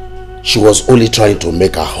 She was only trying to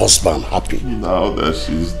make her husband happy. Now that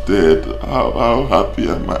she's dead, how happy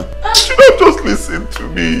am I? You should have just listened to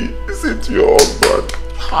me. Listen to your husband.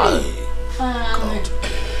 Hi. God.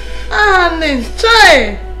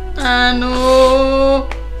 Try. No.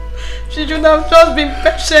 She should have just been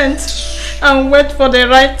patient and wait for the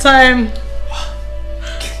right time.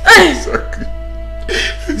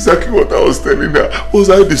 Exactly what I was telling her. Was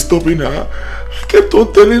I disturbing her? I kept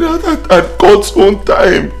on telling her that at God's own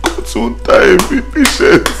time. Be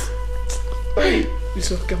patient. Hey,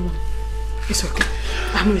 it's okay, Mom. It's okay.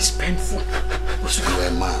 I mean, it's painful. You're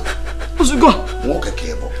a man. Osugo. Walk a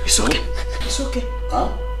cable. It's okay. It's okay. Huh?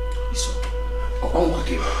 It's okay. Walk a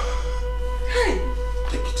cable. Hey.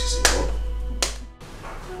 Take it easy, bro.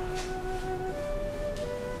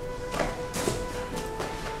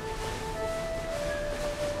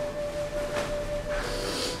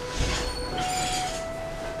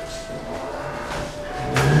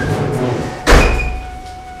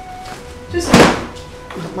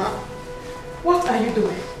 What are you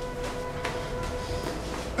doing?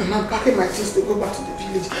 And I'm packing my things to go back to the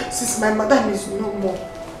village since my madam is no more.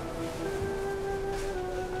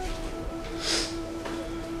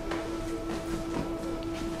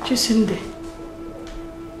 Chisinde,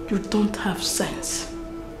 you don't have sense.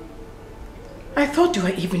 I thought you were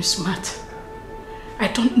even smart. I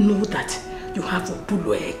don't know that you have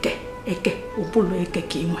Obulo Eke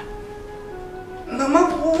Kinwa. Mama,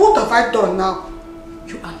 what have I done now?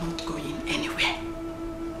 You are not going anywhere.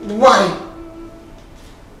 Why?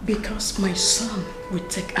 Because my son will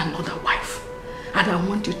take another wife. And I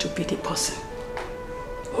want you to be the person.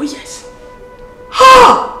 Oh yes.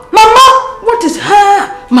 Ha! Mama! What is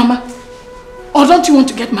her? Mama? Or don't you want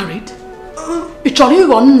to get married?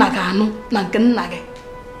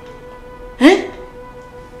 Eh?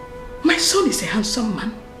 My son is a handsome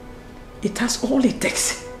man. It has all it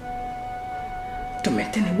takes to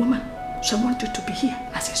maintain a woman. So I want you to be here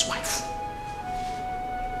as his wife.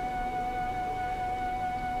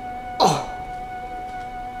 Oh.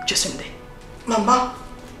 Jacinde. Mama.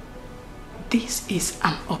 This is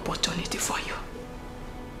an opportunity for you.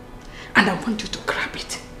 And I want you to grab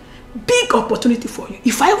it. Big opportunity for you.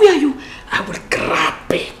 If I were you, I will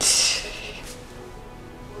grab it.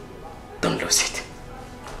 Don't lose it.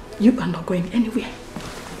 You are not going anywhere.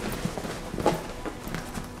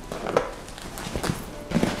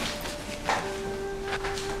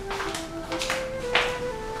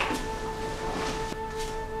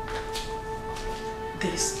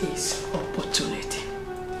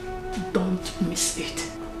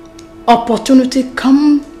 Opportunity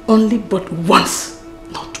come only but once,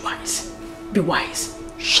 not twice. Be wise.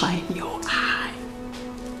 Shine your eye.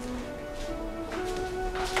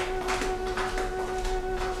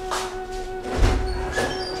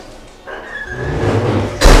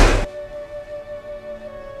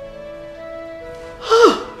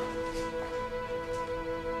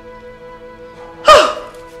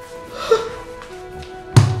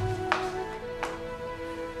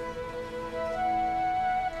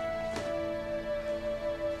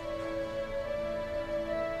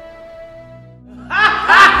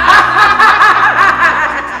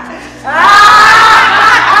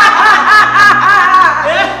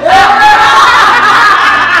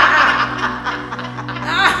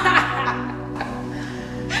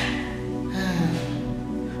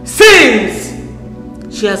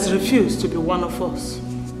 She has refused to be one of us.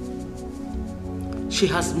 She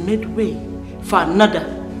has made way for another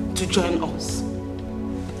to join us.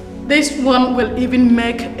 This one will even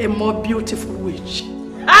make a more beautiful witch.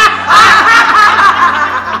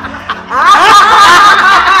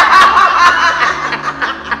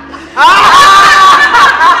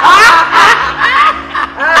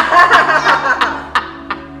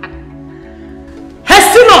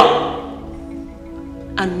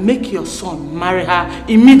 And make your son marry her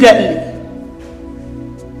immediately.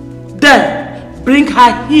 Then bring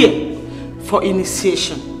her here for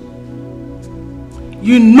initiation.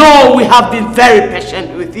 You know we have been very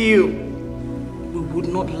patient with you. We would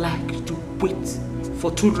not like to wait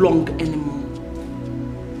for too long anymore.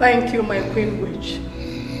 Thank you, my queen witch.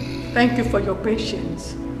 Thank you for your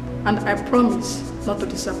patience. And I promise not to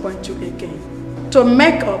disappoint you again. To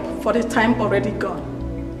make up for the time already gone,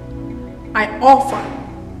 I offer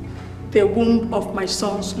the womb of my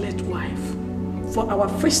son's late wife for our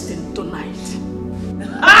feasting tonight.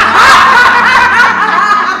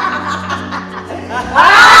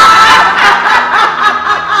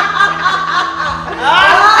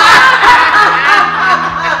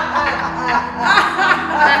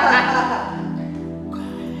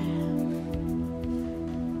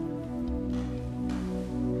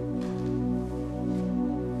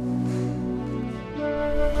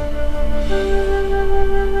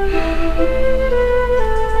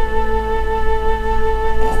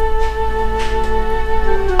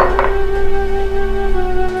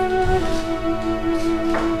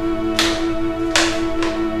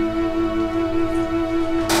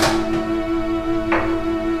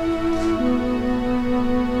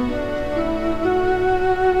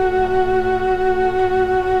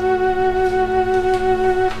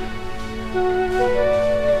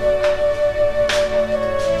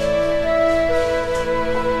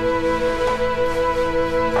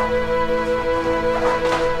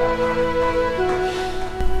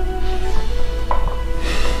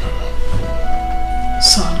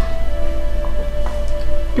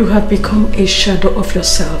 You have become a shadow of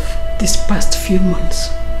yourself these past few months.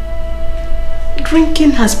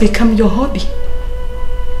 Drinking has become your hobby.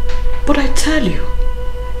 But I tell you,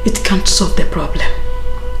 it can't solve the problem.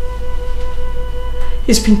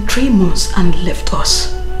 It's been 3 months and left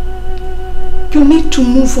us. You need to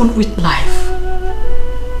move on with life.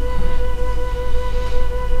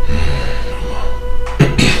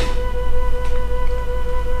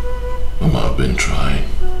 Mama, I've been trying.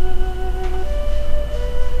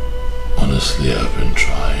 Honestly, I've been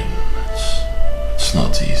trying. It's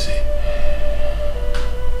not easy.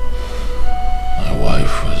 My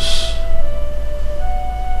wife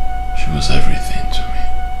she was everything to me.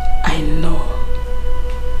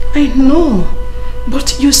 I know,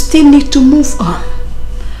 but you still need to move on.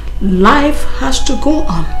 Life has to go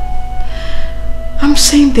on. I'm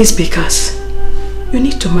saying this because you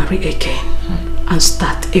need to marry again and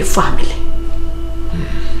start a family.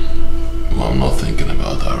 Well, I'm not thinking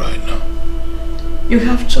about that right now. You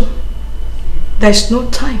have to. There's no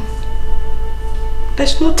time.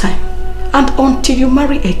 There's no time. And until you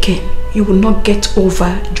marry again, you will not get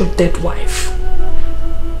over your dead wife.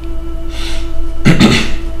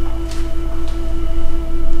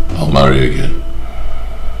 I'll marry again.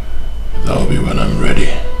 That'll be when I'm ready.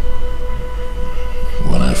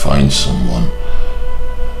 When I find someone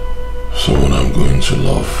I'm going to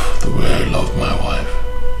love the way I love my wife.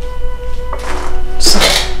 So,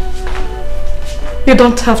 you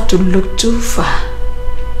don't have to look too far.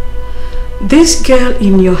 This girl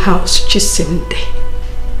in your house, Chisimde,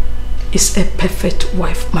 is a perfect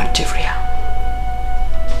wife material.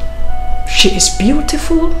 She is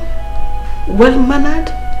beautiful, well-mannered,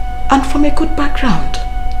 and from a good background.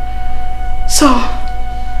 So,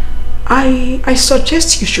 I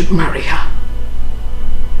suggest you should marry her.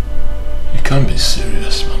 You can't be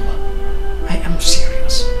serious, Mama. I am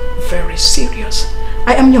serious. very serious.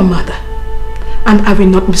 I am your mother, and I will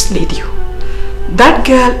not mislead you. That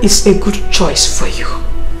girl is a good choice for you.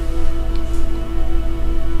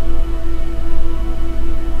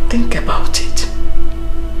 Think about it.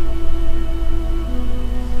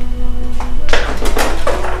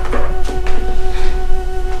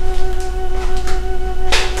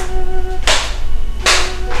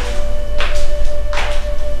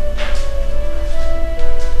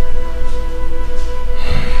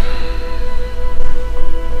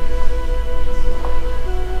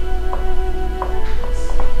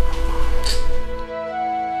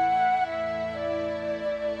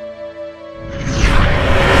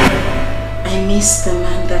 The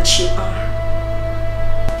man that you are.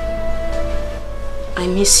 I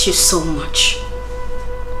miss you so much.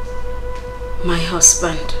 My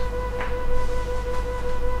husband.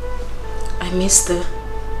 I miss the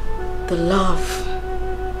love,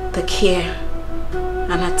 the care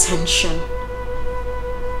and attention.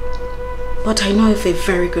 But I know of a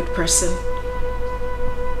very good person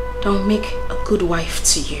that will make a good wife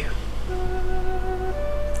to you.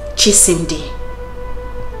 Chisimdi.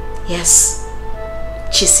 Yes.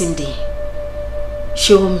 Chisimdi.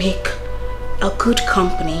 She will make a good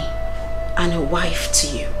company and a wife to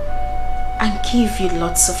you and give you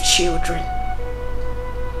lots of children.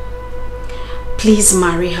 Please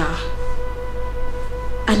marry her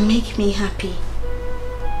and make me happy.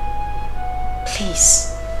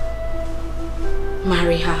 Please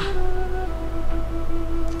marry her.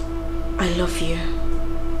 I love you.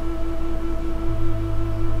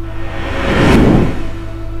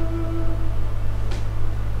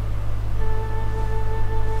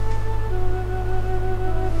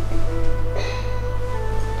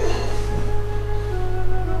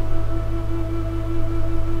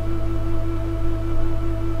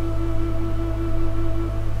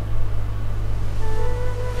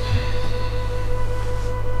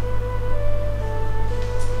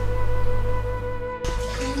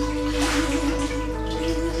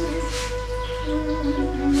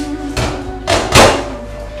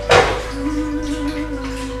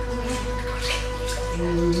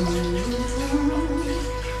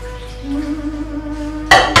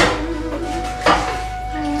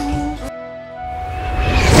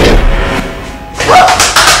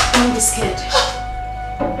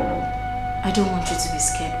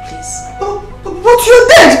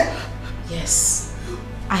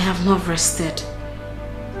 Rested.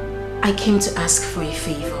 I came to ask for a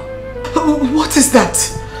favor. What is that?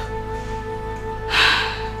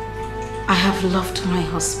 I have loved my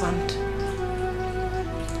husband.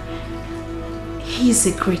 He is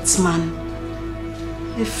a great man,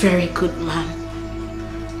 a very good man.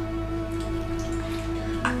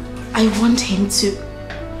 I want him to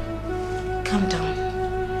calm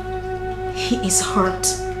down. He is hurt,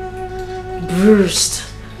 bruised,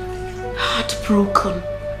 heartbroken.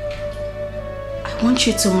 I want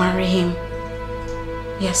you to marry him.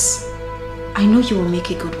 Yes, I know you will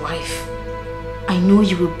make a good wife. I know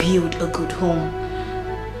you will build a good home.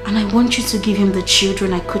 And I want you to give him the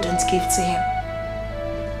children I couldn't give to him.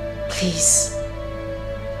 Please,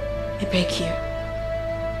 I beg you.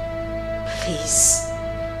 Please,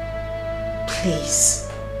 please.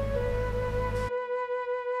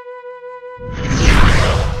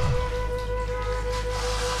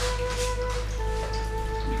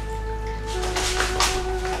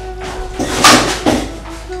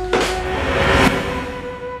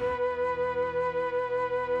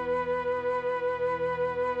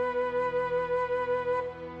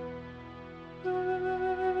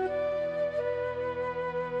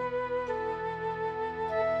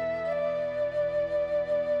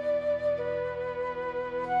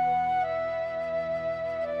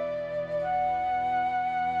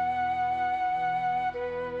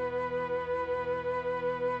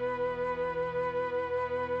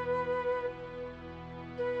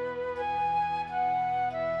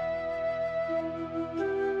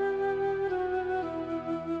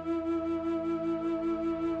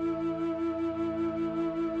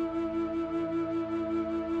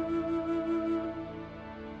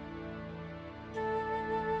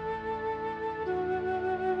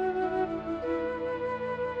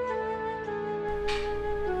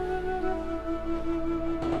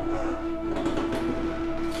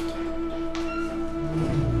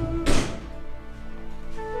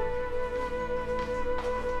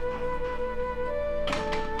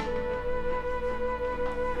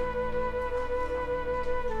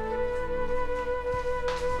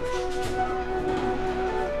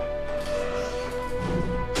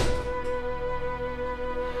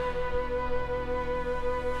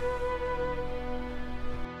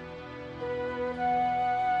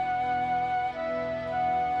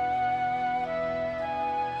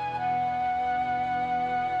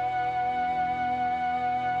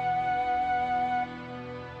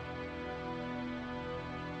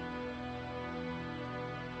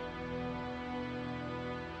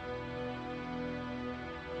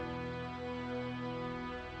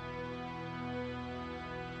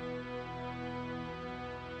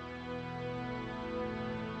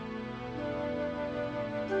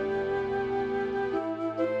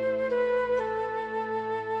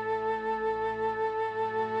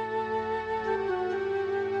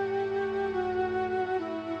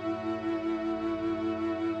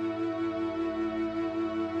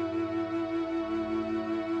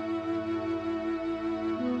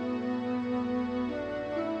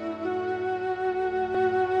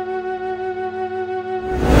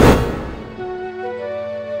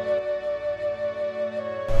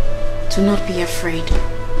 Do not be afraid.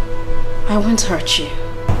 I won't hurt you.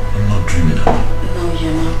 I'm not dreaming of it. No,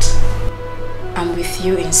 you're not. I'm with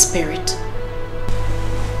you in spirit.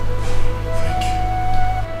 Thank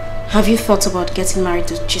you. Have you thought about getting married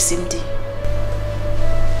to Chisimdi?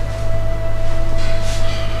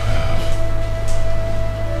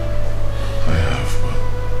 I have, but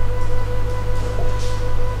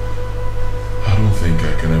I don't think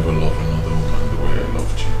I can ever love another woman the way I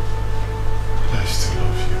loved you. I still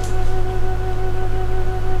love you.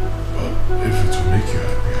 But if it will make you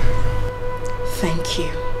happy, I will. Thank you.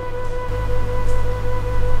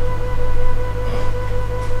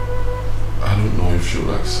 I don't know if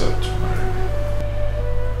she'll accept to marry me.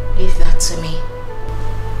 Leave that to me.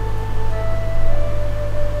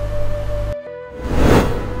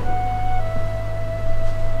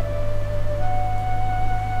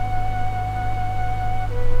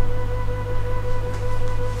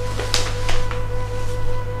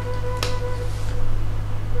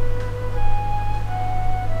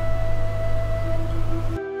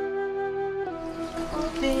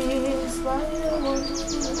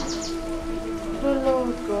 The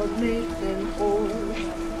Lord God made them whole.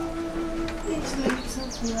 Each little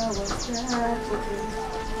flower there for them.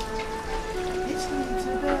 Each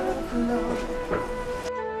little bed of love.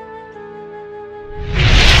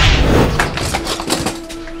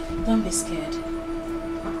 Don't be scared.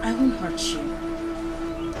 I won't hurt you.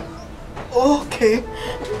 Okay.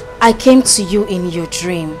 I came to you in your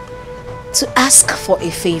dream to ask for a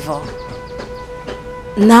favor.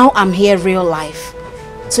 Now I'm here real life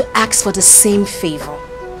to ask for the same favor.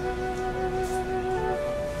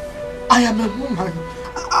 I am a woman.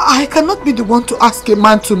 I cannot be the one to ask a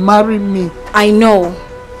man to marry me. I know.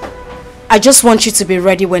 I just want you to be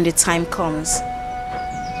ready when the time comes.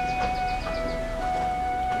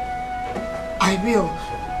 I will.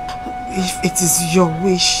 If it is your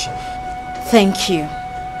wish. Thank you.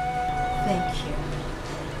 Thank you.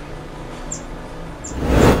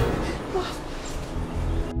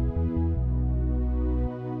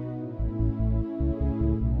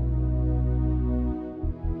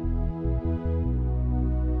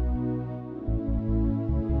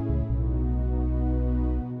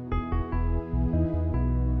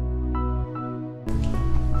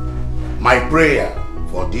 My prayer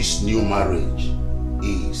for this new marriage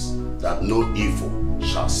is that no evil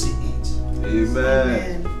shall see it.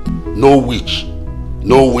 Amen. No witch,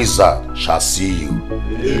 no wizard shall see you.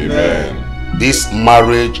 Amen. This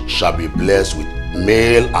marriage shall be blessed with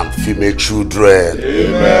male and female children.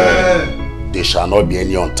 Amen. There shall not be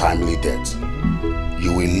any untimely death.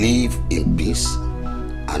 You will live in peace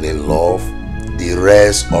and in love the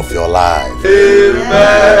rest of your life.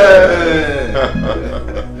 Amen.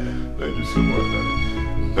 Thank you so much,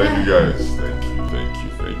 Daddy. Thank you guys. Thank you, thank you,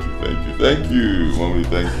 thank you, thank you, thank you. Mommy,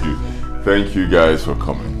 thank you. Thank you guys for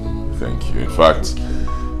coming. Thank you. In fact,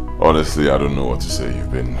 honestly, I don't know what to say.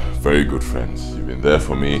 You've been very good friends. You've been there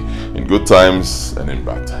for me in good times and in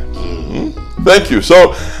bad times. Thank you.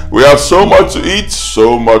 So, we have so much to eat,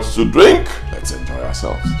 so much to drink. Let's enjoy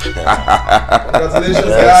ourselves. Congratulations,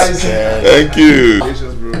 guys. Thank you.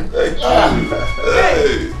 Congratulations, bro. Thank you.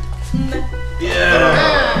 Hey.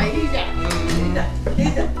 Yeah.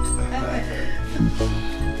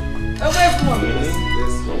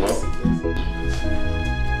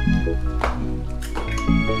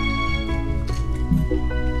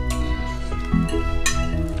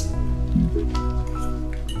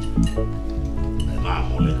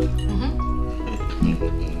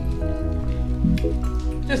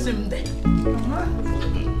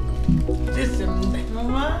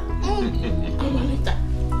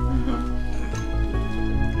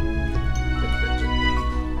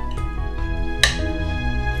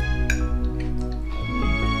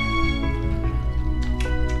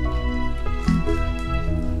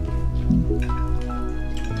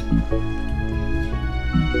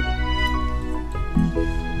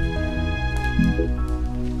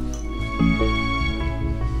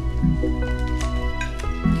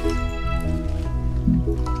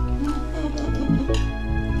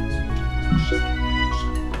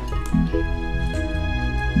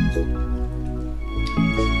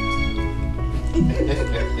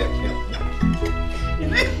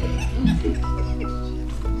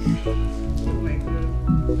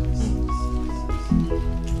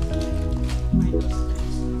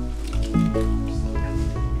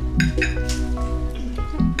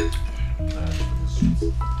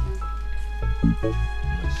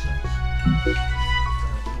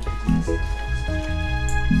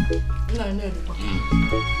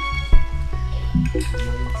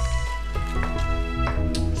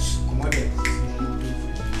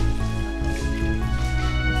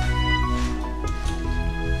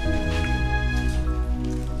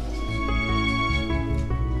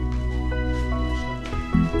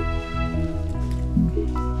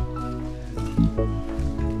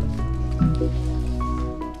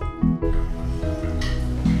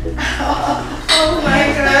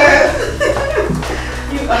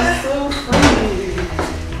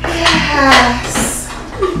 Yes!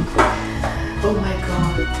 Oh my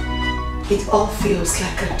God. It all feels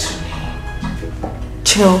like a dream.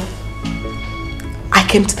 Chill. I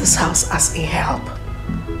came to this house as a help.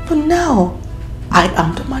 But now, I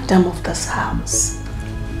am the madam of this house.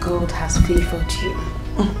 God has favored you.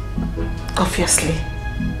 Obviously.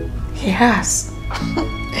 He has.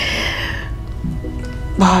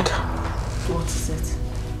 But what is it?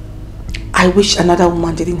 I wish another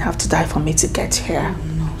woman didn't have to die for me to get here.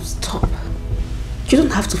 No, stop. You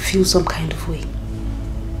don't have to feel some kind of way.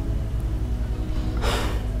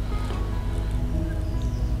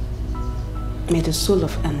 May the soul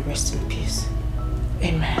of Anne rest in peace.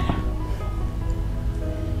 Amen.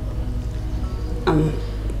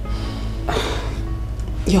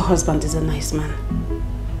 Your husband is a nice man.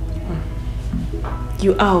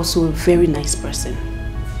 You are also a very nice person.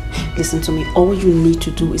 Listen to me, all you need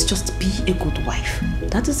to do is just be a good wife.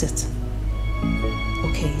 That is it.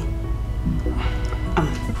 Okay?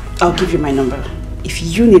 I'll give you my number. If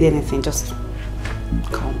you need anything, just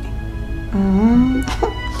call me.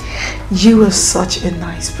 You are such a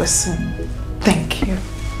nice person. Thank you.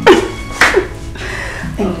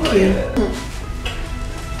 Thank you.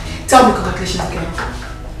 Tell me congratulations again.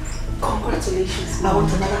 Congratulations. I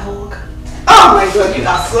want another hug. Oh my God, you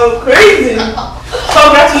are so crazy.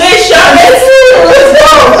 Congratulations. Let's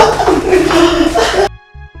go.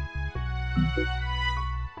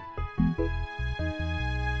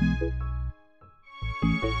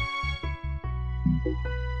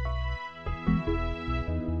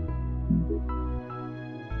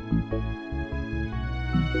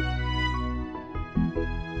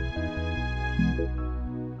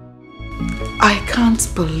 I can't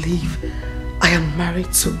believe I am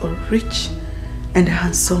married to a rich and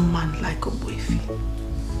handsome man like Obuefi.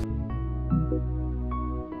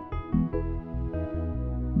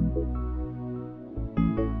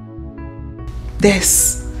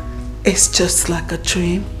 This is just like a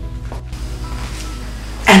dream,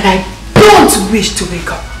 and I don't wish to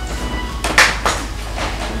wake up.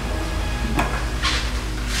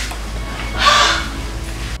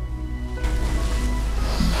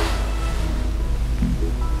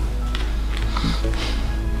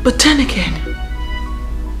 But then again,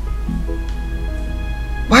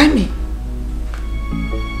 why me?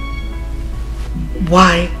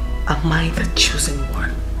 Why am I the chosen one?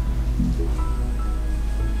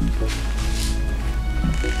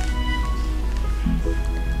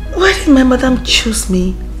 Why did my madam choose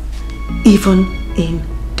me even in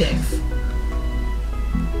death?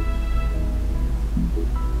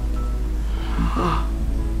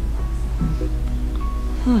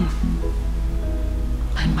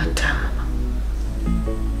 My madam,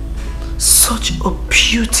 such a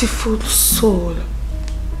beautiful soul.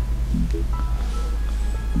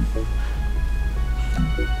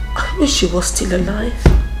 I wish she was still alive.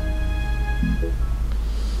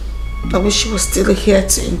 I wish she was still here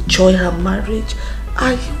to enjoy her marriage.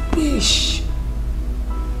 I wish.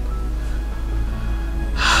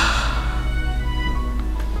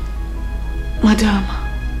 Madam,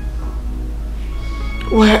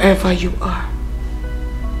 wherever you are,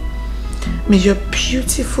 may your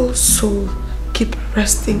beautiful soul keep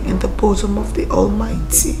resting in the bosom of the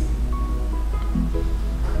Almighty.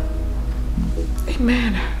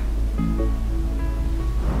 Amen.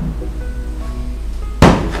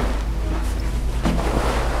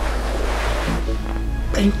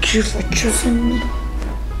 Thank you for choosing me.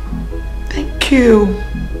 Thank you.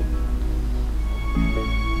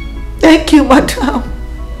 Thank you, madam.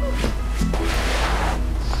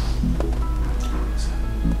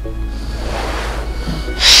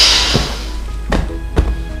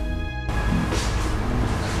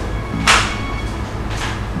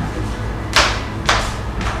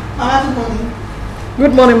 Good morning.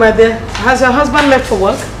 Good morning, my dear. Has your husband left for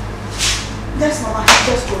work? Yes, Mama.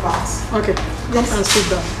 He just drove out. Okay. Come and sit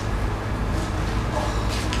down.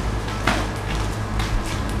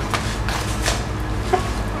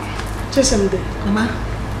 Chisimde. Mama?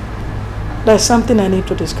 There's something I need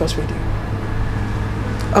to discuss with you.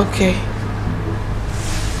 Okay.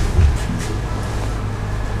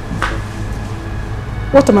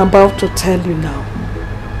 What I'm about to tell you now,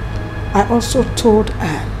 I also told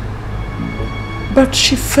Anne, but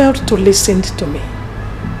she failed to listen to me.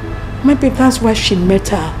 Maybe that's why she met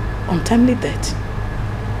her untimely death.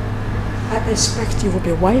 I expect you will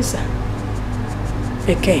be wiser.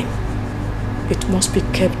 Again, it must be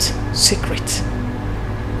kept secret.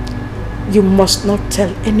 You must not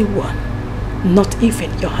tell anyone, not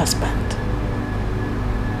even your husband.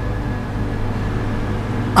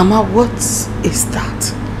 Mama, what is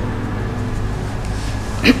that?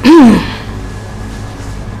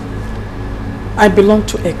 I belong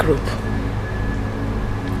to a group.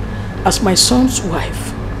 As my son's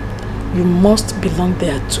wife, you must belong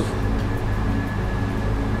there too.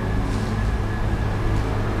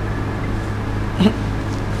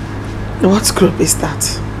 What group is that?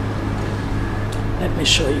 Let me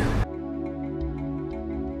show you.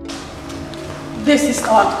 This is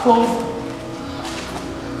our coven,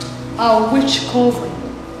 our witch coven.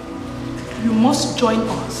 You must join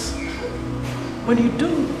us. When you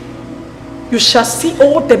do, you shall see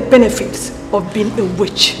all the benefits of being a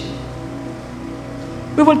witch.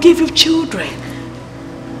 We will give you children,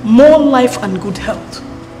 more life and good health.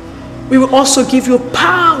 We will also give you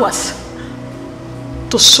powers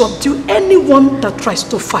to subdue anyone that tries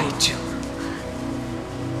to fight you.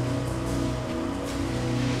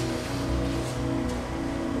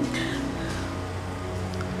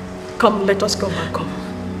 Come, let us go back home.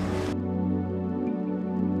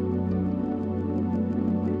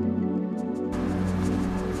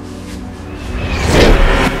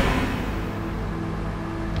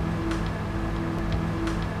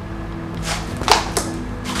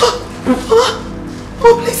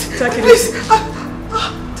 Oh, please, take it please. easy.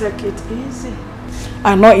 Take it easy.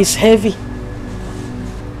 I know it's heavy,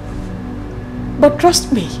 but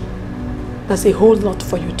trust me, there's a whole lot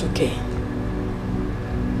for you to gain.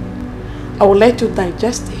 I will let you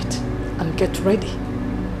digest it and get ready.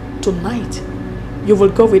 Tonight, you will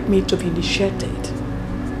go with me to be initiated.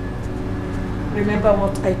 Remember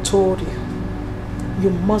what I told you. You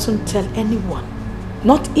mustn't tell anyone,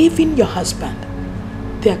 not even your husband.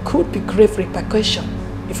 There could be grave repercussion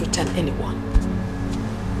if you tell anyone.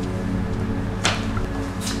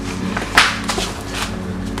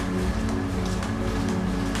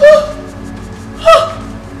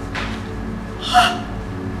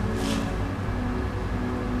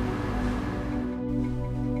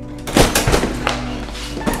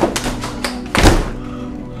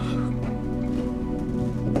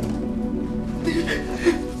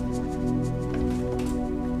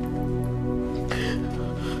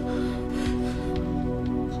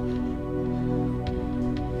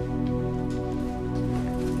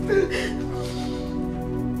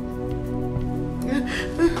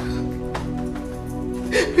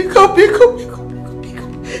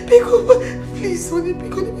 Please, honey,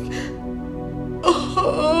 pick on me.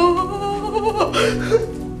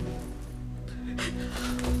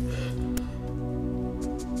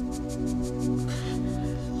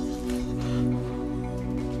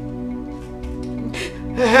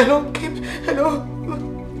 Hello, Kim. Hello.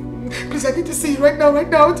 Please, I need to see you right now. I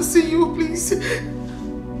want to see you, please.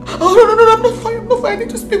 Oh, no, I'm not fine. I need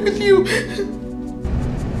to speak with you.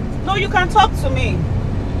 No, you can talk to me.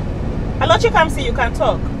 Hello, Chikamsi, you can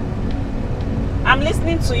talk. I'm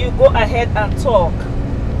listening to you. Go ahead and talk.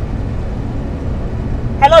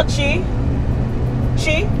 Hello, Chi?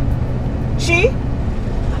 Chi? Chi?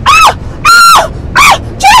 Ah! Ah! Ah!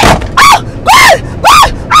 Chi! Ah! God!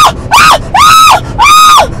 God! Ah! Ah! Ah!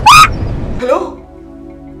 Ah! Hello?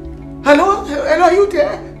 Hello? Hello, are you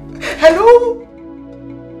there? Hello?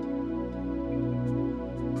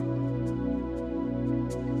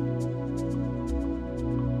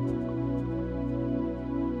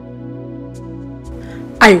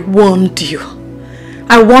 I warned you.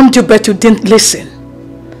 I warned you, but you didn't listen.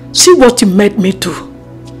 See what you made me do.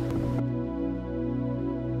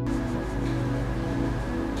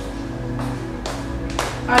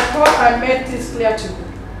 I thought I made this clear to you.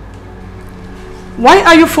 Why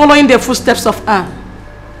are you following the footsteps of Anne?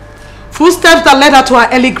 Footsteps that led her to her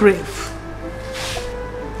early grave.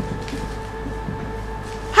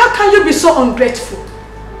 How can you be so ungrateful?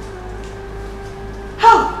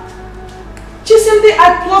 How? Chisimdi,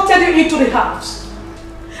 I plotted you into the house.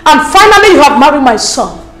 And finally you have married my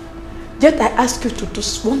son. Yet I ask you to do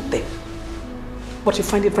one thing. But you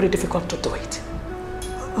find it very difficult to do it.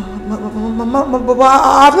 I've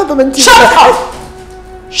not done anything. Shut up!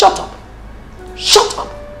 Shut up! Shut up!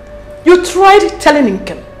 You tried telling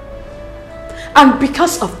Nkem. And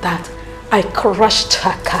because of that, I crushed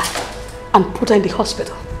her car and put her in the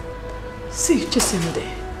hospital. See, Chisimdi,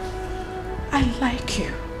 I like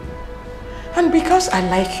you. And because I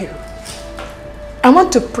like you, I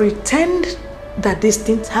want to pretend that this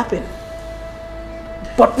didn't happen.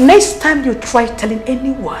 But next time you try telling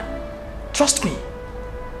anyone, trust me,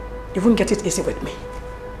 you won't get it easy with me.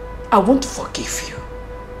 I won't forgive you.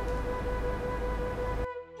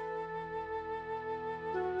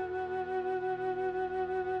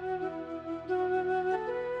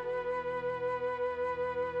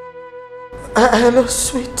 Hello,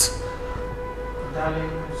 sweet.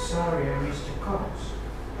 Darling, I'm sorry I missed your calls.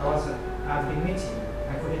 I was at the meeting.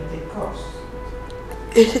 I couldn't take calls.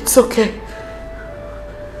 It's okay.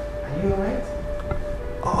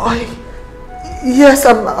 Yes,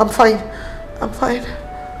 I'm fine. I'm fine.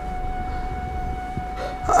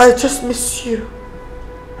 I just miss you.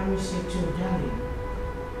 I miss you too, darling.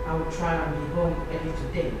 I will try and be home early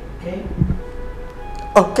today, okay?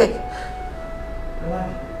 Okay. I love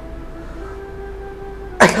you.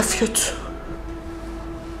 I love you too.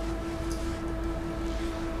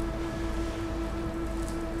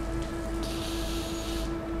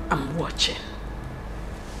 I'm watching.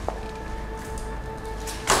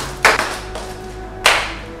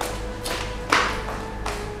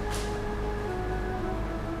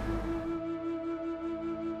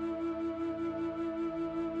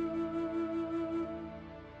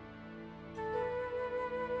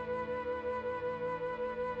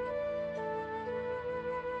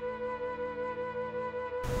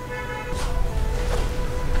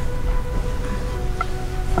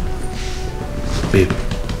 Babe.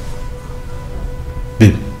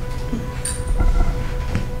 Babe.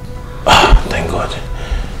 Ah, thank God.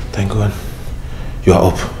 Thank God. You are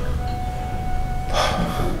up.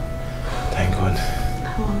 Thank God.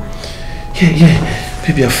 How am I? Yeah.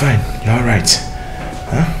 Babe, you're fine. You're alright.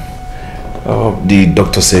 Huh? The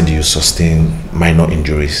doctor said you sustained minor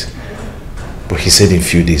injuries. But he said in a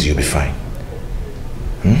few days you'll be fine.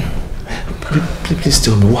 Please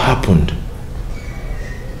tell me what happened.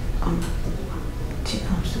 She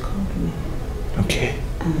comes to call me. Okay.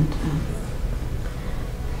 And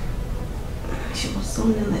she was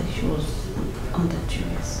sounding like she was under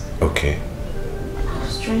duress. Okay. I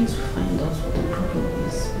was trying to find out what the problem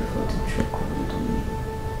is before the truck called on me.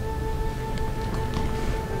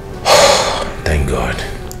 Thank God.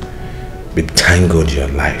 Babe, thank God you're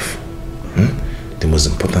alive. The most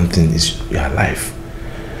important thing is you're alive.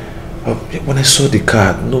 When I saw the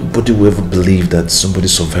car, nobody would ever believe that somebody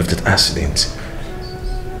survived that accident.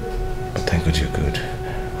 But thank God you're good.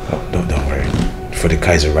 Don't worry. For the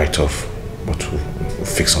car is a write-off, but we'll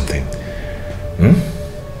fix something.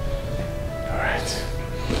 Alright.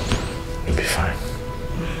 You'll be fine.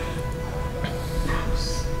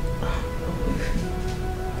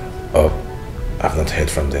 Oh, I've not heard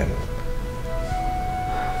from them.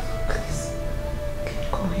 Please, can you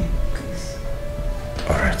call him, please?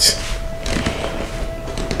 Alright.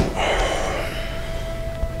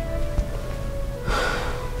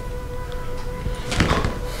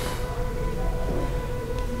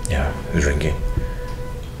 Yeah, it's ringing.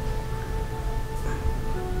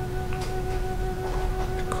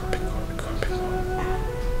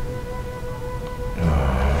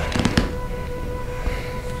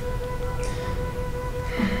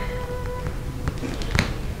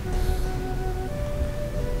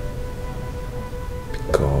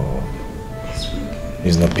 Pick up.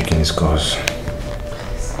 He's not picking his calls.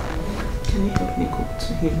 Please, can you help me go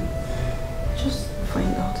to him? Just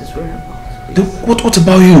find out his whereabouts. What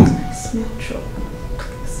about you? I smell trouble.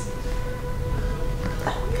 Please.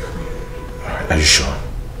 I'll be fine. Alright, are you sure?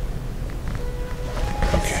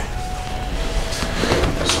 Okay.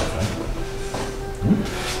 That's all right.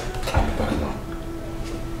 I'll be back now.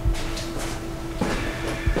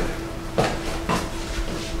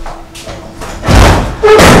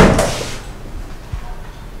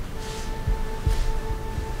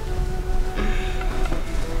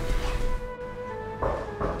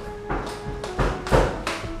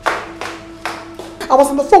 I was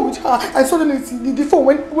on the phone with her and suddenly the phone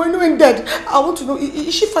went dead. I want to know,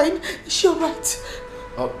 is she fine? Is she alright?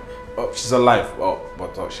 Oh, she's alive,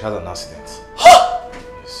 but she had an accident.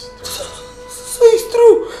 Yes. So it's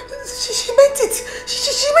true. She meant it.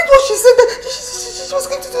 She meant what she said. That she was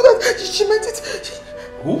going to do that. She meant it.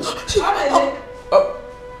 Who?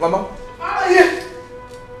 Mama?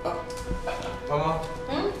 Mama?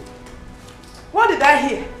 What did I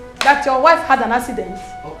hear? That your wife had an accident?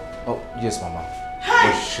 Oh, yes, Mama.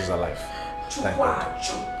 Hey! But she's alive. Thank God.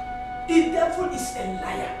 The devil is a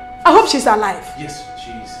liar. I hope she's alive. Yes,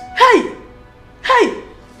 she is. Hey!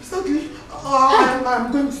 It's okay.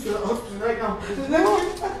 I'm going to the hospital right now.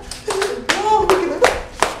 Oh, look at that.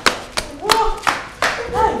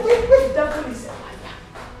 Hey! The devil is a liar.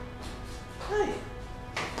 Hey!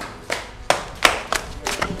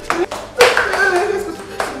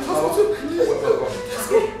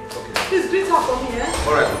 Please greet her for me, eh?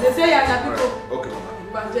 Alright. They say you're happy people. Okay, Mama.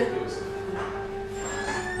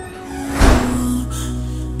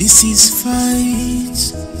 This is fight.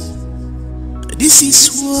 This is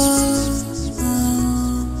war.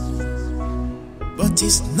 But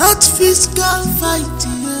it's not physical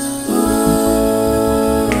fighting.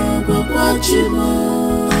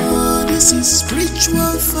 This is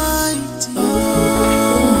spiritual fighting. Oh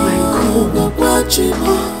my God.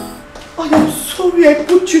 I am sorry I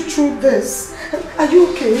put you through this. Are you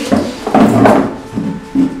okay?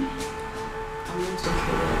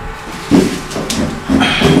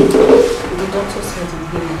 The doctor said I'm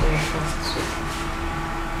healing very fast.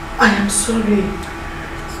 I am sorry.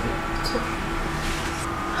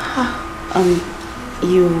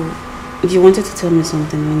 You wanted to tell me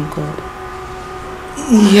something when you called.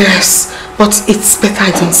 Yes, but it's better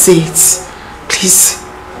I don't say it. Please.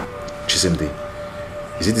 Chisimdi,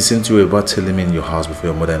 is it the same thing you were about telling me in your house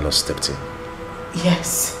before your mother-in-law stepped in?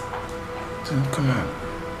 Yes. Then come on,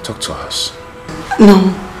 talk to us.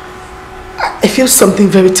 No. I feel something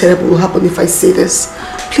very terrible will happen if I say this.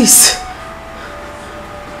 Please.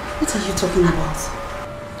 What are you talking about?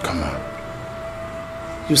 Come on.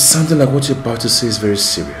 You're sounding like what you're about to say is very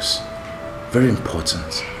serious. Very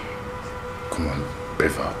important. Come on,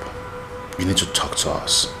 brave up. You need to talk to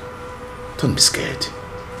us. Don't be scared.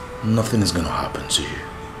 Nothing is going to happen to you.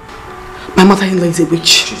 My mother-in-law is a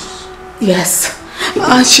witch. Jesus. Yes.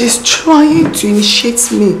 And she's trying to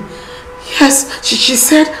initiate me. Yes, she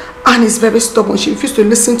said Anne is very stubborn. She refused to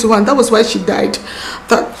listen to her, and that was why she died.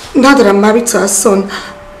 That now that I'm married to her son,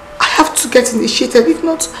 I have to get initiated. If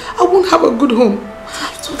not, I won't have a good home.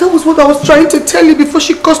 So that was what I was trying to tell you before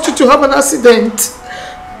she caused you to have an accident.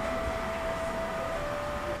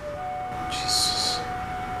 Jesus.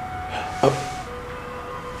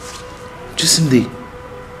 Chisimdi,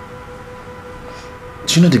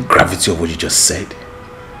 do you know the gravity of what you just said?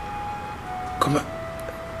 Come on.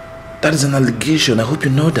 That is an allegation. I hope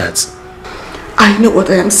you know that. I know what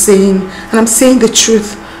I am saying, and I'm saying the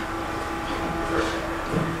truth.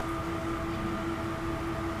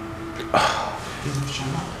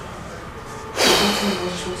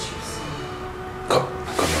 Come on.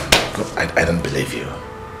 I don't believe you.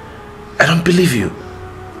 I don't believe you.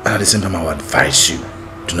 And at the same time, I will advise you,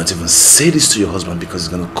 do not even say this to your husband because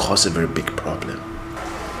it's going to cause a very big problem.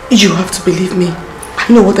 You have to believe me. I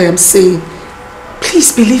know what I am saying.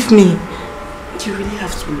 Please believe me. You really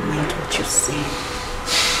have to mind what you're saying.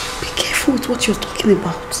 Be careful with what you're talking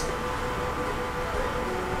about.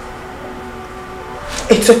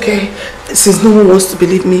 It's okay. Since no one wants to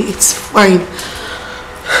believe me, it's fine.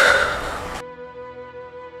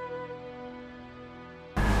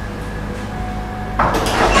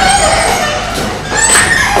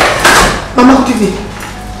 Mama, good evening.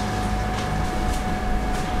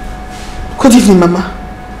 Good evening, Mama.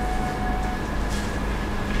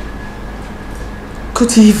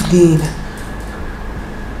 Good evening.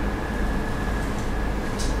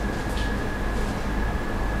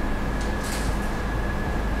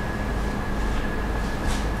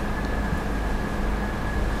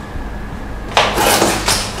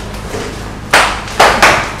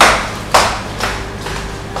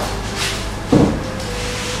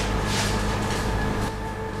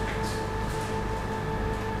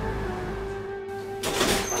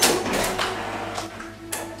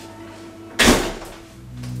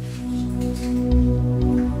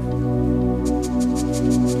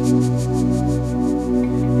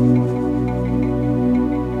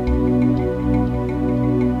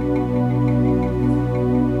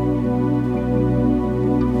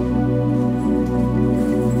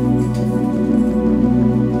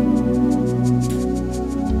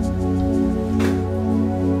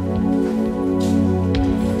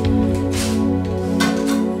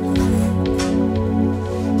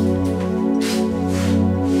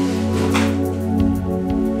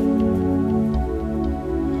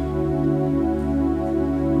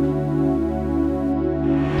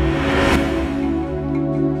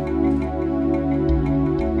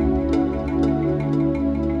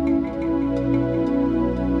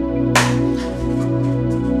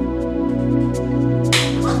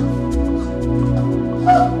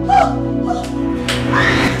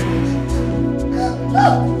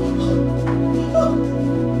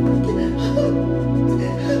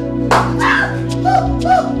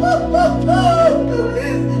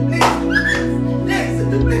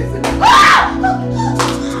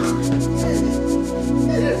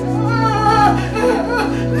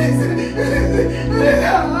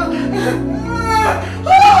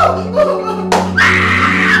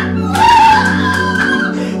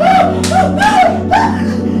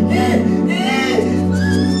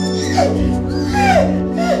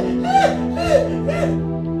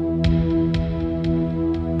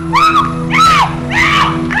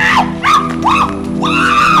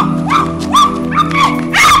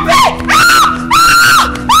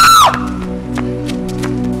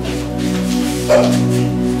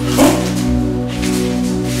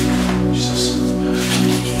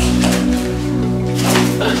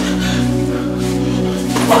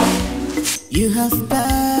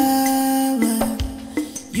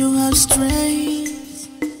 You have strength,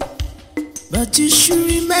 but you should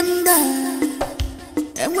remember,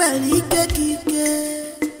 and well,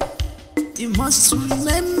 you must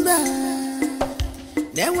remember,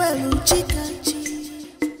 then well,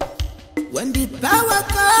 when the power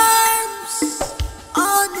comes,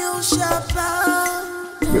 all you shall bow.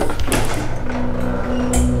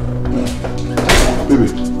 Baby.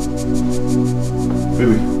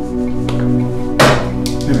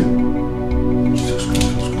 Jesus Christ,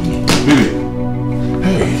 what's going on? Baby.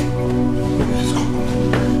 Hey.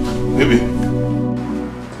 Baby.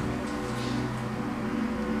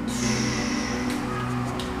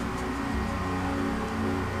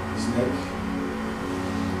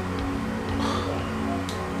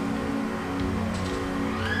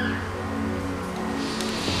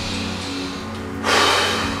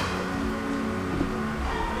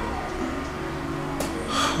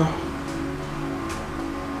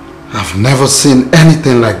 I've never seen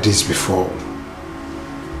anything like this before.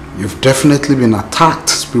 You've definitely been attacked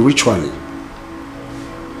spiritually.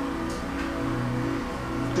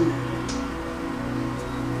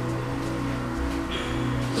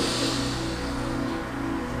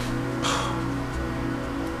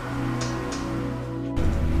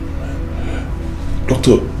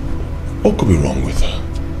 Doctor, what could be wrong with her?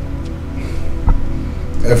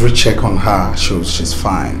 Every check on her shows she's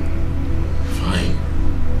fine. Fine?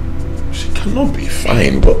 She cannot be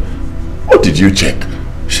fine, but what did you check?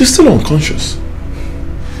 She's still unconscious.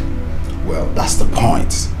 Well, that's the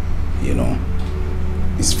point, you know.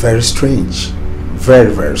 It's very strange.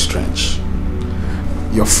 Very, very strange.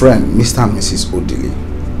 Your friend, Mr. and Mrs. Odili,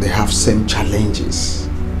 they have same challenges.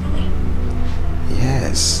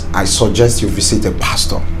 Yes, I suggest you visit a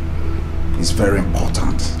pastor. It's very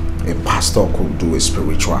important. A pastor could do a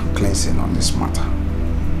spiritual cleansing on this matter.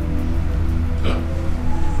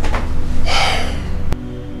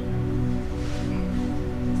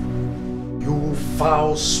 You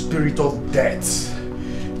foul spirit of death.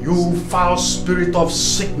 You foul spirit of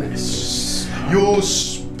sickness. You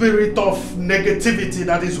spirit of negativity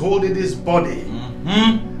that is holding this body.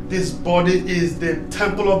 This body is the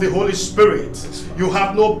temple of the Holy Spirit. You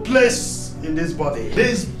have no place in this body.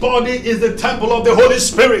 This body is the temple of the Holy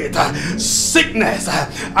Spirit. Sickness,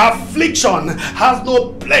 affliction has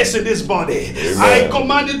no place in this body. Amen. I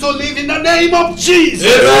command you to live in the name of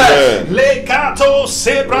Jesus. Lekato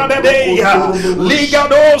sebradeya,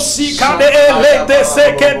 ligado sikade lete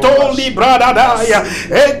seketo libradadaya,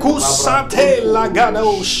 ekusate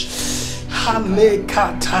lagadosh.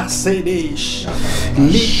 Halekata sedesh,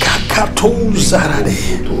 likakato zarade.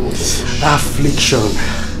 Affliction.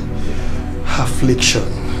 Affliction,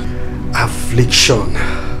 affliction.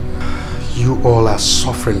 You all are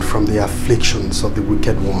suffering from the afflictions of the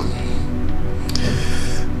wicked one.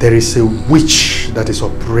 There is a witch that is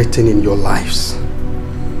operating in your lives.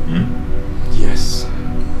 Yes.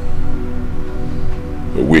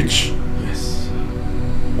 A witch? Yes.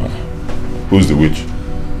 Who's the witch?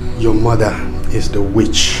 Your mother is the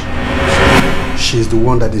witch. She is the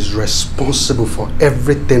one that is responsible for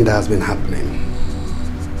everything that has been happening.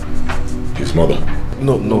 His mother?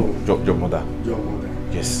 No, your mother. Your mother?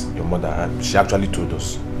 Yes, your mother. She actually told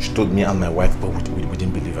us. She told me and my wife, but we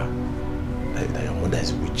didn't believe her. That your mother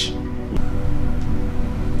is a witch.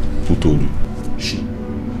 Who told you? She.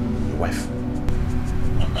 Your wife.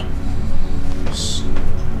 Yes.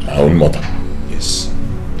 My own mother? Yes.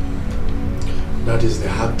 That is the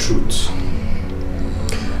hard truth.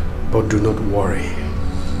 But do not worry.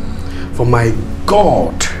 For my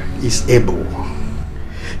God is able.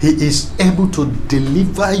 He is able to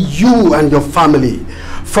deliver you and your family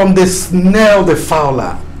from the snare of the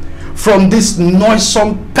fowler, from this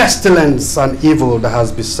noisome pestilence and evil that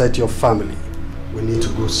has beset your family. We need to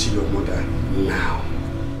go see your mother now.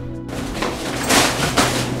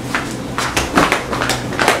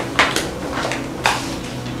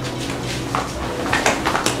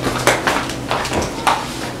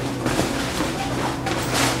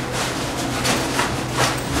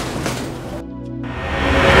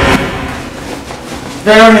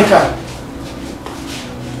 Veronica,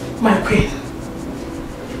 my queen,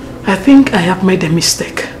 I think I have made a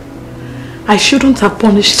mistake. I shouldn't have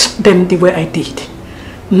punished them the way I did.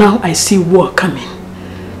 Now I see war coming.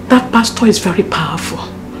 That pastor is very powerful.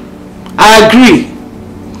 I agree.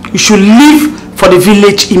 You should leave for the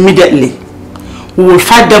village immediately. We will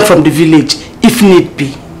fight them from the village if need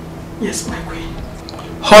be. Yes, my queen.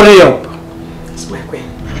 Hurry up. Yes, my queen.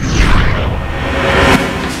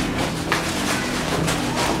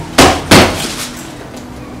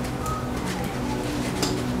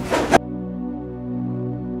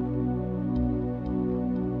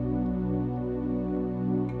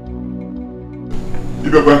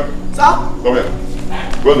 Ibekwe. Sir? Come here.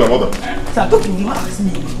 Where's my mother? Sir, don't you ask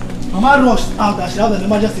me. Mama rushed out that she had an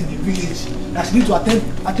emergency in the village. That she need to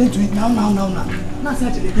attend to it now. Now say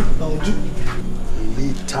actually people don't do.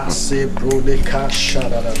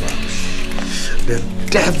 The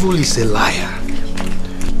devil is a liar.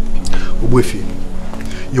 Obuefi,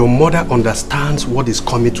 your mother understands what is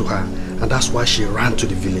coming to her, and that's why she ran to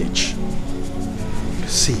the village.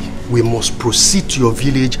 See, we must proceed to your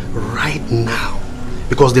village right now,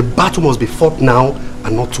 because the battle must be fought now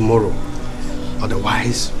and not tomorrow.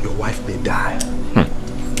 Otherwise, your wife may die.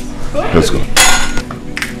 Let's go.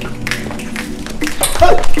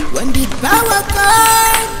 When the power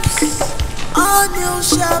comes, all you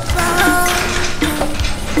shall bow.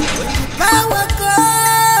 When the power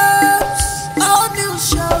comes, all you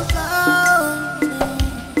shall bow.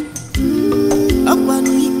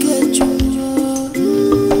 Akwanu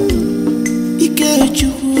Ikeju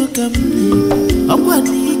kamne.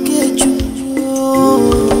 Akwanu Ikeju.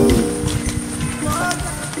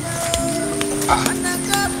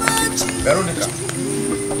 Veronica,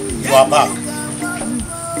 you are back.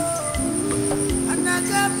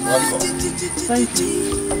 Welcome. Thank you.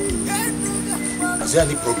 Is there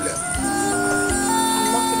any problem?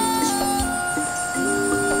 I'm not feeling too strong.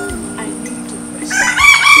 I need to rest.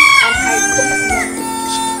 And I don't want to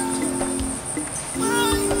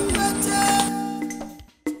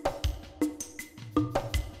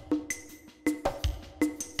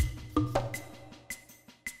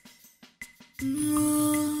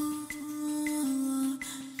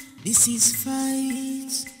This is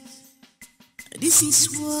fight. This is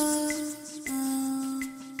war.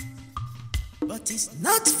 But it's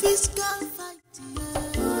not physical fight.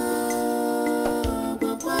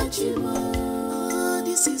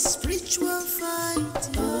 This is spiritual fight.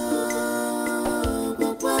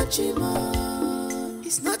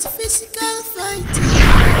 It's not physical fight.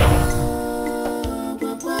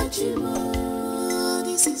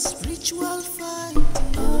 This is spiritual fight.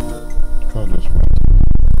 God is right.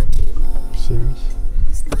 Serious?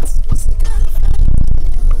 It's not physical fight.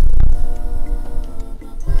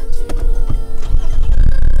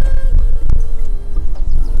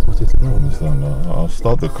 What is it? I don't understand. I'll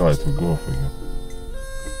start the car to go off again.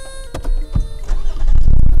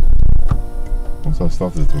 Once I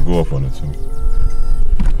started to go off on its own.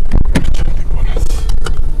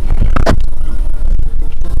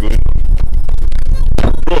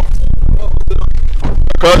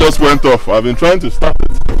 The car just went off. I've been trying to start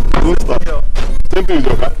it. Don't start. Same thing with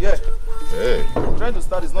your car? Yeah. Hey. I'm trying to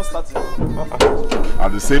start, it's not starting.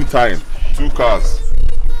 At the same time, two cars.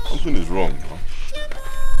 Something is wrong. Huh?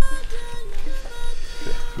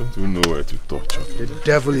 Don't even know where to touch. The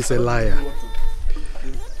devil is a liar.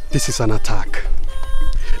 This is an attack.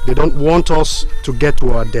 They don't want us to get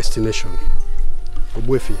to our destination.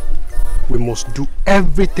 Obuefi, we must do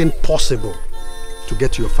everything possible to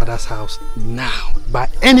get to your father's house now, by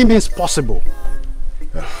any means possible.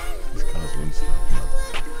 These cars won't stop.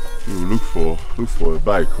 You look for a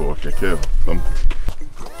bike or a keke or something.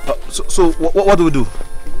 So what do we do? Look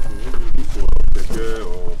for a keke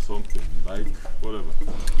or something, bike, whatever.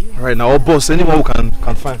 Alright, now, boss, anyone who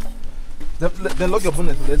can find. Then lock your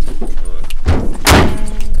bonnet and let's go.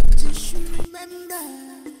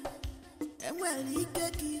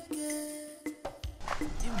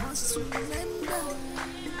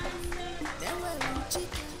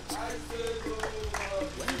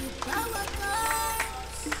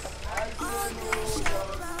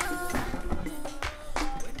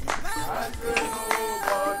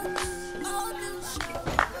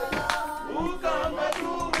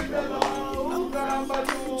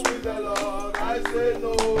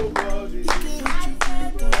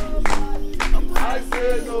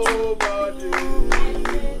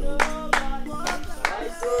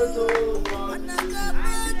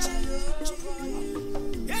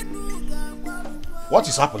 What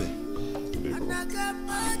is happening?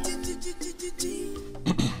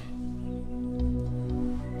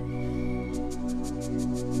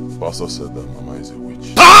 Pastor said that Mama is a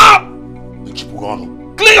witch.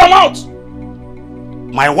 Clear your mouth!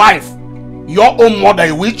 My wife, your own mother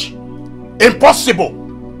a witch? Impossible!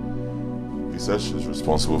 He said she's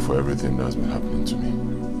responsible for everything that's been happening to me.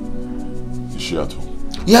 Is she at home?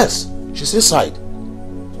 Yes, she's inside.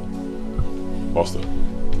 Pastor,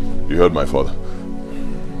 you heard my father.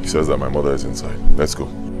 He says that my mother is inside. Let's go.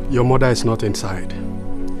 Your mother is not inside.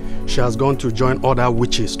 She has gone to join other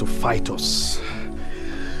witches to fight us.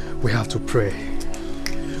 We have to pray.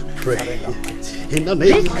 Pray. In the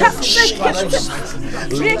name of Jesus.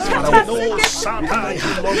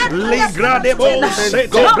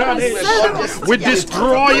 We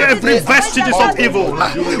destroy every vestiges of evil.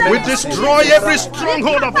 We destroy every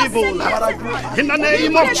stronghold of evil. In the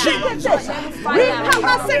name of Jesus. We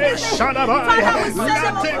destroy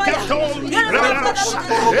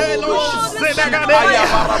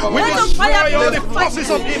all the forces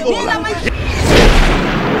of evil.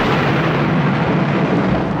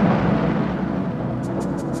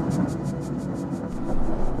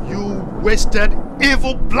 Wasted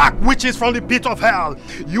evil black witches from the pit of hell.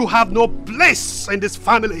 You have no place in this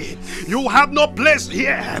family. You have no place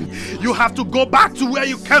here. You have to go back to where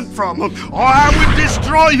you came from, or I will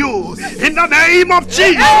destroy you in the name of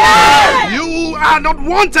Jesus. You are not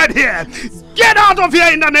wanted here. Get out of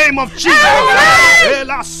here in the name of Jesus.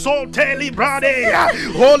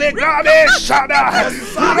 Holy Grade Shada.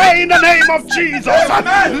 Pray in the name of Jesus.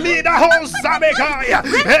 Leader Hosabekai.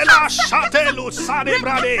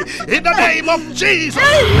 In the name of Jesus.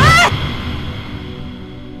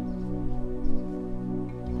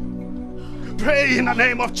 Pray in the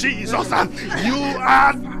name of Jesus. You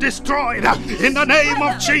are destroyed in the name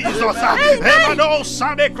of Jesus.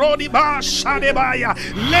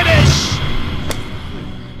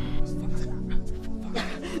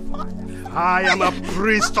 I am a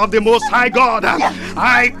priest of the Most High God.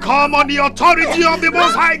 I come on the authority of the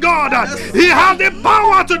Most High God. He has the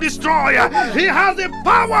power to destroy. He has the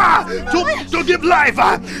power to give life.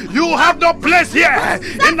 You have no place here.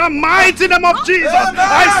 In the mighty name of Jesus,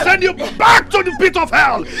 I send you back to the pit of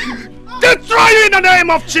hell. Destroy you in the name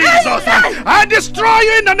of Jesus. I destroy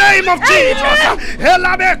you in the name of Jesus. In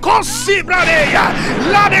the name of Jesus.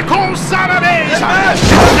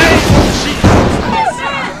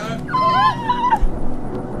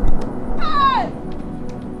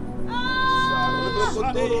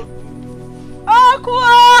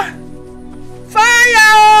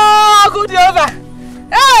 Fire! Good over.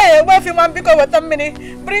 Hey, wait a minute, because water mini.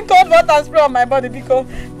 Bring cold water and spray on my body, because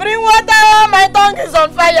bring water. My tongue is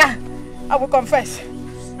on fire. I will confess.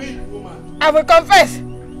 Speak, woman. I will confess.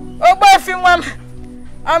 Oh, boy,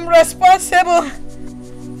 I'm responsible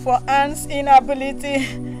for Anne's inability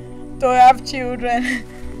to have children.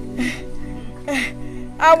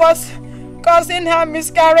 I was causing her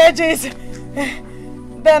miscarriages.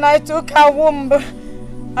 Then I took her womb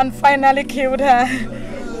and finally killed her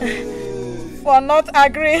for not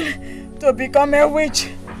agreeing to become a witch.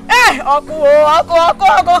 Hey, Oku.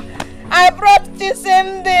 I brought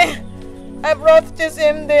TITTLE. I brought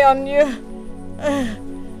TITTLE on you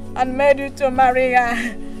and made you to marry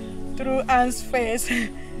her through Anne's face.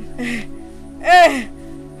 Hey,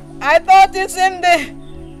 I thought TITTLE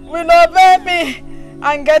will obey me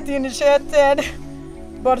and get initiated.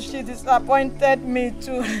 But she disappointed me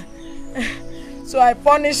too. So I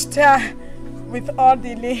punished her with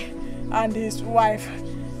Orderly and his wife.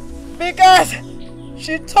 Because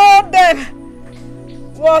she told them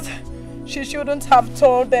what she shouldn't have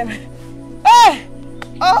told them. Hey!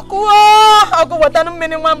 Aku wata no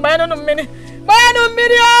mini one by no mini.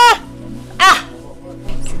 Ah!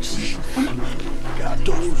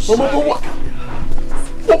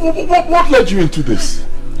 What led you into this?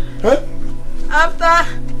 Huh? After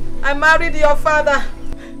I married your father,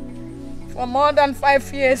 for more than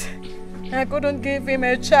 5 years, I couldn't give him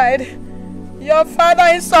a child. Your father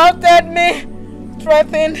insulted me,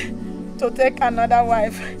 threatened to take another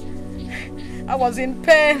wife. I was in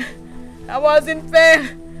pain.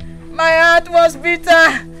 My heart was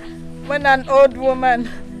bitter when an old woman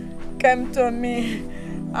came to me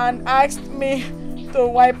and asked me to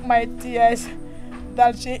wipe my tears,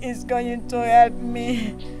 that she is going to help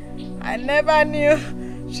me. I never knew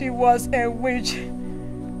she was a witch.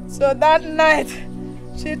 So that night,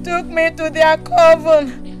 she took me to their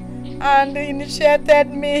coven and initiated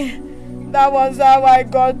me. That was how I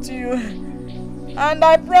got you. And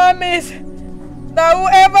I promise that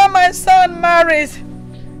whoever my son marries,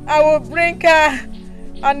 I will bring her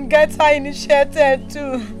and get her initiated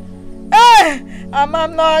too. Hey! I'm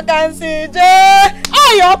not going to see you.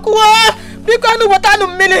 Hey, Okwa! Because you want to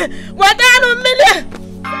million.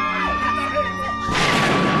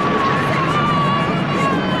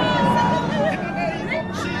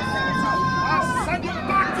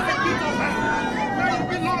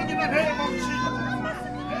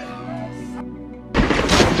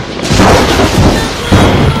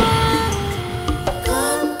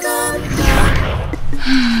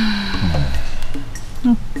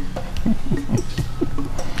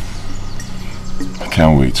 I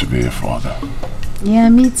can't wait to be a father. Yeah,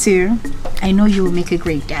 me too. I know you will make a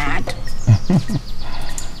great dad.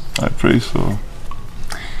 I pray so.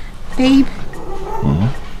 Babe,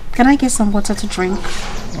 Can I get some water to drink?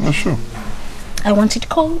 Sure. I want it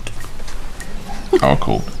cold. How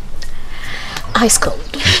cold? Ice cold.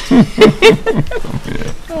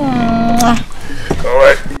 Yeah. All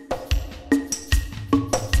right.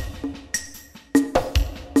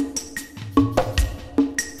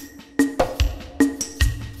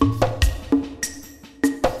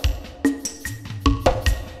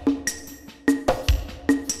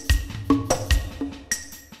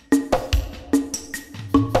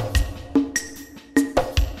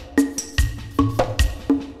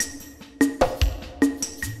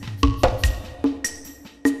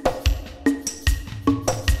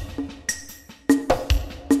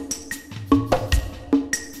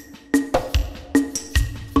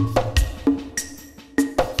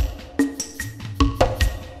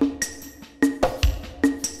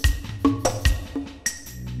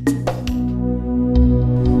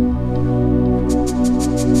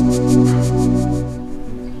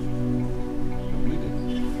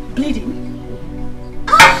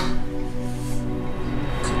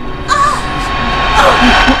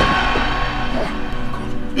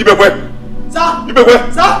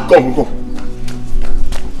 Come.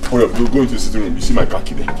 Hurry up, go into the sitting room. You see my car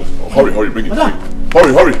key there. Just hurry, bring it. Hurry.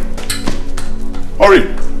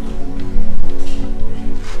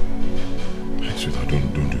 Hey, sweetheart,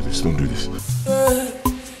 don't do this.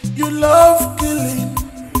 You love killing.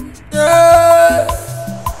 Yeah.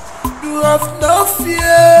 You have no fear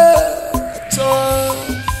at all.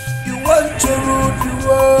 You want to rule the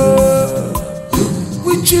world.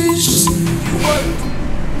 Which is you want.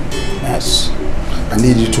 Yes. I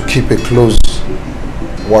need you to keep a close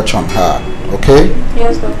watch on her, okay?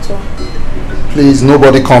 Yes, doctor. Please,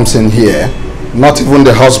 nobody comes in here, not even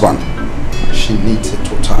the husband. She needs a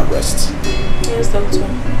total rest. Yes, doctor.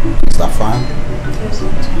 Is that fine? Yes,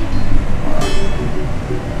 doctor.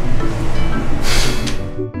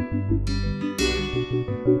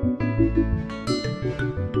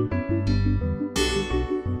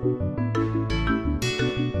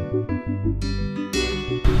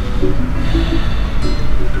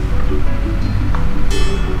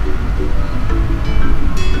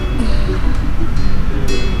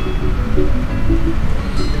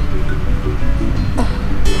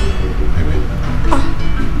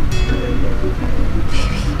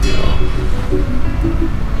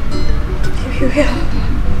 Where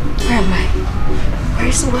am I? Where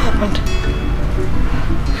is what happened?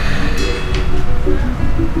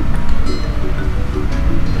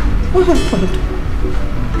 What happened?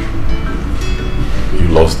 You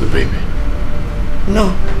lost the baby. No.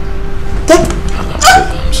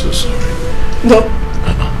 I'm so sorry. No.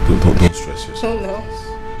 Don't stress yourself. No.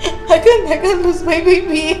 I can't lose my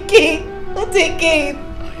baby again. Not again.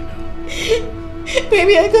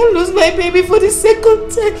 Baby, I can't lose my baby for the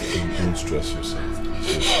second time. Don't stress yourself.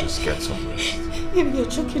 Just get some rest. Baby, you're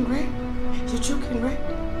joking, right? You'll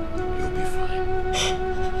be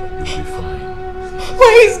fine.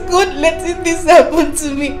 Why is God letting this happen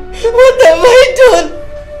to me? What have I done?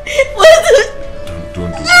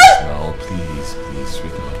 Don't do this now, please,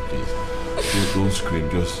 sweetheart, please. Don't scream.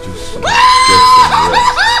 Just get some rest.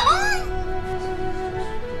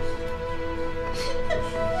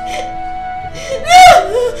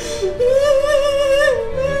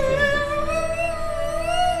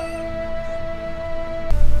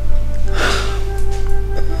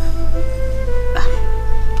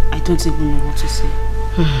 I don't even know what to say.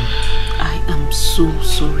 I am so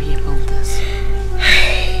sorry about this.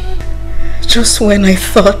 Just when I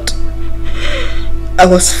thought I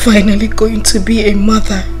was finally going to be a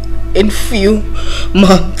mother in few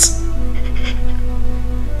months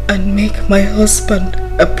and make my husband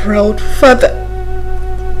a proud father,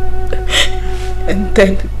 and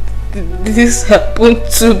then this happened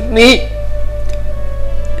to me.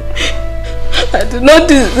 I do not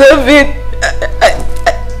deserve it.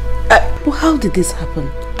 Well, how did this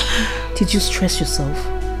happen? Did you stress yourself?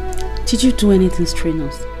 Did you do anything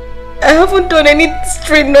strenuous? I haven't done any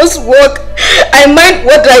strenuous work. I mind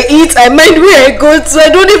what I eat, I mind where I go to. I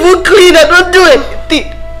don't even clean, I don't do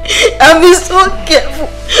anything. I've been so careful.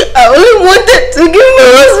 I only wanted to give my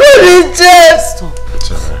husband a chance. Stop.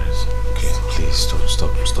 It's alright. Okay, please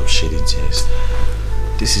stop shedding tears.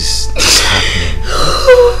 This is disheartening.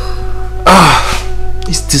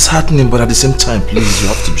 It's disheartening, but at the same time, please, you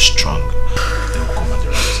have to be strong. They will come at the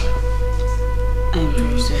right time. I'm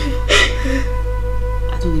very sorry.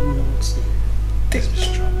 I don't even know what to say. Let's be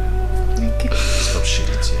strong. Thank you. Stop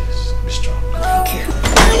shedding tears. Be strong. Thank you.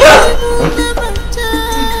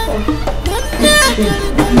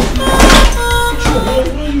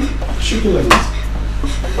 Shaking like this.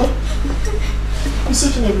 I'm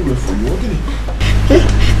searching everywhere for you. What did Hey,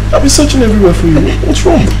 I've been searching everywhere for you. What's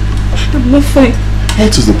wrong? I'm not fine.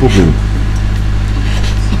 What is the problem?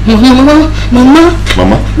 Mama.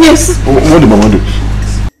 Mama? Yes. What did Mama do?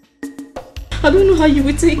 I don't know how you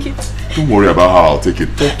will take it. Don't worry about how I'll take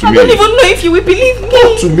it. Talk to me. I don't even know if you will believe me.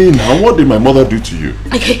 Talk to me now. What did my mother do to you?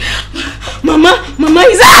 Okay. Mama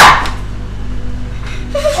is up!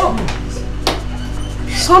 Oh.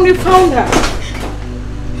 Son, you found her.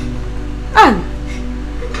 Anne,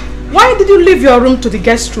 why did you leave your room to the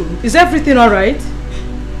guest room? Is everything alright?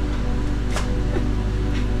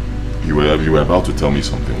 You were about to tell me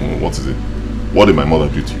something. What is it? What did my mother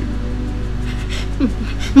do to you?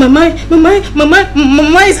 Mama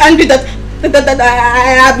is angry that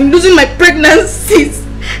I have been losing my pregnancies,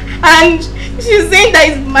 and she's saying that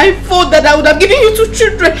it's my fault that I would have given you 2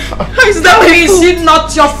 children. How is that my fault? Is it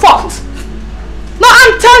not your fault? No,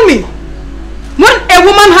 and tell me, when a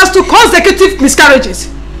woman has 2 consecutive miscarriages,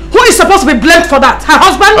 who is supposed to be blamed for that? Her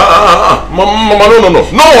husband? Mama,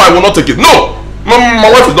 no, I will not take it. No, my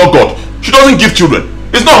wife is not God. She doesn't give children.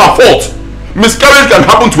 It's not her fault. Miscarriage can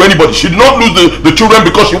happen to anybody. She did not lose the children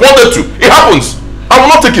because she wanted to. It happens. I will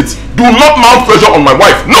not take it. Do not mount pressure on my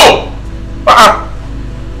wife. No!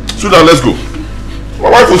 Sweetheart, let's go.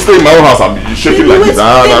 My wife will stay in my own house and be shaking like this.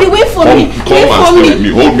 Baby, wait for me. Come and stay with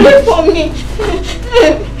me. Hold me. Wait for me.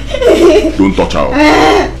 Don't touch her.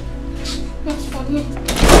 Wait for me.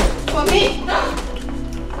 For me.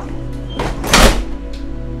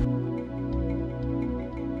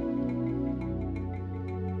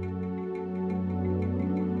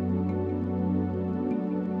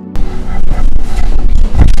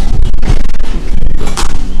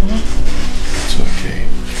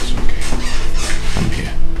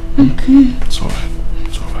 It's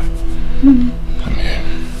alright. I'm here.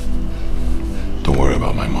 Don't worry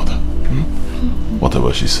about my mother.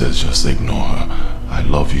 Whatever she says, just ignore her. I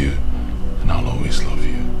love you, and I'll always love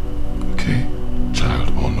you. Okay? Child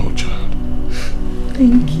or no child.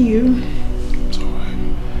 Thank you. It's alright.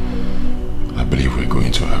 I believe we're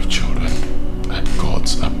going to have children at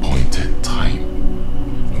God's appointed time.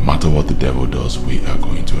 No matter what the devil does, we are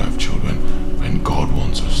going to have children when God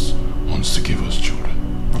wants to give us children.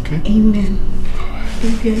 Okay? Amen. Alright.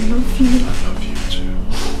 Baby, I love you. I love you too.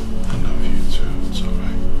 I love you too. It's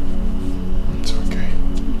alright. It's okay.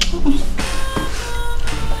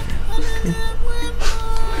 Okay.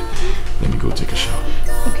 Let me go take a shower.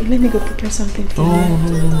 Okay, let me go prepare something for you.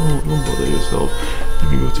 No. Don't bother yourself.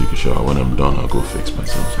 Let me go take a shower. When I'm done, I'll go fix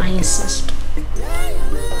myself. I insist.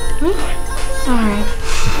 Alright.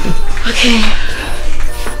 Okay.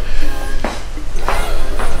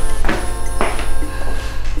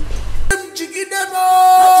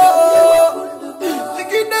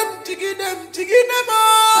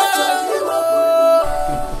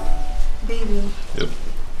 Baby. Yep.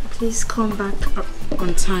 Please come back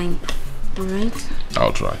on time. Alright?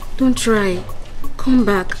 I'll try. Don't try. Come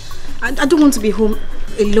back. I don't want to be home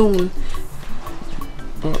alone.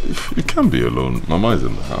 But you can't be alone. Mama is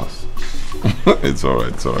in the house. It's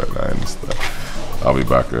alright. I understand. I'll be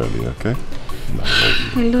back early, okay?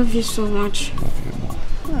 I love you so much. Love you more.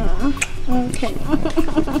 Okay.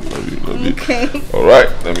 Love you. Okay. Alright,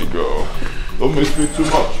 let me go. Don't miss me too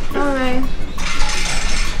much. Okay? Alright.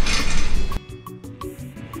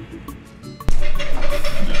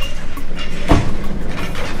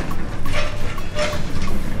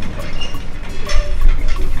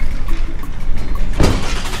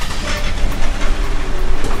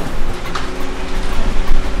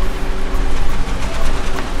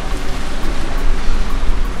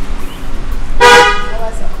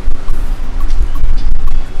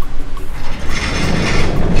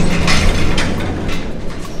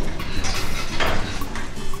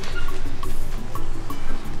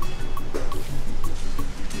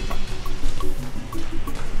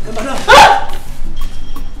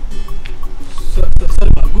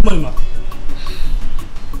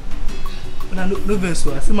 No verse,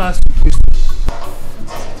 I see my ask you a question.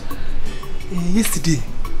 Yesterday,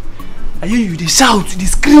 I hear you, they shout, they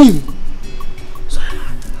scream. So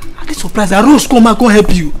I get surprised. I rose, come help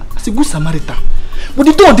you. As a good Samaritan. But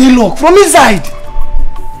the door they lock from inside.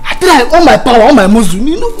 I try all my power, all my muscle,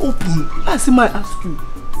 you know, open. I see my ask you,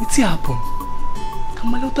 what's happen?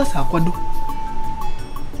 Come on, let us aquado.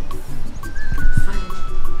 Fine.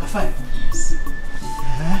 You're fine. Yes.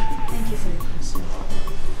 Thank you for your concern.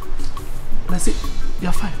 And I say,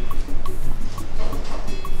 you're fine.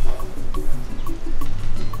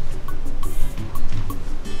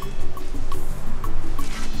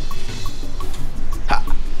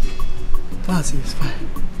 Fancy, it's fine.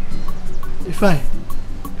 You're fine.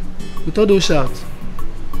 Without those shouts.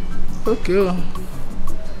 Okay.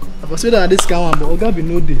 I was waiting at this one, but Oga be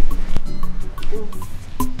no day.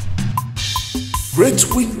 Great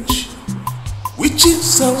witch,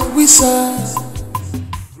 witches and wizards.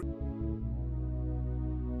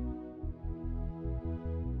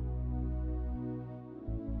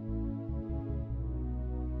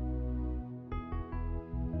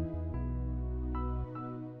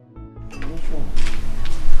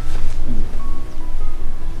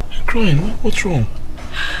 Crying? What's wrong?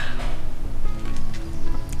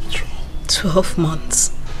 12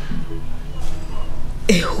 months.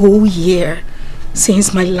 A whole year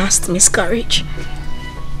since my last miscarriage.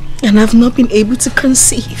 And I've not been able to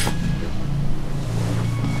conceive.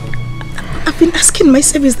 I've been asking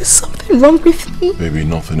myself, is there something wrong with me? Baby,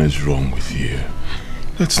 nothing is wrong with you.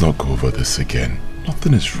 Let's not go over this again.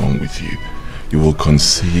 Nothing is wrong with you. You will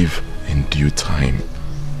conceive in due time.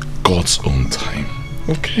 God's own time.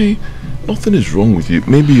 Okay? Nothing is wrong with you.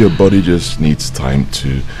 Maybe your body just needs time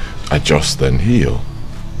to adjust and heal.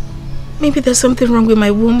 Maybe there's something wrong with my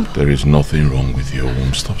womb. There is nothing wrong with your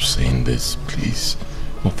womb. Stop saying this, please.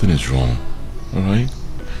 Nothing is wrong. Alright?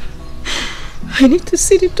 I need to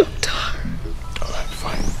see the doctor. Alright,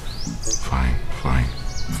 fine.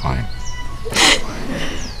 Fine.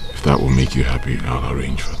 If that will make you happy, I'll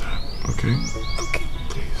arrange for that. Okay? Okay.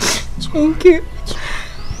 Please. Thank you.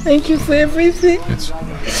 Thank you for everything. It's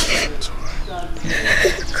alright.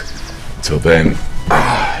 Till then,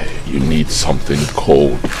 you need something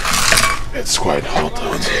cold. It's quite hot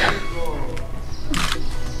out here.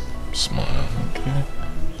 Smile, okay?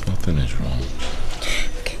 Nothing is wrong.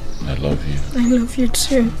 Okay. I love you. I love you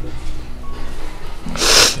too.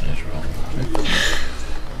 Nothing is wrong. Okay?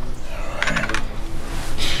 Alright.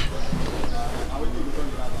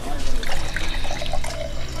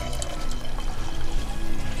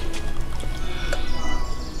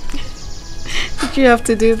 Did you have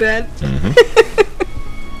to do that? Mm-hmm.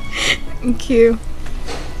 Thank you.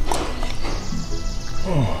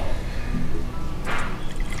 Oh.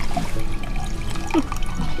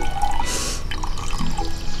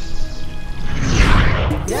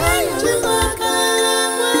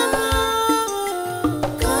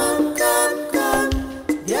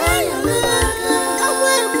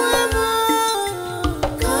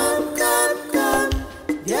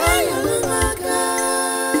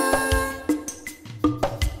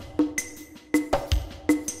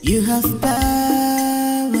 You have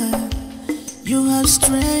power, you have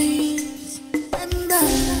strength, and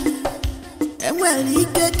well,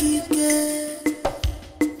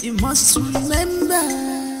 you must remember,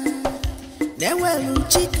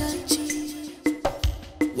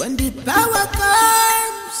 when the power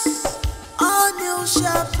comes, all you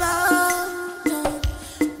shall bow.